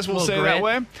 I guess we'll say that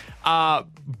way.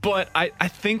 But I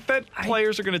think that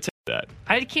players are going to take that.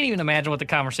 I can't even imagine what the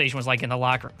conversation was like in the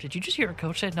locker room. Did you just hear what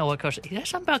Coach said? No, what Coach said? There's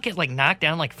something about getting knocked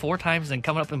down 4 times and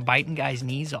coming up and biting guys'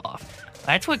 knees off.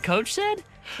 That's what Coach said?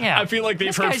 Yeah. I feel like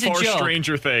they've heard far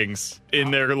stranger things in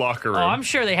their locker room. Oh, I'm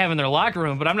sure they have in their locker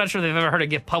room, but I'm not sure they've ever heard it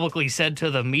get publicly said to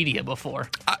the media before.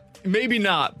 Maybe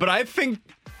not, but I think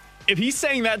if he's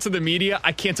saying that to the media,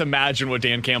 I can't imagine what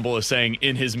Dan Campbell is saying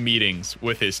in his meetings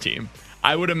with his team.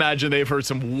 I would imagine they've heard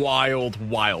some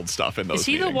wild stuff in those meetings. Is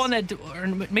he the one that, or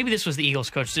maybe this was the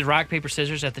Eagles coach, did rock, paper,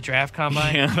 scissors at the draft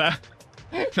combine? Yeah,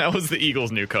 that was the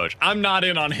Eagles' new coach. I'm not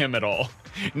in on him at all.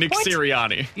 Nick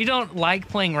Sirianni. You don't like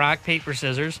playing rock, paper,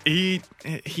 scissors? He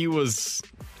was,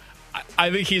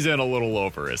 I think he's in a little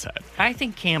over his head. I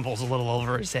think Campbell's a little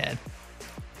over his head.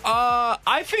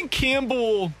 I think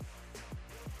Campbell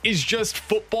is just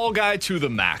football guy to the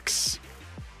max.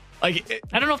 I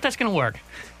don't know if that's going to work.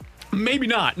 Maybe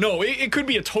not. No, it could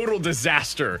be a total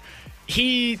disaster.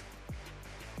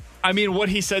 What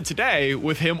he said today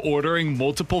with him ordering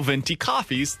multiple venti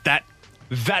coffees, that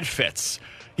fits.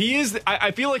 He is,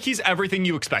 I feel like he's everything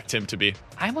you expect him to be.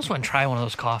 I almost want to try one of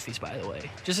those coffees, by the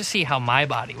way, just to see how my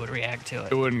body would react to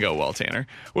it. It wouldn't go well, Tanner.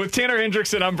 With Tanner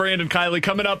Hendrickson, I'm Brandon Kiley.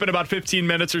 Coming up in about 15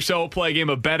 minutes or so, we'll play a game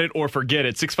of Bet It or Forget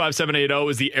It. 65780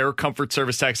 is the Air Comfort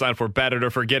Service text line for Bet It or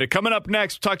Forget It. Coming up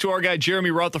next, we'll talk to our guy Jeremy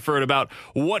Rutherford about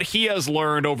what he has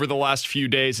learned over the last few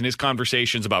days in his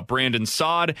conversations about Brandon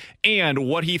Saad and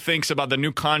what he thinks about the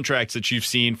new contracts that you've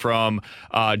seen from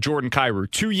Jordan Kyrou.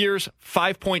 2 years,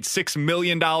 $5.6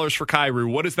 million for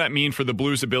Kyrou. What does that mean for the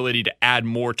Blues' ability to add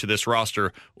more to this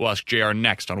roster? We'll ask JR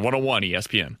next on 101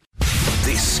 ESPN.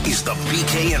 This is the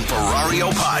BK and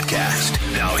Ferrario podcast.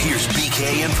 Now here's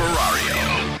BK and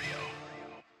Ferrario.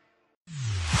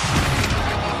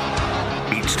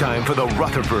 It's time for the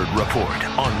Rutherford Report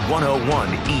on 101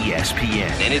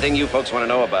 ESPN. Anything you folks want to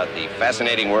know about the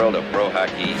fascinating world of pro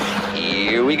hockey?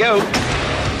 Here we go.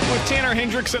 With Tanner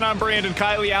Hendrickson, I'm Brandon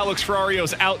Kiley. Alex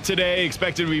Ferrario's out today,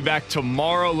 expected to be back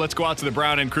tomorrow. Let's go out to the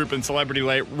Brown and Crouppen Celebrity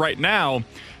Late right now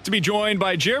to be joined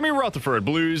by Jeremy Rutherford,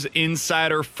 Blues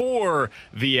insider for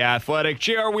The Athletic.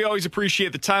 JR, we always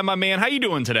appreciate the time, my man. How you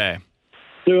doing today?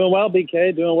 Doing well,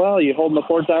 BK. Doing well. You holding the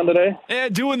fort down today? Yeah,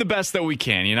 doing the best that we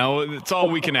can. It's all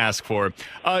we can ask for.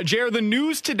 JR, the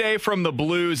news today from the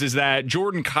Blues is that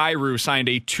Jordan Kyrou signed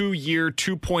a 2-year,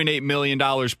 $2.8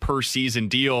 million per season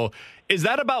deal. Is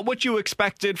that about what you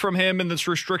expected from him in this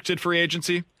restricted free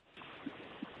agency?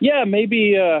 Yeah,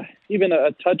 maybe even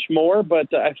a touch more,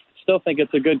 but I still think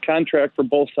it's a good contract for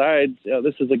both sides.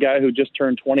 This is a guy who just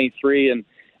turned 23 in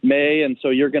May, and so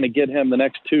you're going to get him the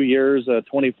next 2 years,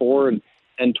 24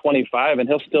 and 25, and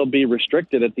he'll still be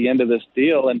restricted at the end of this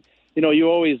deal. And, you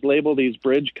always label these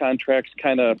bridge contracts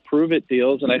kind of prove-it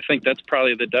deals, and I think that's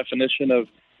probably the definition of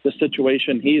the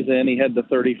situation he's in. He had the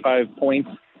 35 points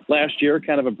last year,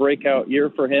 kind of a breakout year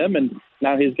for him, and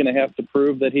now he's going to have to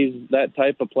prove that he's that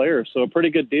type of player. So a pretty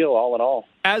good deal all in all.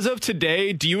 As of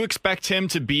today, do you expect him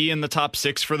to be in the top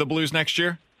 6 for the Blues next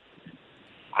year?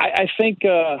 I think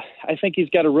he's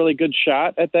got a really good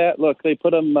shot at that. Look, they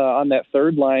put him on that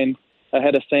third line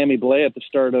ahead of Sammy Blais at the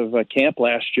start of camp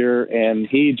last year, and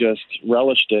he just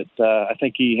relished it. I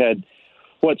think he had,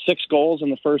 6 goals in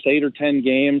the first 8 or 10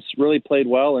 games, really played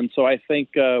well. And so I think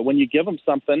when you give him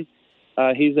something,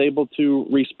 he's able to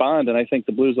respond, and I think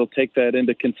the Blues will take that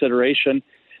into consideration.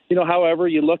 However,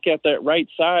 you look at that right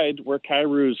side where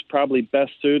Kyrou's probably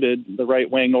best suited, the right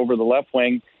wing over the left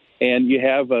wing, and you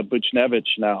have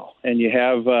Buchnevich now, and you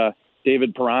have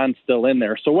David Perron still in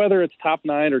there. So whether it's top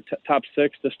 9 or top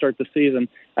 6 to start the season,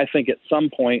 I think at some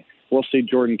point we'll see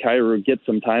Jordan Kyrou get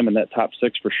some time in that top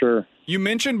 6 for sure. You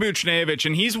mentioned Buchnevich,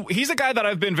 and he's a guy that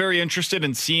I've been very interested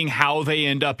in seeing how they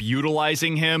end up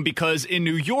utilizing him, because in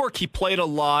New York he played a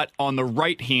lot on the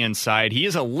right-hand side. He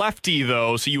is a lefty,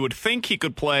 though, so you would think he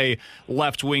could play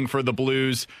left wing for the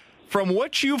Blues. From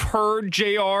what you've heard,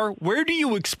 JR, where do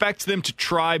you expect them to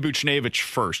try Buchnevich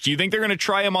first? Do you think they're going to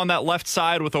try him on that left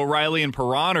side with O'Reilly and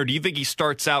Perron, or do you think he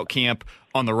starts out camp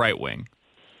on the right wing?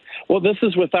 Well, this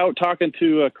is without talking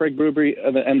to Craig Berube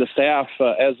and the staff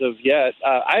as of yet.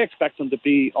 I expect him to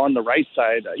be on the right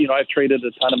side. I've traded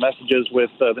a ton of messages with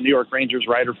the New York Rangers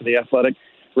writer for The Athletic,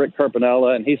 Rick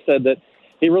Carpinella, and he said that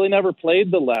he really never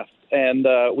played the left. And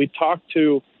we talked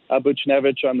to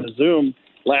Buchnevich on the Zoom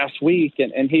last week,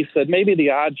 and he said maybe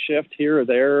the odd shift here or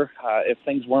there. If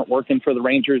things weren't working for the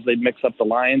Rangers, they'd mix up the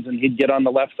lines and he'd get on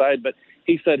the left side. But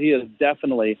he said he is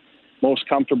definitely most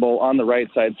comfortable on the right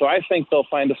side. So I think they'll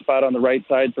find a spot on the right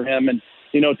side for him. And,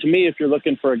 to me, if you're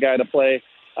looking for a guy to play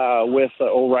with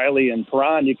O'Reilly and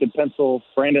Perron, you could pencil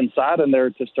Brandon Saad in there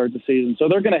to start the season. So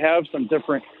they're going to have some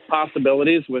different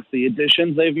possibilities with the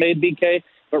additions they've made, BK.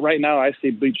 But right now I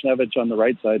see Buchnevich on the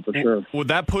right side for sure. Would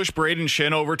that push Braden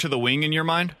Shin over to the wing in your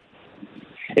mind?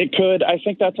 It could. I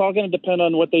think that's all going to depend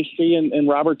on what they see in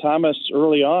Robert Thomas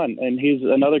early on. And he's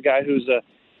another guy who's a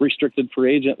restricted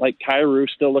free agent like Kyrou,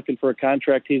 still looking for a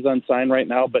contract. He's unsigned right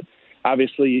now, but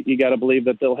obviously you got to believe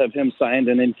that they'll have him signed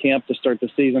and in camp to start the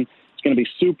season. It's going to be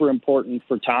super important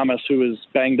for Thomas, who was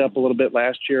banged up a little bit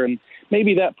last year, and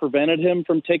maybe that prevented him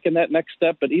from taking that next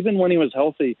step. But even when he was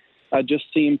healthy, just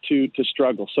seemed to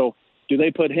struggle. So do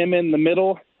they put him in the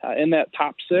middle in that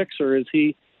top six, or is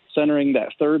he centering that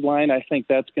third line? I think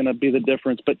that's going to be the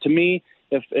difference. But to me,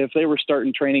 if they were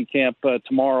starting training camp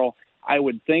tomorrow, I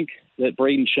would think that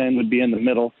Braden Shen would be in the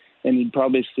middle, and you'd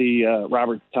probably see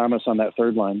Robert Thomas on that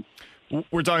third line.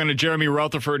 We're talking to Jeremy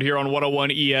Rutherford here on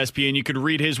 101 ESPN. You could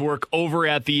read his work over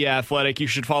at The Athletic. You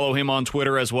should follow him on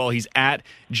Twitter as well. He's at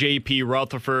JP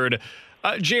Rutherford.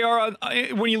 JR,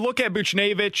 when you look at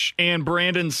Buchnevich and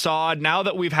Brandon Saad, now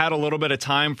that we've had a little bit of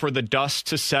time for the dust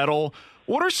to settle,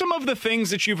 what are some of the things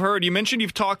that you've heard? You mentioned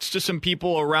you've talked to some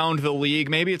people around the league.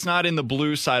 Maybe it's not in the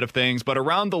blue side of things, but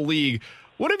around the league.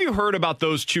 What have you heard about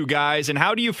those two guys, and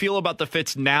how do you feel about the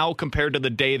fits now compared to the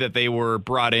day that they were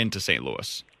brought into St.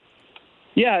 Louis?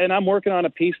 Yeah, and I'm working on a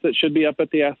piece that should be up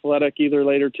at The Athletic either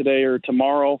later today or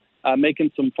tomorrow,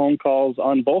 making some phone calls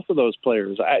on both of those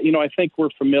players. I think we're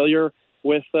familiar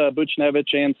with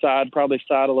Buchnevich and Saad, probably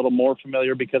Saad a little more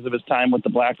familiar because of his time with the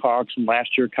Blackhawks and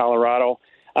last year Colorado.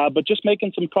 But just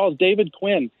making some calls. David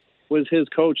Quinn was his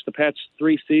coach the past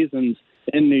 3 seasons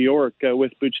in New York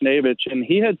with Buchnevich, and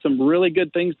he had some really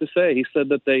good things to say. He said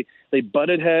that they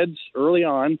butted heads early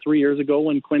on 3 years ago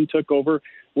when Quinn took over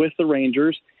with the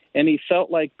Rangers, and he felt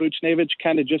like Buchnevich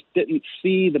kind of just didn't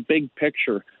see the big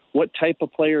picture, what type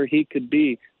of player he could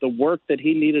be, the work that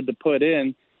he needed to put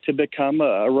in to become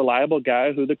a reliable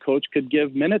guy who the coach could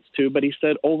give minutes to. But he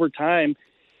said over time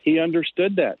he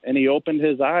understood that, and he opened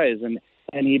his eyes,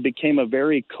 and he became a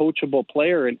very coachable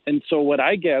player. And so what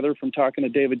I gather from talking to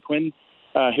David Quinn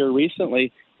here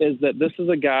recently is that this is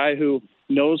a guy who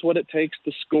knows what it takes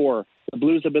to score. The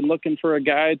Blues have been looking for a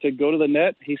guy to go to the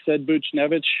net. He said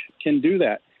Buchnevich can do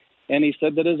that. And he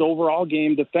said that his overall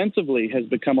game defensively has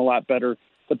become a lot better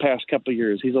the past couple of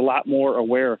years. He's a lot more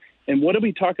aware. And what did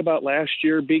we talk about last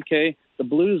year, BK? The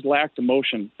Blues lacked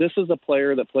emotion. This is a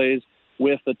player that plays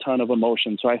with a ton of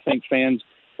emotion. So I think fans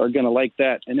are going to like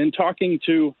that. And in talking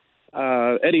to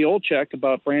Eddie Olczyk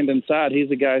about Brandon Saad,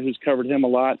 he's a guy who's covered him a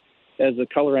lot as a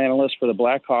color analyst for the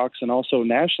Blackhawks and also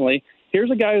nationally. Here's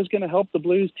a guy who's going to help the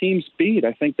Blues team speed.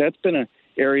 I think that's been an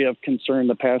area of concern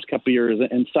the past couple of years.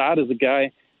 And Saad is a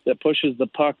guy that pushes the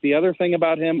puck. The other thing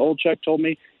about him, Olczyk told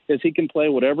me, is he can play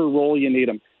whatever role you need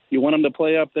him. You want him to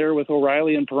play up there with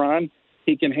O'Reilly and Perron,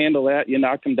 he can handle that. You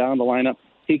knock him down the lineup,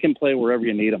 he can play wherever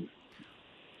you need him.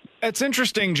 It's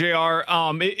interesting, JR.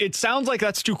 It sounds like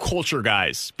that's two culture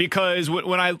guys, because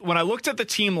when I looked at the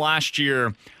team last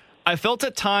year, I felt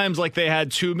at times like they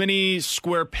had too many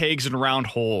square pegs and round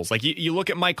holes. Like you look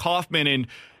at Mike Hoffman, and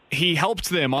he helped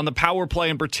them on the power play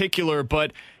in particular,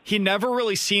 but he never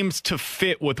really seems to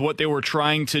fit with what they were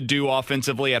trying to do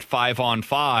offensively at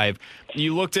 5-on-5.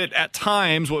 You looked at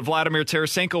times what Vladimir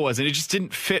Tarasenko was, and it just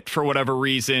didn't fit for whatever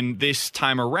reason this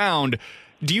time around.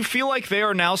 Do you feel like they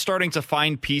are now starting to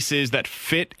find pieces that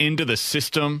fit into the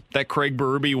system that Craig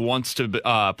Berube wants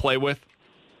to play with?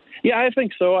 Yeah, I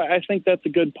think so. I think that's a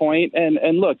good point.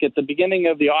 And look, at the beginning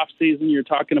of the offseason, you're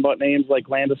talking about names like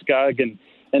Landeskog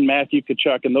and Matthew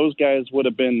Tkachuk, and those guys would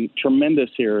have been tremendous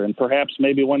here. And perhaps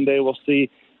maybe one day we'll see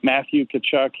Matthew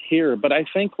Tkachuk here. But I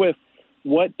think with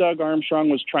what Doug Armstrong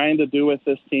was trying to do with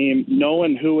this team,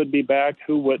 knowing who would be back,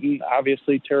 who wouldn't,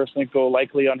 obviously Tarasenko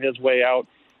likely on his way out,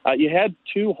 you had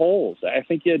 2 holes. I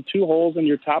think you had 2 holes in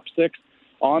your top 6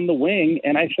 on the wing,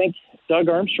 and I think Doug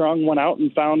Armstrong went out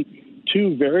and found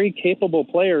 2 very capable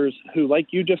players who, like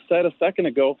you just said a second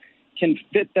ago, can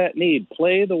fit that need,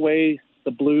 play the way the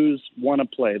Blues want to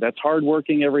play. That's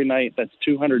hardworking every night. That's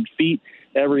 200 feet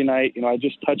every night. I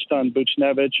just touched on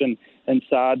Buchnevich and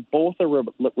Saad. Both are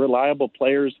reliable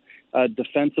players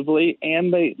defensively,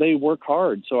 and they work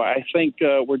hard. So I think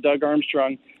where Doug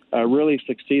Armstrong really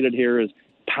succeeded here is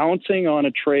pouncing on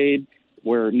a trade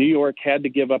where New York had to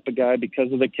give up a guy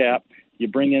because of the cap. You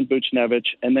bring in Buchnevich,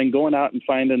 and then going out and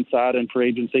finding Saad in free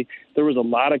agency. There was a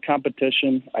lot of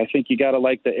competition. I think you got to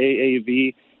like the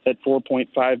AAV at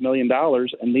 $4.5 million,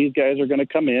 and these guys are going to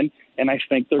come in, and I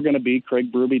think they're going to be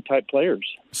Craig Berube-type players.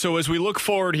 So as we look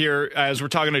forward here, as we're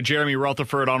talking to Jeremy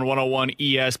Rutherford on 101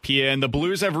 ESPN, the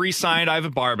Blues have re-signed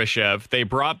Ivan Barbashev. They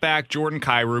brought back Jordan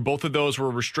Kyrou. Both of those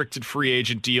were restricted free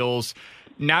agent deals.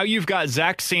 Now you've got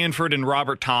Zach Sanford and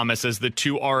Robert Thomas as the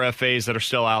two RFAs that are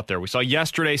still out there. We saw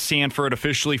yesterday Sanford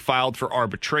officially filed for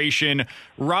arbitration.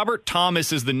 Robert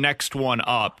Thomas is the next one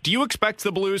up. Do you expect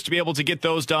the Blues to be able to get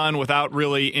those done without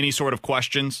really any sort of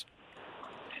questions?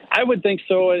 I would think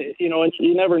so. You know,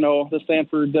 you never know. The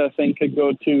Sanford thing could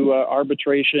go to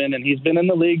arbitration, and he's been in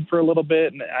the league for a little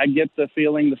bit, and I get the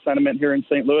feeling, the sentiment here in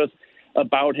St. Louis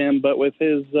about him, but with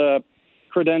his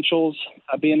credentials,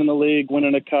 being in the league,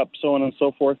 winning a cup, so on and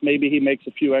so forth, maybe he makes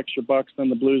a few extra bucks than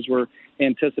the Blues were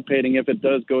anticipating if it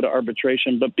does go to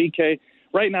arbitration. But BK,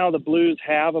 right now the Blues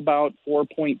have about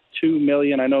 $4.2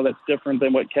 million. I know that's different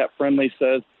than what Cap Friendly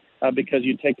says because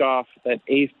you take off that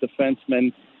eighth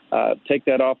defenseman, take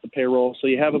that off the payroll. So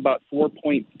you have about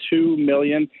 $4.2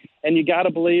 million. And you got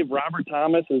to believe Robert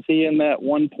Thomas, is he in that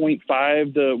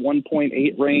 1.5 to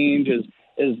 1.8 range?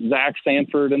 Is Zach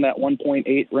Sanford in that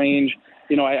 1.8 range?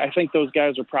 You know, I think those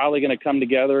guys are probably going to come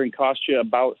together and cost you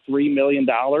about $3 million,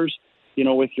 you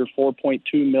know, with your $4.2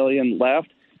 million left.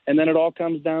 And then it all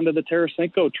comes down to the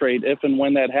Tarasenko trade. If and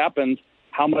when that happens,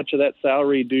 how much of that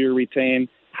salary do you retain?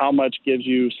 How much gives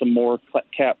you some more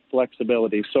cap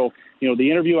flexibility? So, you know, the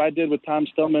interview I did with Tom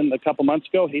Stillman a couple months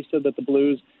ago, he said that the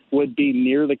Blues would be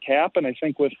near the cap. And I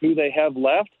think with who they have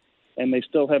left, and they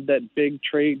still have that big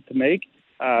trade to make,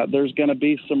 there's going to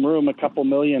be some room, a couple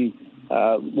million,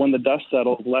 when the dust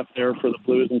settles, left there for the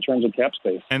Blues in terms of cap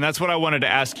space. And that's what I wanted to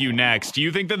ask you next. Do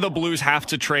you think that the Blues have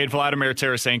to trade Vladimir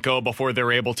Tarasenko before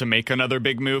they're able to make another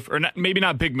big move? Or not, maybe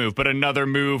not big move, but another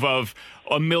move of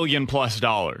 $1 million+?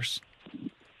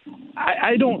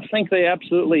 I don't think they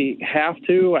absolutely have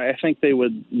to. I think they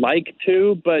would like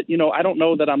to, but, you know, I don't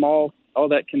know that I'm all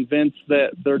that convinced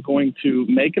that they're going to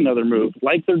make another move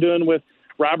like they're doing with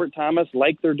Robert Thomas,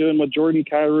 like they're doing with Jordan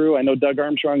Kyrou. I know Doug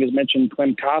Armstrong has mentioned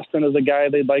Clem Costin as a guy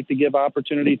they'd like to give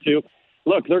opportunity to.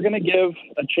 Look, they're going to give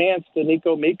a chance to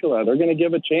Nico Mikkola. They're going to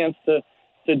give a chance to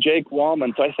Jake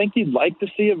Wallman. So I think you'd like to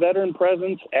see a veteran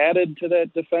presence added to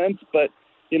that defense. But,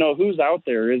 you know, who's out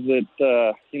there? Is it,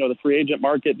 you know, the free agent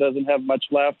market doesn't have much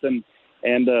left, and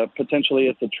potentially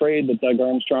it's a trade that Doug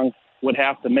Armstrong would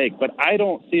have to make. But I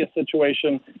don't see a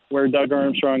situation where Doug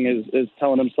Armstrong is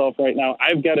telling himself right now,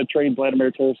 I've got to trade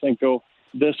Vladimir Tarasenko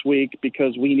this week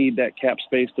because we need that cap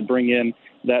space to bring in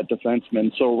that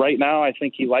defenseman. So right now I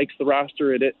think he likes the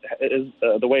roster it is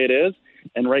the way it is.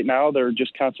 And right now they're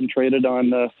just concentrated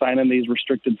on signing these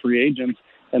restricted free agents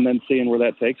and then seeing where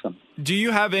that takes them. Do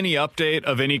you have any update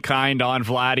of any kind on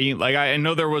Vladdy? Like, I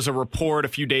know there was a report a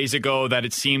few days ago that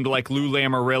it seemed like Lou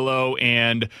Lamoriello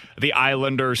and the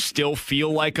Islanders still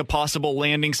feel like a possible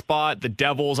landing spot. The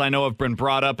Devils, I know, have been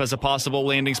brought up as a possible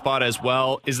landing spot as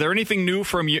well. Is there anything new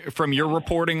from your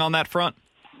reporting on that front?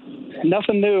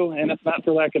 Nothing new, and it's not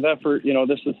for lack of effort. You know,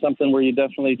 this is something where you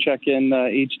definitely check in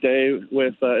each day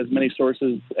with as many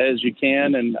sources as you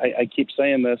can, and I keep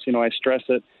saying this, you know, I stress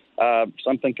it.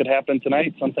 Something could happen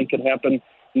tonight. Something could happen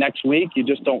next week. You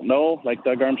just don't know. Like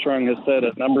Doug Armstrong has said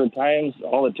a number of times,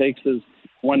 all it takes is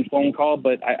one phone call.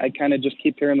 But I kind of just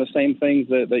keep hearing the same things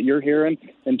that you're hearing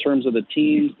in terms of the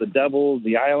teams, the Devils,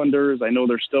 the Islanders. I know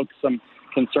there's still some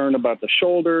concern about the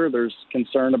shoulder. There's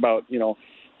concern about, you know,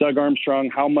 Doug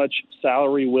Armstrong, how much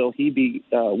salary will he be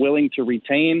willing to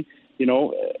retain? You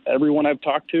know, everyone I've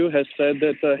talked to has said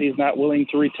that he's not willing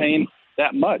to retain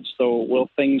that much. So will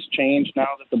things change now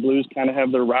that the Blues kind of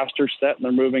have their roster set and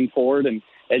they're moving forward? And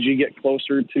as you get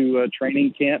closer to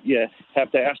training camp, you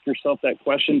have to ask yourself that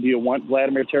question. Do you want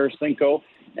Vladimir Tarasenko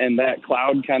and that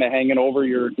cloud kind of hanging over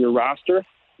your roster?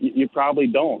 You probably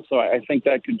don't. So I think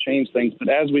that could change things. But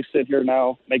as we sit here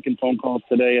now making phone calls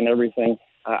today and everything,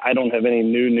 I don't have any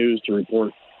new news to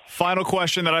report. Final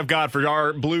question that I've got for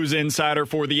our Blues insider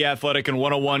for The Athletic and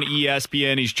 101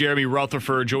 ESPN. He's Jeremy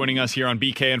Rutherford joining us here on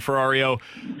BK and Ferrario.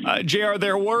 JR,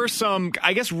 there were some,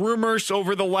 I guess, rumors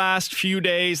over the last few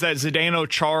days that Zdeno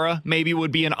Chara maybe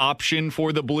would be an option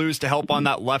for the Blues to help on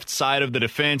that left side of the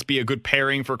defense, be a good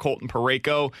pairing for Colton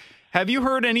Parayko. Have you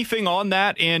heard anything on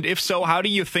that? And if so, how do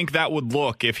you think that would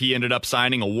look if he ended up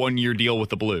signing a one-year deal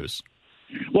with the Blues?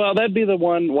 Well, that'd be the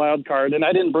one wild card, and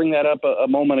I didn't bring that up a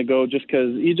moment ago just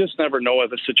because you just never know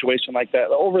with a situation like that.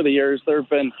 Over the years, there have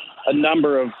been a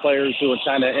number of players who are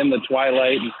kind of in the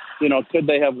twilight. And, you know, could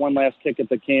they have one last kick at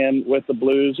the can with the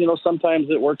Blues? You know, sometimes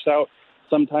it works out,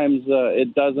 sometimes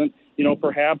it doesn't.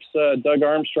 perhaps Doug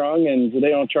Armstrong and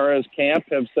Zdeno Chara's camp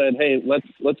have said, hey,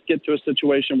 let's get to a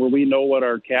situation where we know what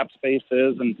our cap space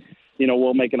is, and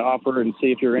we'll make an offer and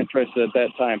see if you're interested at that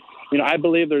time. I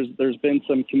believe there's been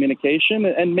some communication,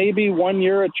 and maybe 1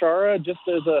 year at Chara just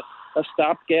as a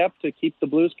stopgap to keep the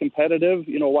Blues competitive,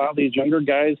 while these younger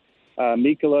guys,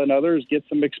 Mikkola and others, get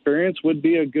some experience would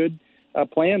be a good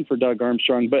plan for Doug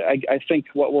Armstrong. But I think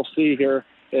what we'll see here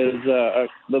is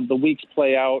the weeks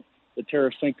play out, the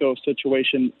Tarasenko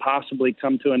situation possibly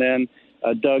come to an end,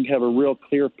 Doug have a real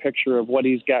clear picture of what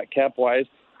he's got cap-wise,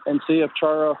 and see if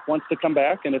Chara wants to come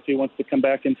back and if he wants to come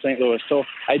back in St. Louis. So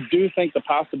I do think the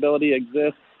possibility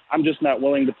exists. I'm just not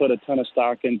willing to put a ton of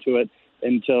stock into it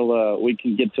until we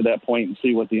can get to that point and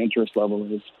see what the interest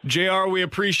level is. JR, we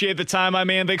appreciate the time, my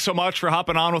man. Thanks so much for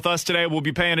hopping on with us today. We'll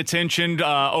be paying attention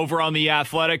over on The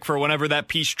Athletic for whenever that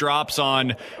piece drops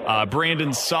on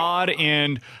Brandon Saad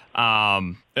and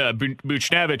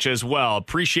Buchnevich as well.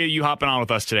 Appreciate you hopping on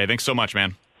with us today. Thanks so much,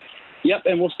 man. Yep,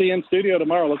 and we'll see you in studio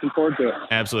tomorrow. Looking forward to it.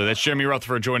 Absolutely. That's Jeremy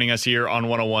Rutherford joining us here on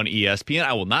 101 ESPN.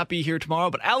 I will not be here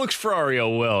tomorrow, but Alex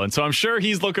Ferrario will. And so I'm sure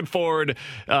he's looking forward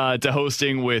to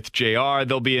hosting with JR.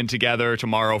 They'll be in together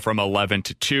tomorrow from 11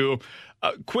 to 2.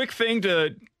 A quick thing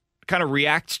to kind of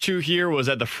react to here was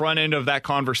at the front end of that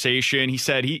conversation. He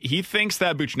said he thinks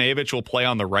that Buchnevich will play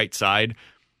on the right side.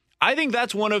 I think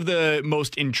that's one of the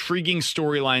most intriguing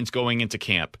storylines going into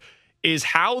camp, is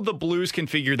how the Blues can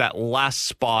figure that last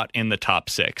spot in the top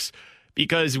six.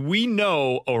 Because we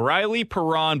know O'Reilly,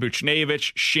 Perron,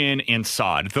 Buchnevich, Schenn, and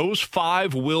Saad, those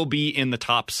five will be in the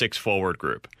top six forward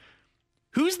group.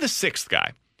 Who's the sixth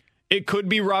guy? It could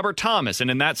be Robert Thomas, and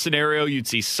in that scenario, you'd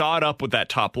see Saad up with that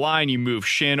top line, you move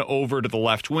Schenn over to the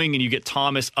left wing, and you get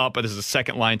Thomas up as a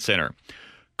second-line center.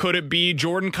 Could it be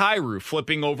Jordan Kyrou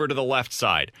flipping over to the left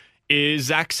side? Is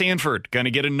Zach Sanford going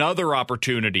to get another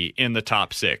opportunity in the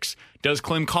top six? Does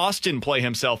Klim Kostin play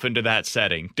himself into that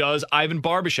setting? Does Ivan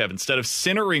Barbashev, instead of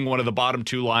centering one of the bottom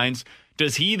two lines,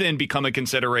 does he then become a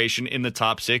consideration in the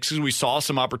top six? Because we saw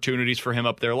some opportunities for him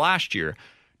up there last year.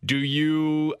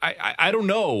 I don't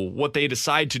know what they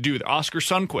decide to do. Oscar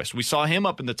Sundqvist, we saw him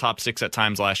up in the top six at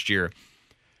times last year.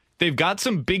 They've got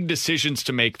some big decisions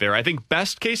to make there. I think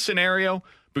best case scenario,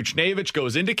 Buchnevich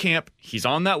goes into camp. He's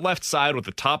on that left side with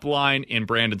the top line, and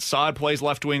Brandon Saad plays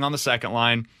left wing on the second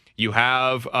line. You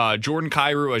have Jordan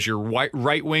Kyrou as your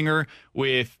right winger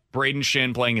with Braden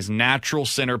Schenn playing his natural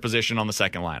center position on the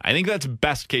second line. I think that's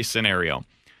best case scenario.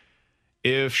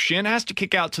 If Schenn has to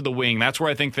kick out to the wing, that's where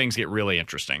I think things get really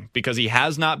interesting, because he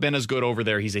has not been as good over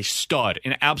there. He's a stud,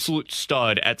 an absolute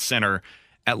stud at center.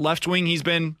 At left wing, he's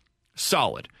been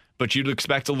solid, but you'd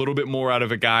expect a little bit more out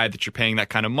of a guy that you're paying that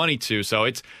kind of money to. So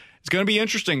it's going to be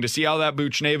interesting to see how that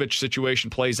Buchnevich situation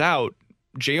plays out.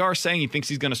 JR saying he thinks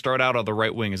he's going to start out on the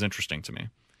right wing is interesting to me.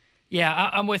 Yeah,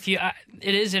 I'm with you.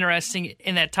 It is interesting,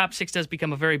 and that top six does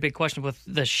become a very big question with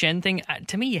the Schenn thing.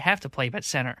 To me, you have to play him at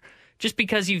center, just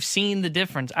because you've seen the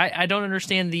difference. I don't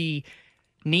understand the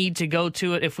need to go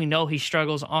to it if we know he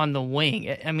struggles on the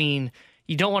wing. I mean,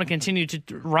 you don't want to continue to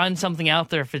run something out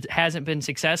there if it hasn't been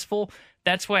successful.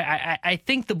 That's why I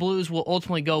think the Blues will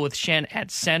ultimately go with Schenn at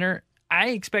center.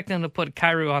 I expect them to put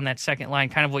Kyrou on that second line,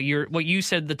 kind of what you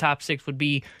said the top six would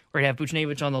be, where you have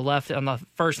Buchnevich on the left on the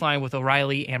first line with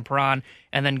O'Reilly and Perron,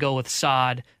 and then go with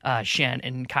Saad, Schenn,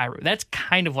 and Kyrou. That's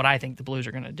kind of what I think the Blues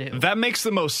are going to do. That makes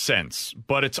the most sense,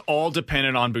 but it's all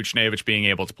dependent on Buchnevich being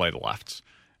able to play the lefts.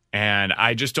 And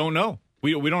I just don't know.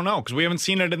 We don't know, because we haven't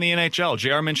seen it in the NHL.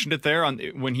 JR mentioned it there.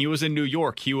 When he was in New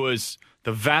York,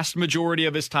 the vast majority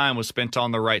of his time was spent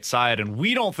on the right side, and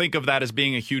we don't think of that as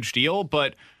being a huge deal,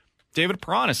 but David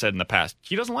Perron has said in the past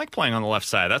he doesn't like playing on the left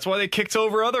side. That's why they kicked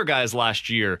over other guys last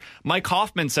year. Mike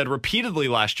Hoffman said repeatedly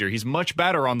last year he's much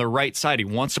better on the right side. He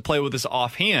wants to play with his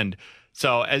offhand.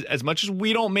 So as much as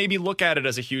we don't maybe look at it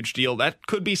as a huge deal, that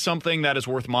could be something that is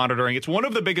worth monitoring. It's one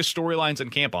of the biggest storylines in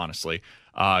camp, honestly,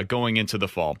 going into the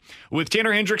fall. With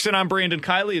Tanner Hendrickson, I'm Brandon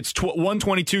Kiley. It's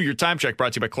 1:22. Your time check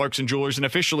brought to you by Clarkson Jewelers, an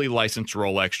officially licensed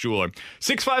Rolex jeweler.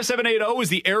 65780 is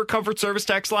the Air Comfort Service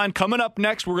text line. Coming up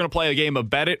next, we're going to play a game of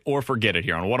Bet It or Forget It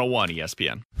here on 101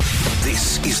 ESPN.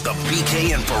 This is the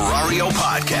BK and Ferrario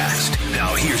podcast.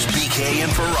 Now here's BK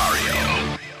and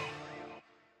Ferrario.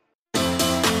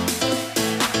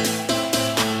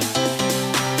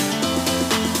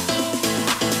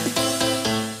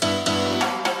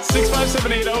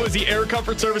 65780 is the Air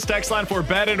Comfort Service text line for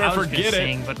Bet It or Forget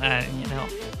It. But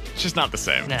it's just not the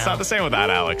same. No. It's not the same without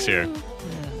Alex here.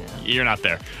 You're not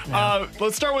there. No.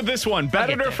 Let's start with this one. Bet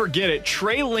it or forget it.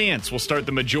 Trey Lance will start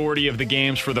the majority of the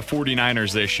games for the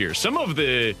 49ers this year. Some of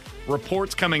the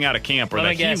reports coming out of camp are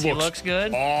that he looks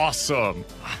good. Awesome.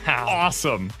 Wow.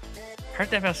 Awesome.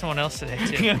 heard that about someone else today,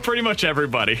 too. Yeah, pretty much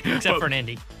everybody. Except for an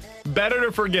Indy. Better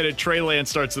to forget it. Trey Lance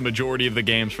starts the majority of the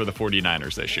games for the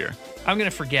 49ers this year. I'm going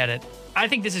to forget it. I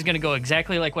think this is going to go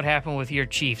exactly like what happened with your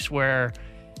Chiefs, where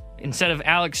instead of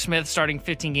Alex Smith starting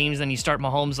 15 games, then you start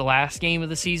Mahomes the last game of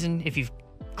the season, if you've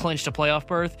clinched a playoff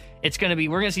berth, we're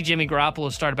going to see Jimmy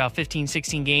Garoppolo start about 15,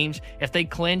 16 games. If they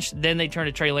clinch, then they turn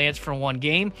to Trey Lance for one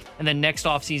game, and then next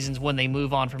offseason's when they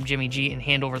move on from Jimmy G and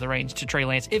hand over the reins to Trey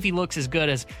Lance if he looks as good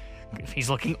as he's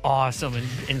looking awesome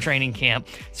in training camp.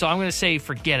 So I'm going to say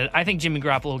forget it. I think Jimmy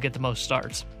Garoppolo will get the most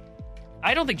starts.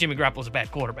 I don't think Jimmy Garoppolo's a bad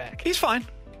quarterback. He's fine.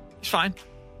 He's fine.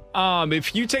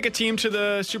 If you take a team to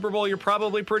the Super Bowl, you're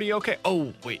probably pretty okay.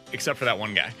 Oh, wait, except for that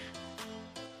one guy.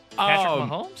 Patrick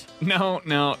Mahomes?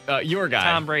 No, your guy.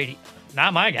 Tom Brady.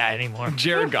 Not my guy anymore.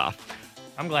 Jared Goff.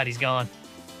 I'm glad he's gone.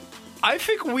 I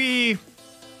think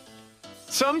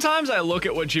sometimes I look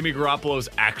at what Jimmy Garoppolo's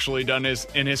actually done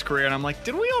in his career, and I'm like,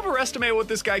 did we overestimate what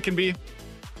this guy can be?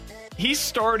 He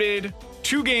started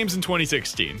 2 games in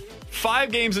 2016,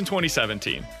 5 games in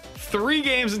 2017, 3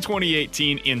 games in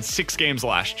 2018, and 6 games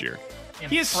last year.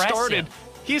 He has started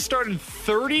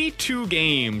 32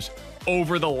 games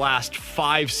over the last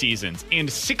 5 seasons, and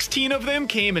 16 of them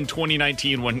came in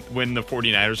 2019 when the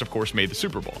 49ers, of course, made the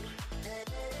Super Bowl.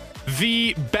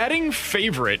 The betting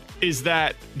favorite is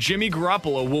that Jimmy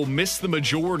Garoppolo will miss the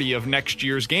majority of next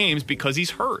year's games because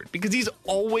he's hurt, because he's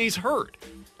always hurt.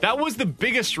 That was the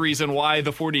biggest reason why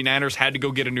the 49ers had to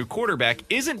go get a new quarterback,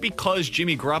 isn't because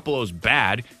Jimmy Garoppolo's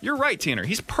bad. You're right, Tanner.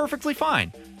 He's perfectly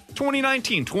fine.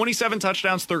 2019, 27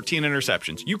 touchdowns, 13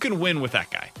 interceptions. You can win with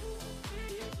that guy.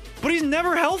 But he's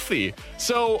never healthy.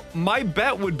 So my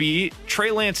bet would be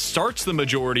Trey Lance starts the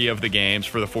majority of the games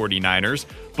for the 49ers,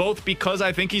 both because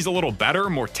I think he's a little better,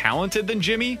 more talented than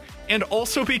Jimmy, and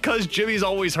also because Jimmy's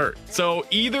always hurt. So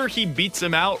either he beats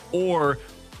him out or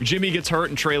Jimmy gets hurt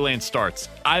and Trey Lance starts.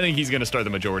 I think he's going to start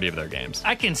the majority of their games.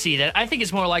 I can see that. I think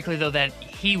it's more likely, though, that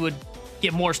he would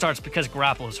get more starts because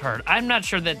Garoppolo's hurt. I'm not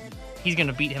sure that he's going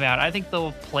to beat him out. I think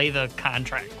they'll play the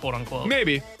contract, quote unquote.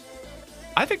 Maybe.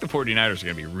 I think the 49ers are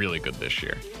going to be really good this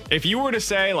year. If you were to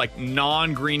say, like,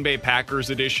 non-Green Bay Packers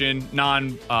edition,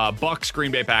 non-Bucks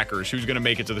Green Bay Packers, who's going to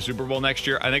make it to the Super Bowl next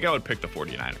year, I think I would pick the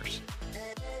 49ers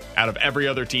out of every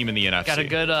other team in the NFC. Got a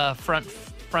good front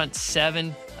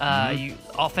seven. You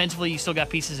offensively, you still got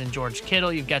pieces in George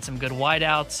Kittle. You've got some good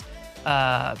wideouts.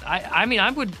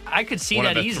 I could see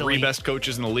that easily. One of the 3 best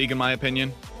coaches in the league, in my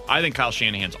opinion. I think Kyle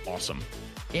Shanahan's awesome.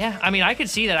 Yeah, I could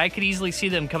see that. I could easily see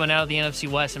them coming out of the NFC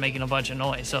West and making a bunch of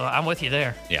noise. So I'm with you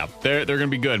there. Yeah, they're going to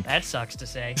be good. That sucks to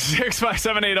say.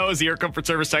 65780 is the Air Comfort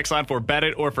Service text line for Bet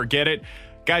It or Forget It.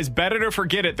 Guys, bet it or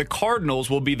forget it, the Cardinals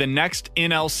will be the next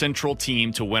NL Central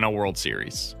team to win a World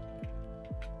Series.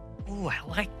 Ooh, I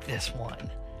like this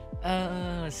one.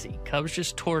 Let's see. Cubs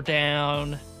just tore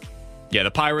down. Yeah,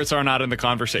 the Pirates are not in the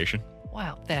conversation.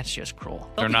 Wow, that's just cruel.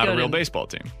 They're not a real baseball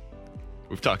team.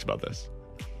 We've talked about this.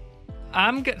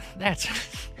 I'm gonna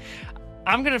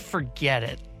forget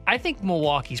it. I think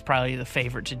Milwaukee's probably the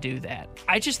favorite to do that.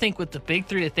 I just think with the big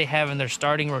 3 that they have in their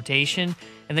starting rotation,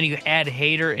 and then you add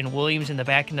Hader and Williams in the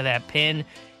back end of that pin,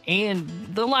 and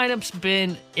the lineup's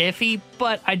been iffy,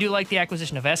 but I do like the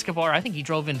acquisition of Escobar. I think he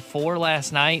drove in 4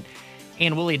 last night,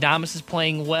 and Willie Adames is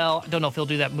playing well. I don't know if he'll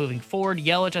do that moving forward.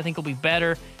 Yelich, I think, will be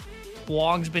better.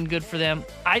 Wong's been good for them.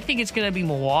 I think it's going to be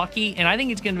Milwaukee, and I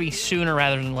think it's going to be sooner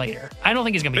rather than later. I don't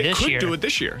think it's going to be this year. They could do it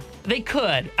this year. They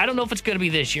could. I don't know if it's going to be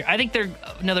this year. I think they're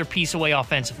another piece away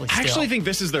offensively still. I actually think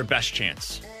this is their best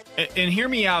chance. And hear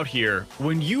me out here.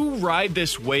 When you ride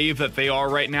this wave that they are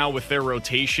right now with their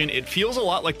rotation, it feels a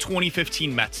lot like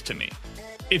 2015 Mets to me.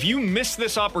 If you miss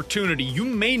this opportunity, you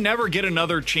may never get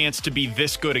another chance to be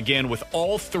this good again with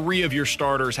all 3 of your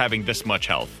starters having this much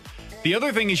health. The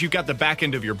other thing is you've got the back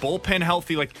end of your bullpen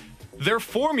healthy. Like, their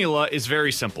formula is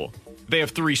very simple. They have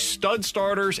 3 stud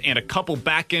starters and a couple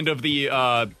back end of the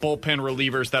bullpen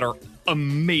relievers that are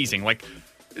amazing. Like,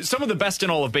 some of the best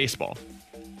in all of baseball.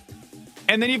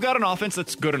 And then you've got an offense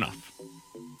that's good enough.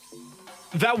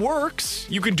 That works.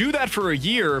 You can do that for a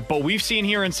year, but we've seen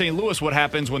here in St. Louis what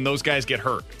happens when those guys get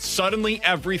hurt. Suddenly,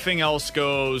 everything else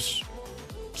goes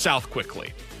south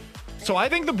quickly. So I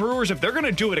think the Brewers, if they're going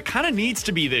to do it, it kind of needs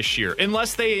to be this year,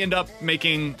 unless they end up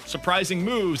making surprising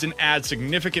moves and add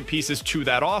significant pieces to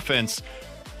that offense.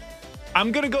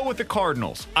 I'm going to go with the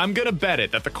Cardinals. I'm going to bet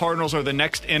it that the Cardinals are the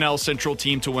next NL Central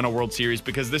team to win a World Series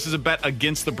because this is a bet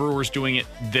against the Brewers doing it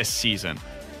this season.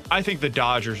 I think the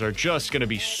Dodgers are just going to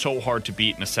be so hard to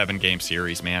beat in a 7-game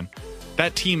series, man.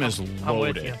 That team is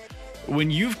loaded.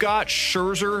 When you've got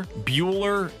Scherzer,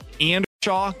 Buehler, and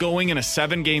Shaw going in a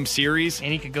 7-game series.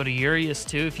 And he could go to Urias,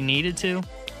 too, if you needed to.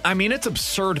 I mean, it's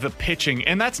absurd, the pitching,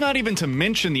 and that's not even to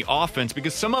mention the offense,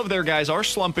 because some of their guys are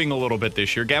slumping a little bit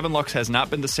this year. Gavin Lux has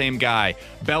not been the same guy.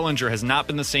 Bellinger has not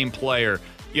been the same player.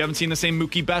 You haven't seen the same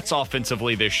Mookie Betts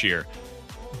offensively this year.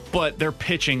 But their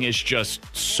pitching is just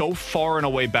so far and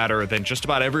away better than just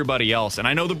about everybody else. And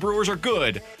I know the Brewers are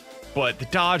good, but the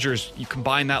Dodgers, you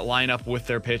combine that lineup with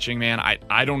their pitching, man,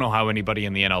 I don't know how anybody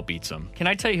in the NL beats them. Can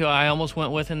I tell you who I almost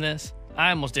went with in this?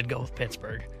 I almost did go with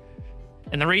Pittsburgh.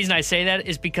 And the reason I say that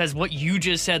is because what you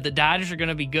just said, the Dodgers are going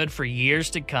to be good for years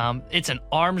to come. It's an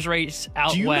arms race out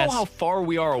west. Do you know how far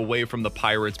we are away from the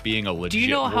Pirates being a legit Do you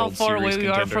know how World far Series away we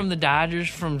contender? are from the Dodgers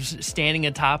from standing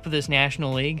atop of this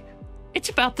National League? It's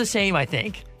about the same, I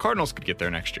think. Cardinals could get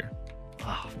there next year.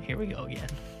 Oh, here we go again.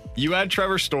 You add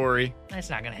Trevor Story. That's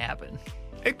not going to happen.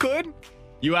 It could.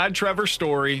 You add Trevor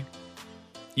Story.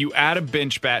 You add a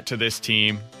bench bat to this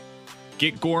team.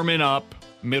 Get Gorman up.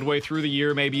 Midway through the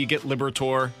year, maybe you get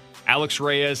Liberatore. Alex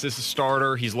Reyes is a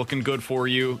starter. He's looking good for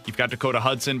you. You've got Dakota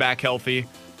Hudson back healthy.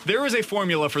 There is a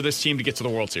formula for this team to get to the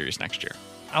World Series next year.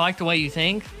 I like the way you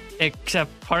think,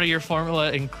 except part of your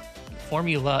formula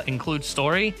includes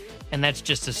Story, and that's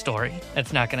just a story.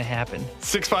 That's not going to happen.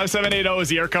 65780 is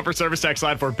the Air Comfort Service text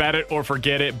line for Bet It or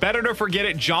Forget It. Bet It or Forget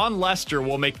It, John Lester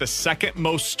will make the second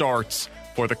most starts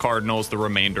for the Cardinals the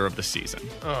remainder of the season.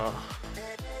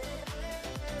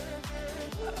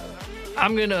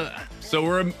 I'm going to... So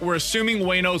we're assuming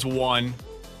Waino's won.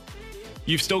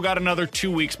 You've still got another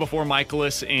 2 weeks before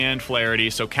Michaelis and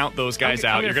Flaherty, so count those guys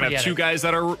out. You're going to have two guys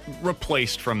that are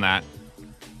replaced from that.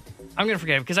 I'm going to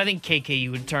forget it because I think KK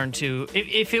you would turn to.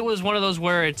 If it was one of those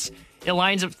where it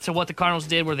lines up to what the Cardinals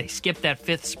did where they skipped that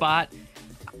fifth spot,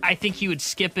 I think you would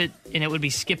skip it, and it would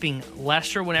be skipping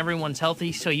Lester when everyone's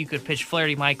healthy, so you could pitch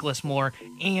Flaherty, Michaelis more,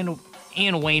 and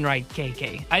Wainwright,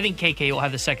 KK. I think KK will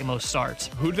have the second most starts.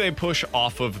 Who do they push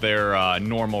off of their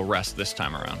normal rest this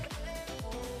time around?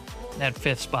 That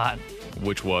fifth spot.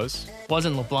 Which was?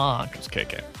 Wasn't LeBlanc. It was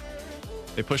KK.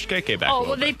 They pushed KK back. Oh,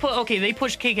 well, they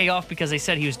pushed KK off because they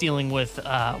said he was dealing with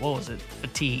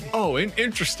fatigue. Oh,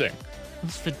 interesting. It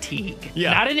was fatigue.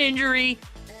 Yeah. Not an injury,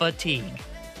 fatigue.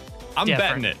 I'm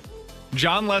betting it.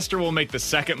 John Lester will make the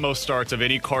second most starts of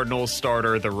any Cardinals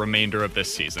starter the remainder of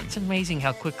this season. It's amazing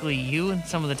how quickly you and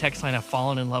some of the text line have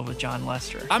fallen in love with John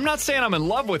Lester. I'm not saying I'm in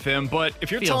love with him, but if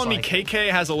you're telling me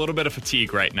KK has a little bit of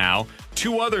fatigue right now,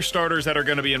 two other starters that are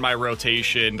going to be in my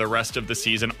rotation the rest of the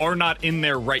season are not in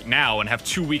there right now and have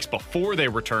 2 weeks before they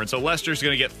return. So Lester's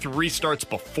going to get 3 starts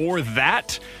before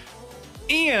that.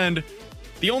 And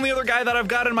the only other guy that I've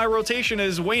got in my rotation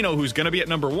is Waino, who's going to be at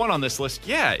number 1 on this list.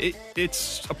 Yeah,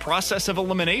 it's a process of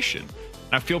elimination.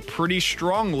 I feel pretty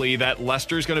strongly that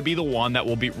Lester's going to be the one that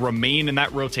will remain in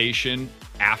that rotation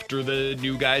after the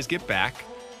new guys get back.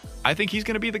 I think he's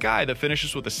going to be the guy that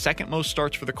finishes with the second most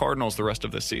starts for the Cardinals the rest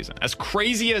of this season. As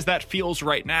crazy as that feels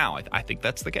right now, I think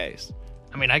that's the case.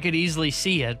 I mean, I could easily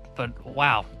see it, but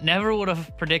wow, never would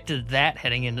have predicted that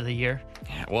heading into the year.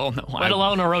 Yeah, well, no. Let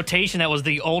alone a rotation that was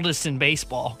the oldest in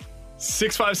baseball.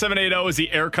 65780 is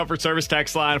the Air Comfort Service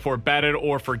text line for Bet It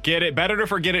or Forget It. Bet It or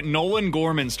Forget It, Nolan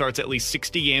Gorman starts at least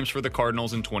 60 games for the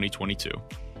Cardinals in 2022.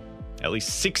 At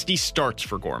least 60 starts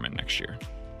for Gorman next year.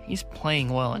 He's playing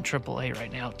well in AAA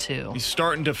right now, too. He's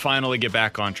starting to finally get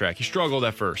back on track. He struggled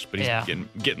at first, but he's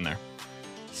getting there.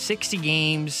 60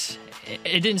 games.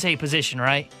 It didn't say position,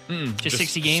 right? Just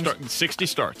 60 games? 60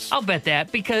 starts. I'll bet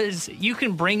that because you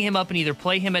can bring him up and either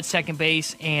play him at second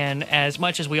base, and as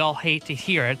much as we all hate to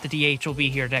hear it, the DH will be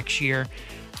here next year.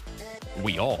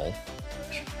 We all?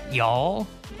 Y'all?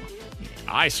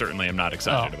 I certainly am not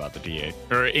excited about the DH.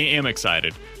 Or am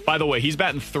excited. By the way, he's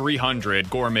batting 300.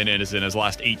 Gorman is in his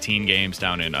last 18 games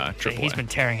down in AAA. He's been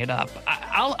tearing it up.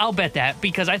 I'll bet that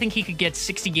because I think he could get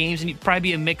 60 games and he'd probably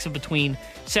be a mix of between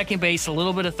second base, a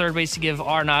little bit of third base to give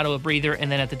Arenado a breather,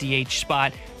 and then at the DH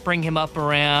spot, bring him up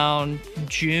around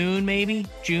June, maybe?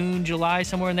 June, July,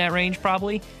 somewhere in that range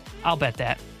probably. I'll bet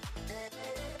that.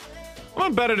 I'm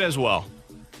going to bet it as well.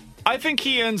 I think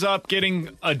he ends up getting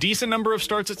a decent number of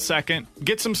starts at second,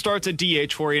 get some starts at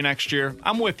DH for you next year.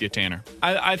 I'm with you, Tanner.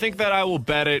 I think that I will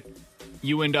bet it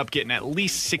you end up getting at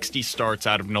least 60 starts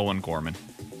out of Nolan Gorman.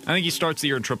 I think he starts the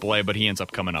year in AAA, but he ends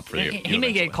up coming up for you. He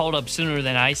may get called up sooner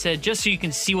than I said, just so you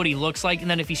can see what he looks like, and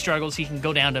then if he struggles, he can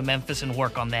go down to Memphis and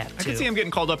work on that, too. I can see him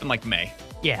getting called up in, like, May.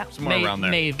 Yeah. Somewhere around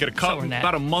there. Get a cut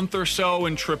about a month or so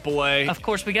in AAA. Of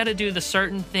course, we got to do the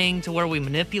certain thing to where we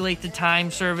manipulate the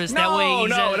time service. That way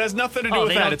it has nothing to do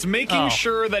with that. It's making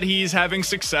sure that he's having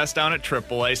success down at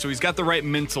AAA, so he's got the right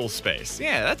mental space.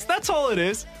 Yeah, that's all it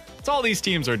is. That's all these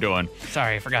teams are doing.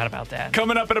 Sorry, I forgot about that.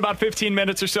 Coming up in about 15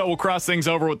 minutes or so, we'll cross things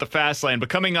over with the Fast Lane. But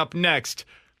coming up next,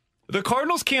 The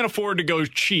Cardinals can't afford to go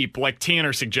cheap like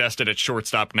Tanner suggested at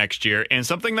shortstop next year. And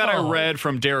something that I read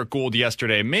from Derek Gould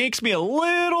yesterday makes me a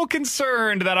little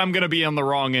concerned that I'm going to be on the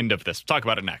wrong end of this. We'll talk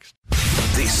about it next.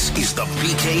 This is the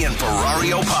BK and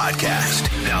Ferrario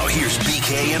podcast. Now here's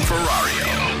BK and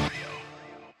Ferrario.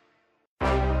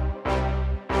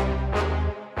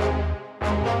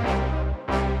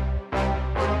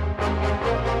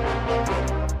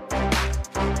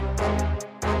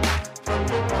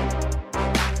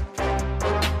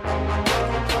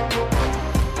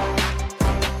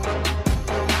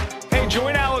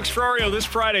 Ferrario this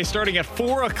Friday starting at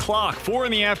 4 o'clock, 4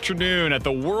 in the afternoon at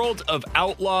the World of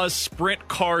Outlaws Sprint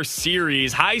Car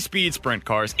Series, high-speed sprint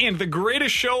cars, and the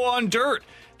greatest show on dirt.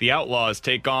 The Outlaws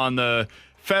take on the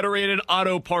Federated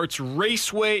Auto Parts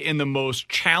Raceway in the most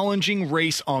challenging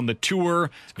race on the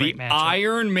tour, the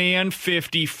Ironman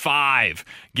 55.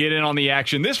 Get in on the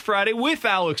action this Friday with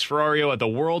Alex Ferrario at the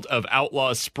World of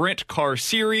Outlaws Sprint Car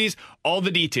Series. All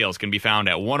the details can be found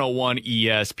at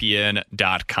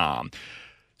 101ESPN.com.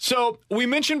 So we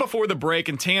mentioned before the break,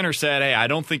 and Tanner said, hey, I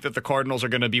don't think that the Cardinals are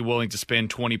going to be willing to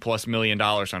spend $20+ million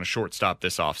on a shortstop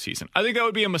this offseason. I think that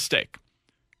would be a mistake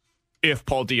if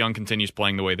Paul DeJong continues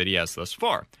playing the way that he has thus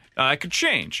far. That could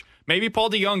change. Maybe Paul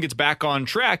DeJong gets back on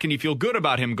track and you feel good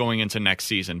about him going into next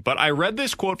season. But I read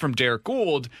this quote from Derek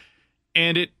Gould,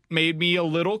 and it made me a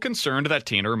little concerned that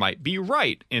Tanner might be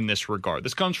right in this regard.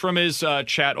 This comes from his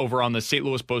chat over on the St.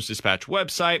 Louis Post-Dispatch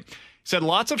website. He said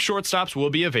lots of shortstops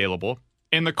will be available,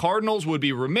 and the Cardinals would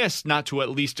be remiss not to at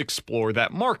least explore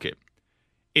that market.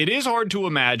 It is hard to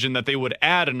imagine that they would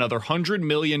add another $100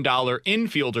 million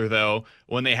infielder, though,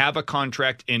 when they have a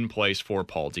contract in place for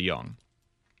Paul DeJong.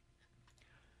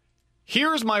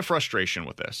 Here's my frustration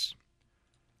with this.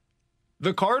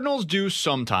 The Cardinals do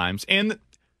sometimes, and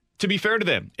to be fair to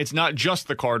them, it's not just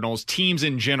the Cardinals, teams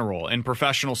in general and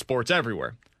professional sports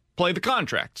everywhere play the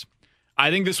contracts. I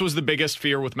think this was the biggest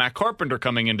fear with Matt Carpenter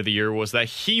coming into the year, was that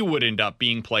he would end up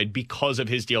being played because of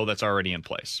his deal that's already in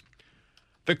place.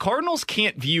 The Cardinals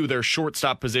can't view their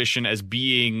shortstop position as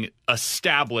being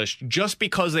established just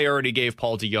because they already gave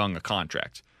Paul DeJong a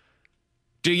contract.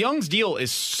 DeJong's deal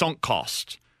is sunk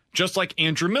cost, just like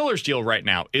Andrew Miller's deal right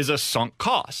now is a sunk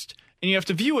cost, and you have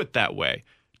to view it that way.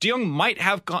 DeJong might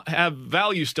have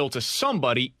value still to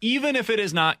somebody, even if it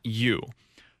is not you.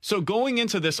 So going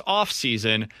into this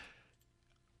offseason,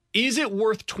 is it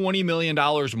worth $20 million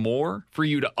more for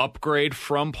you to upgrade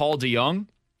from Paul DeJong?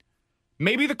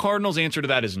 Maybe the Cardinals' answer to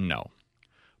that is no.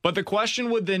 But the question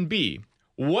would then be,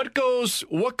 what goes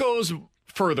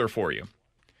further for you?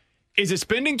 Is it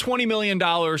spending $20 million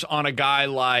on a guy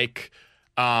like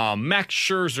Max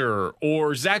Scherzer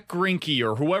or Zach Greinke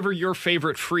or whoever your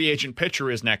favorite free agent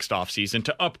pitcher is next offseason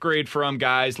to upgrade from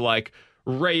guys like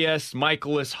Reyes,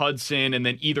 Michaelis, Hudson, and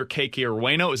then either KK or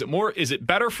Waino? Is it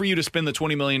better for you to spend the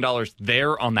 $20 million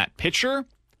there on that pitcher?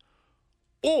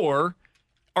 Or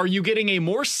are you getting a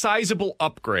more sizable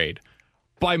upgrade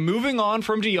by moving on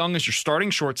from DeJong as your starting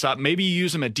shortstop? Maybe you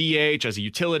use him at DH as a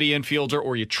utility infielder,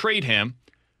 or you trade him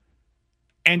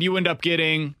and you end up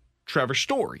getting Trevor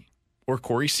Story or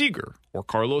Corey Seager or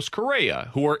Carlos Correa,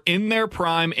 who are in their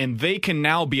prime, and they can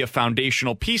now be a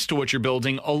foundational piece to what you're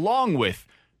building, along with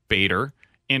Bader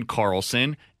and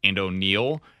Carlson and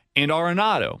O'Neill and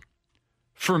Arenado.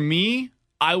 For me,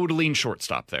 I would lean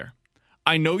shortstop there.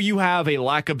 I know you have a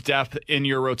lack of depth in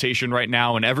your rotation right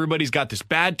now, and everybody's got this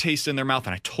bad taste in their mouth,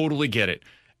 and I totally get it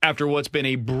after what's been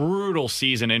a brutal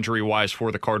season injury-wise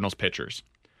for the Cardinals pitchers.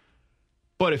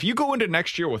 But if you go into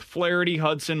next year with Flaherty,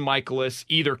 Hudson, Michaelis,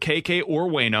 either KK or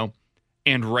Waino,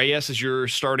 and Reyes as your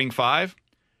starting five,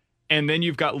 and then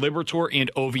you've got Liberatore and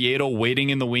Oviedo waiting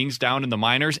in the wings down in the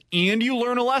minors, and you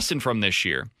learn a lesson from this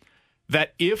year,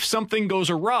 that if something goes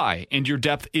awry and your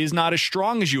depth is not as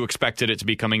strong as you expected it to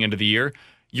be coming into the year,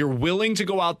 you're willing to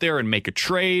go out there and make a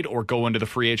trade or go into the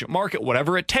free agent market,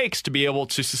 whatever it takes to be able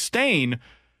to sustain.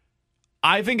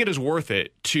 I think it is worth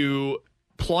it to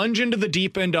plunge into the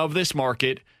deep end of this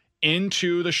market,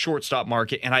 into the shortstop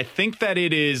market, and I think that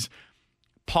it is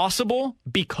possible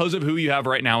because of who you have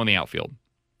right now in the outfield.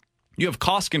 You have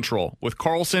cost control with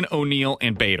Carlson, O'Neill,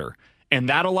 and Bader, and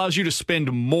that allows you to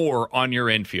spend more on your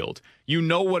infield. You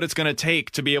know what it's going to take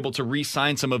to be able to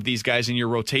re-sign some of these guys in your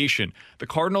rotation. The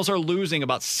Cardinals are losing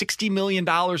about $60 million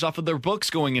off of their books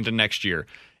going into next year.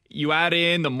 You add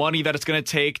in the money that it's going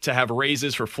to take to have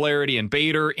raises for Flaherty and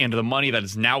Bader, and the money that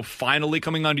is now finally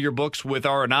coming onto your books with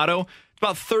Arenado, it's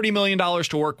about $30 million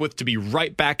to work with to be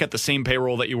right back at the same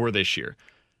payroll that you were this year.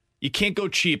 You can't go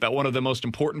cheap at one of the most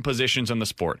important positions in the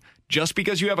sport. Just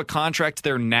because you have a contract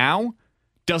there now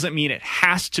doesn't mean it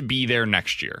has to be there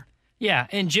next year. Yeah,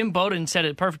 and Jim Bowden said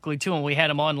it perfectly, too, when we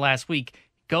had him on last week.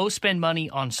 Go spend money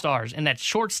on stars. And that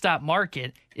shortstop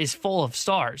market is full of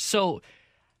stars. So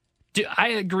I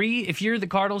agree. If you're the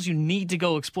Cardinals, you need to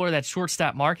go explore that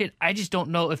shortstop market. I just don't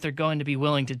know if they're going to be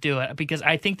willing to do it because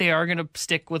I think they are going to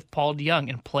stick with Paul DeJong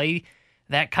and play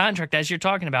that contract as you're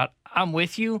talking about. I'm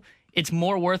with you. It's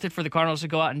more worth it for the Cardinals to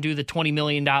go out and do the $20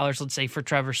 million, let's say, for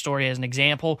Trevor Story as an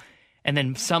example, and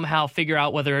then somehow figure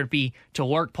out whether it be to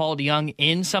work Paul DeJong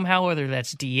in somehow, whether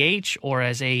that's DH or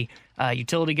as a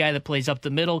utility guy that plays up the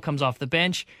middle, comes off the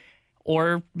bench,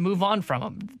 or move on from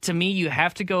him. To me, you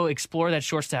have to go explore that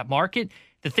shortstop market.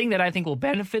 The thing that I think will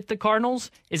benefit the Cardinals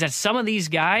is that some of these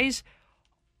guys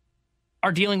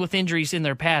are dealing with injuries in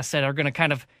their past that are going to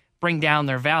kind of bring down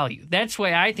their value. That's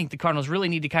why I think the Cardinals really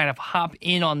need to kind of hop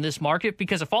in on this market,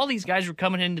 because if all these guys were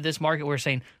coming into this market, we're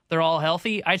saying they're all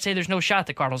healthy, I'd say there's no shot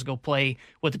the Cardinals go play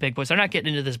with the big boys. They're not getting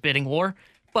into this bidding war,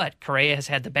 but Correa has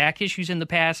had the back issues in the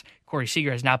past. Corey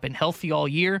Seager has not been healthy all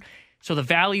year, so the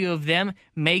value of them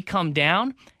may come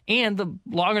down, and the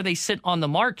longer they sit on the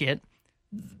market,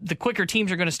 the quicker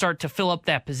teams are going to start to fill up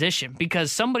that position,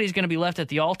 because somebody's going to be left at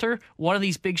the altar, one of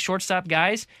these big shortstop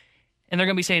guys, and they're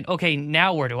going to be saying, okay,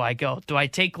 now where do I go? Do I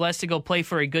take less to go play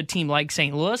for a good team like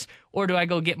St. Louis, or do I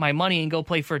go get my money and go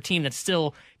play for a team that's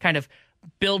still kind of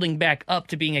building back up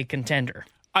to being a contender?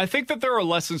 I think that there are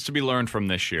lessons to be learned from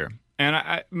this year.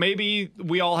 And maybe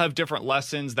we all have different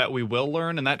lessons that we will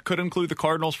learn, and that could include the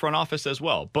Cardinals front office as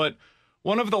well. But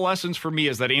one of the lessons for me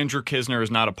is that Andrew Knizner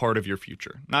is not a part of your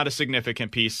future, not a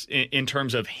significant piece in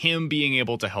terms of him being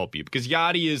able to help you, because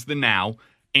Yadi is the now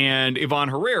and Ivan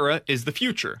Herrera is the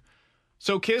future.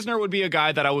 So Knizner would be a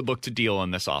guy that I would look to deal in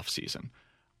this offseason.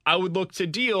 I would look to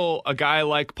deal a guy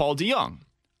like Paul DeJong.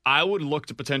 I would look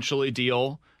to potentially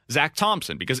deal Zach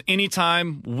Thompson, because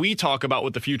anytime we talk about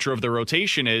what the future of the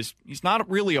rotation is, he's not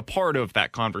really a part of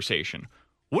that conversation.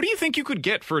 What do you think you could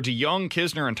get for DeJong,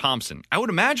 Knizner, and Thompson? I would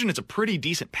imagine it's a pretty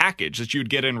decent package that you'd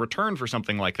get in return for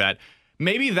something like that.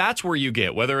 Maybe that's where you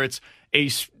get, whether it's a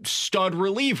stud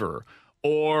reliever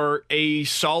or a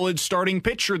solid starting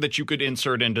pitcher that you could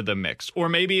insert into the mix. Or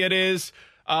maybe it is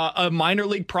a minor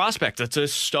league prospect that's a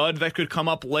stud that could come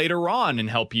up later on and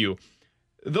help you.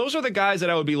 Those are the guys that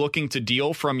I would be looking to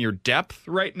deal from your depth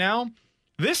right now.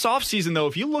 This offseason, though,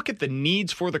 if you look at the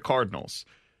needs for the Cardinals,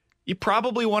 you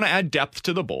probably want to add depth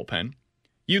to the bullpen.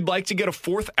 You'd like to get a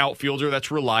fourth outfielder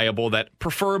that's reliable, that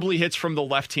preferably hits from the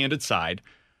left-handed side.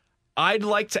 I'd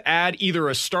like to add either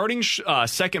a starting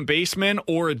second baseman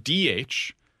or a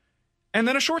DH, and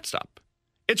then a shortstop.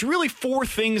 It's really four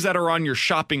things that are on your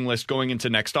shopping list going into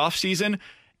next offseason,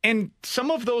 and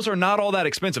some of those are not all that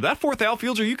expensive. That fourth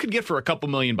outfielder you could get for a couple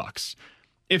 $1 million.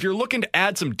 If you're looking to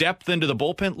add some depth into the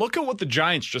bullpen, look at what the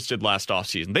Giants just did last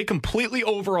offseason. They completely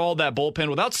overhauled that bullpen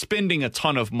without spending a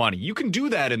ton of money. You can do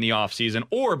that in the offseason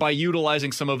or by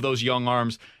utilizing some of those young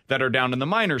arms that are down in the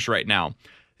minors right now.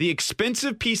 The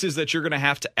expensive pieces that you're going to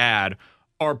have to add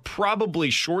are probably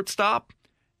shortstop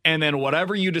and then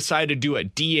whatever you decide to do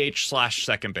at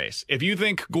DH/second base. If you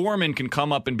think Gorman can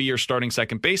come up and be your starting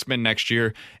second baseman next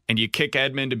year and you kick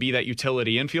Edman to be that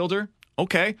utility infielder,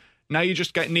 okay. Now you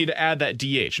just need to add that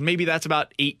DH. And maybe that's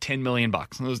about $8-10 million.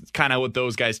 That's kind of what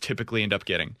those guys typically end up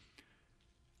getting.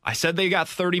 I said they got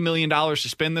 $30 million to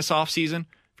spend this offseason.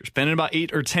 If you're spending about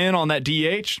 8 or 10 on that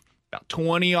DH, about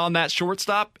 20 on that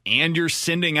shortstop, and you're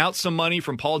sending out some money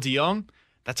from Paul DeJong,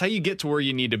 that's how you get to where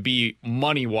you need to be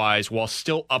money-wise while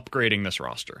still upgrading this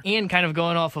roster. And kind of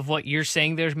going off of what you're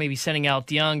saying, there's maybe sending out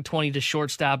DeJong, 20 to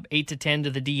shortstop, 8 to 10 to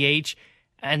the DH,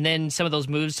 and then some of those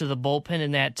moves to the bullpen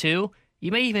in that too.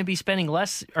 You may even be spending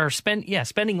less,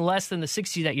 spending less than the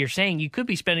 60 that you're saying. You could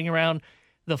be spending around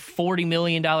the $40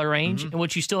 million range, in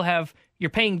which you still have, you're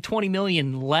paying $20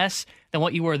 million less than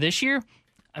what you were this year.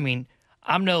 I mean,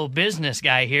 I'm no business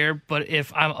guy here, but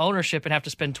if I'm ownership and have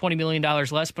to spend $20 million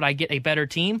less, but I get a better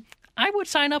team, I would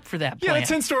sign up for that plan. Yeah, it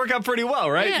tends to work out pretty well,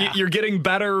 right? Yeah. You're getting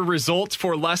better results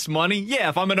for less money. Yeah,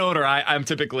 if I'm an owner, I'm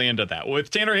typically into that.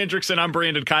 With Tanner Hendrickson, I'm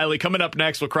Brandon Kiley. Coming up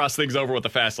next, we'll cross things over with the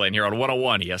Fast Lane here on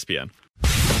 101 ESPN.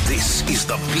 This is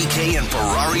the BK and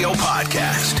Ferrario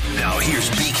podcast. Now here's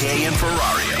BK and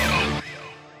Ferrario.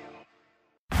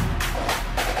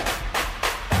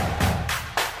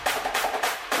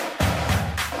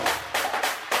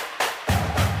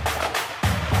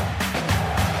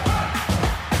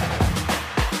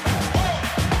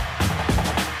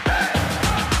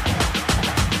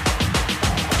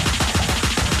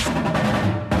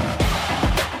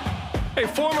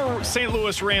 St.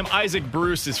 Louis Ram Isaac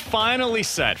Bruce is finally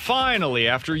set,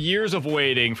 after years of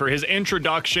waiting, for his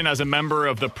introduction as a member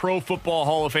of the Pro Football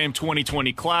Hall of Fame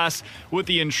 2020 class, with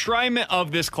the enshrinement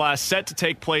of this class set to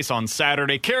take place on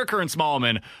Saturday. Carricker and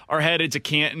Smallman are headed to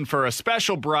Canton for a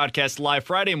special broadcast live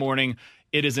Friday morning.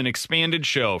 It is an expanded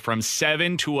show from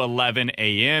 7 to 11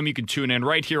 a.m. You can tune in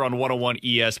right here on 101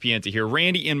 ESPN to hear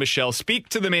Randy and Michelle speak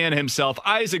to the man himself,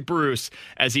 Isaac Bruce,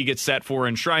 as he gets set for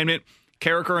enshrinement.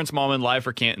 Carricker and Smallman live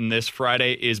for Canton this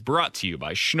Friday is brought to you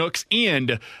by Schnucks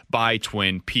and by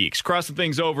Twin Peaks. Crossing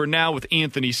things over now with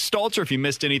Anthony Stalter. If you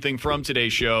missed anything from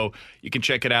today's show, you can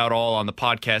check it out all on the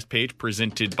podcast page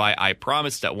presented by I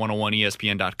Promised at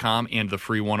 101ESPN.com and the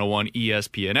free 101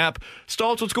 ESPN app.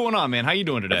 Stalter, what's going on, man? How you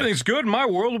doing today? Everything's good in my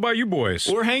world. What about you boys?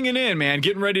 We're hanging in, man.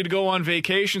 Getting ready to go on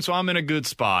vacation, so I'm in a good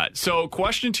spot. So,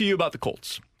 question to you about the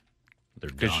Colts. They're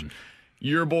done.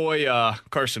 Your boy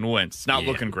Carson Wentz, not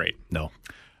looking great. No.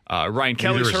 Ryan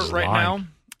Kelly's hurt right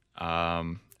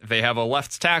now. They have a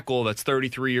left tackle that's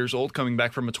 33 years old coming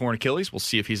back from a torn Achilles. We'll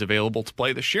see if he's available to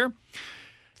play this year.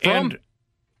 And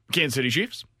Kansas City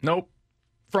Chiefs. Nope.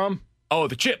 From? Oh,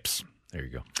 the Chips. There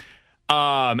you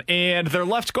go. And their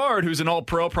left guard, who's an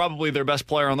all-pro, probably their best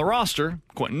player on the roster,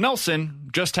 Quentin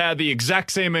Nelson, just had the exact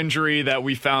same injury that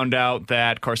we found out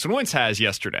that Carson Wentz has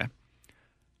yesterday.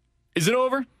 Is it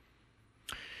over?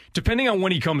 Depending on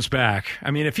when he comes back.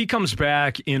 I mean, if he comes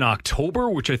back in October,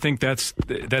 which I think that's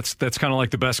kind of like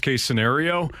the best case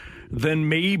scenario, then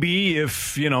maybe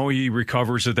if, he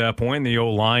recovers at that point and the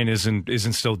O-line isn't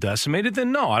still decimated,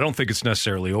 then no, I don't think it's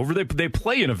necessarily over. They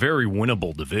play in a very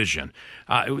winnable division.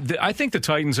 I think the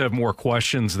Titans have more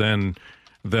questions than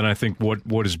I think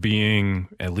what is being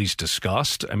at least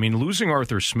discussed. I mean, losing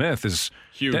Arthur Smith is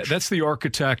huge. That's the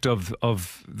architect of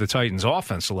the Titans'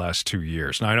 offense the last 2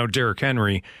 years. Now I know Derrick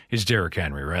Henry is Derrick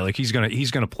Henry, right? Like he's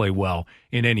gonna play well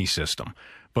in any system.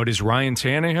 But is Ryan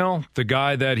Tannehill the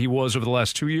guy that he was over the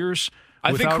last 2 years?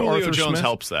 I think Julio Arthur Jones Smith?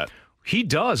 helps that. He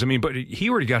does. I mean, but he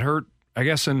already got hurt, I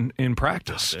guess, in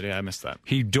practice. Yeah, I missed that.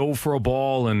 He dove for a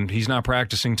ball, and he's not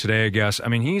practicing today, I guess. I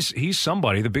mean, he's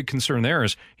somebody. The big concern there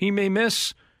is he may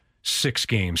miss 6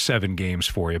 games, 7 games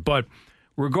for you. But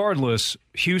regardless,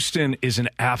 Houston is an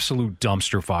absolute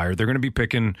dumpster fire. They're going to be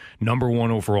picking number 1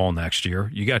 overall next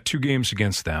year. You got 2 games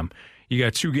against them. You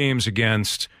got 2 games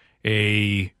against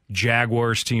a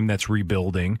Jaguars team that's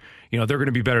rebuilding. They're going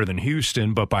to be better than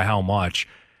Houston, but by how much?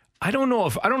 I don't know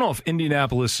if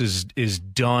Indianapolis is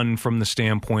done from the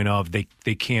standpoint of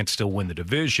they can't still win the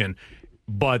division,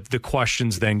 but the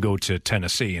questions then go to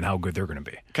Tennessee and how good they're going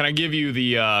to be. Can I give you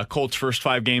the Colts' first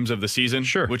 5 games of the season?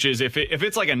 Sure. Which is if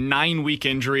it's like a 9-week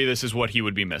injury, this is what he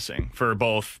would be missing for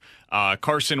both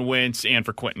Carson Wentz and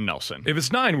for Quentin Nelson. If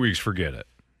it's 9 weeks, forget it.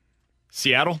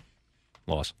 Seattle,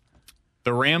 loss.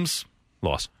 The Rams,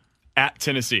 loss. At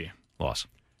Tennessee, loss.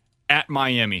 At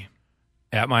Miami,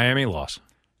 loss.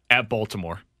 At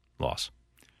Baltimore, loss.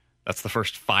 That's the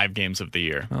first 5 games of the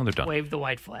year. Oh, they're done. Wave the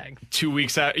white flag. 2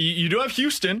 weeks out. You do have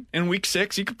Houston in week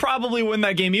 6. You could probably win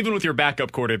that game, even with your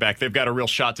backup quarterback. They've got a real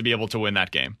shot to be able to win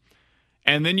that game.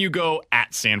 And then you go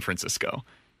at San Francisco.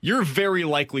 You're very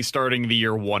likely starting the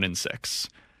year 1-6.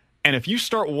 And if you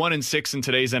start 1-6 in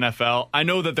today's NFL, I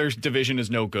know that their division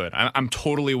is no good. I'm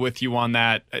totally with you on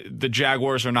that. The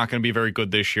Jaguars are not going to be very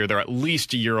good this year. They're at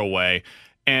least a year away.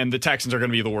 And the Texans are going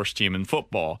to be the worst team in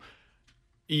football.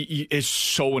 It's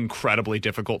so incredibly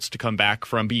difficult to come back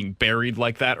from being buried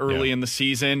like that early in the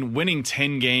season. Winning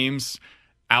 10 games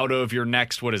out of your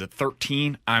next,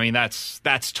 13? I mean,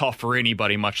 that's tough for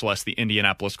anybody, much less the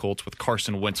Indianapolis Colts with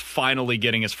Carson Wentz finally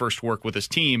getting his first work with his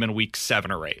team in week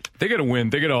 7 or 8. They got to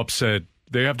win. They got to upset.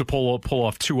 They have to pull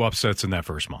off 2 upsets in that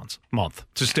first month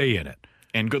to stay in it.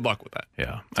 And good luck with that.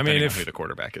 Yeah, I mean, who the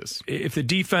quarterback is. If the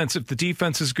defense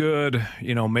is good,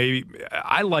 maybe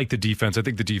I like the defense. I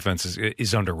think the defense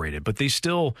is underrated, but they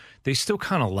still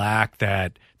kind of lack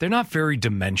that. They're not very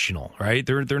dimensional, right?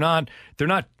 They're not. They're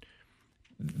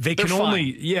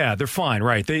fine,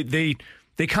 right?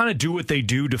 They kind of do what they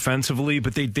do defensively,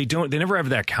 but they never have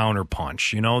that counter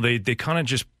punch. They kind of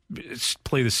just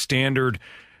play the standard.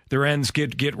 Their ends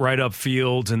get right up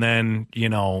field, and then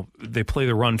they play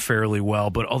the run fairly well.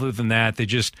 But other than that,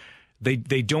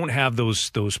 they don't have those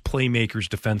playmakers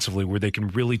defensively where they can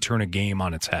really turn a game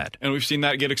on its head. And we've seen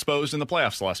that get exposed in the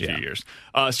playoffs the last few years.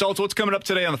 Stoltz, what's coming up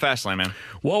today on the Fast Lane, man?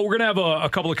 Well, we're going to have a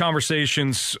couple of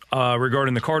conversations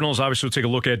regarding the Cardinals. Obviously, we'll take a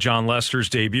look at John Lester's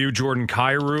debut. Jordan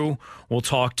Kyrou, we'll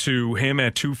talk to him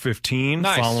at 2:15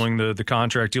 following the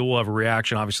contract deal. We'll have a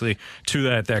reaction, obviously,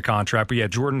 to that contract. But yeah,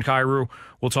 Jordan Kyrou,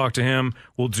 we'll talk to him.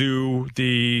 We'll kind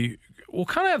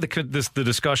of have the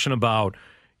discussion about,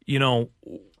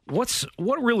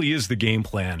 what really is the game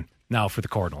plan now for the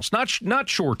Cardinals. Not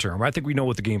short term. I think we know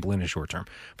what the game plan is short term,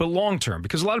 but long term,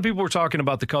 because a lot of people were talking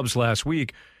about the Cubs last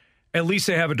week. At least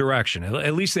they have a direction.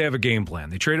 At least they have a game plan.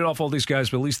 They traded off all these guys,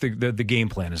 but at least the game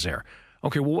plan is there.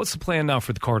 Okay, well, what's the plan now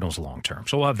for the Cardinals long term?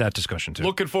 So we'll have that discussion too.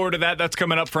 Looking forward to that. That's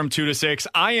coming up from 2 to 6.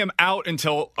 I am out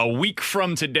until a week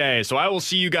from today, so I will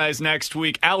see you guys next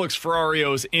week. Alex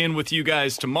Ferrario's in with you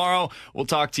guys tomorrow. We'll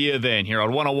talk to you then here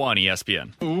on 101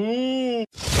 ESPN. Ooh.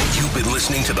 You've been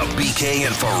listening to the BK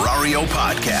and Ferrario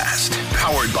podcast,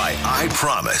 powered by I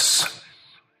Promise.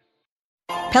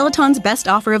 Peloton's best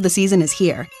offer of the season is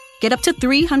here. Get up to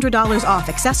 $300 off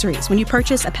accessories when you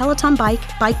purchase a Peloton bike,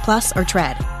 Bike Plus, or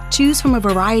Tread. Choose from a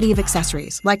variety of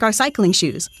accessories, like our cycling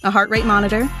shoes, a heart rate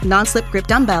monitor, non-slip grip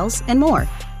dumbbells, and more.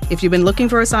 If you've been looking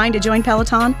for a sign to join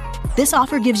Peloton, this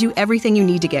offer gives you everything you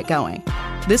need to get going.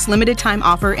 This limited time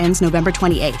offer ends November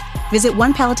 28th. Visit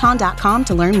onepeloton.com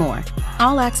to learn more.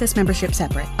 All access membership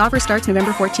separate. Offer starts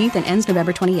November 14th and ends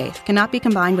November 28th. Cannot be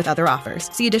combined with other offers.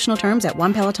 See additional terms at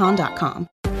onepeloton.com.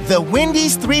 The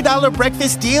Wendy's $3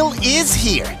 breakfast deal is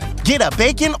here. Get a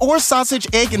bacon or sausage,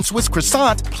 egg, and Swiss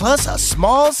croissant, plus a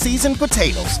small seasoned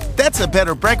potatoes. That's a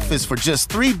better breakfast for just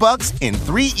 $3 in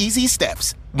 3 easy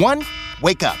steps. 1,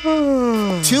 wake up.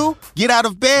 2, get out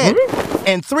of bed.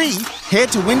 And 3, head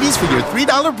to Wendy's for your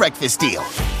 $3 breakfast deal.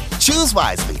 Choose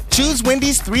wisely. Choose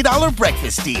Wendy's $3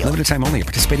 breakfast deal. Limited time only.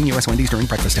 Participating U.S. Wendy's during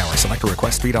breakfast hours. Select a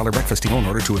request $3 breakfast deal in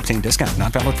order to obtain discount.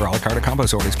 Not valid for a la carte or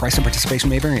combos orders. Price and participation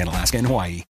may vary in Alaska and Hawaii.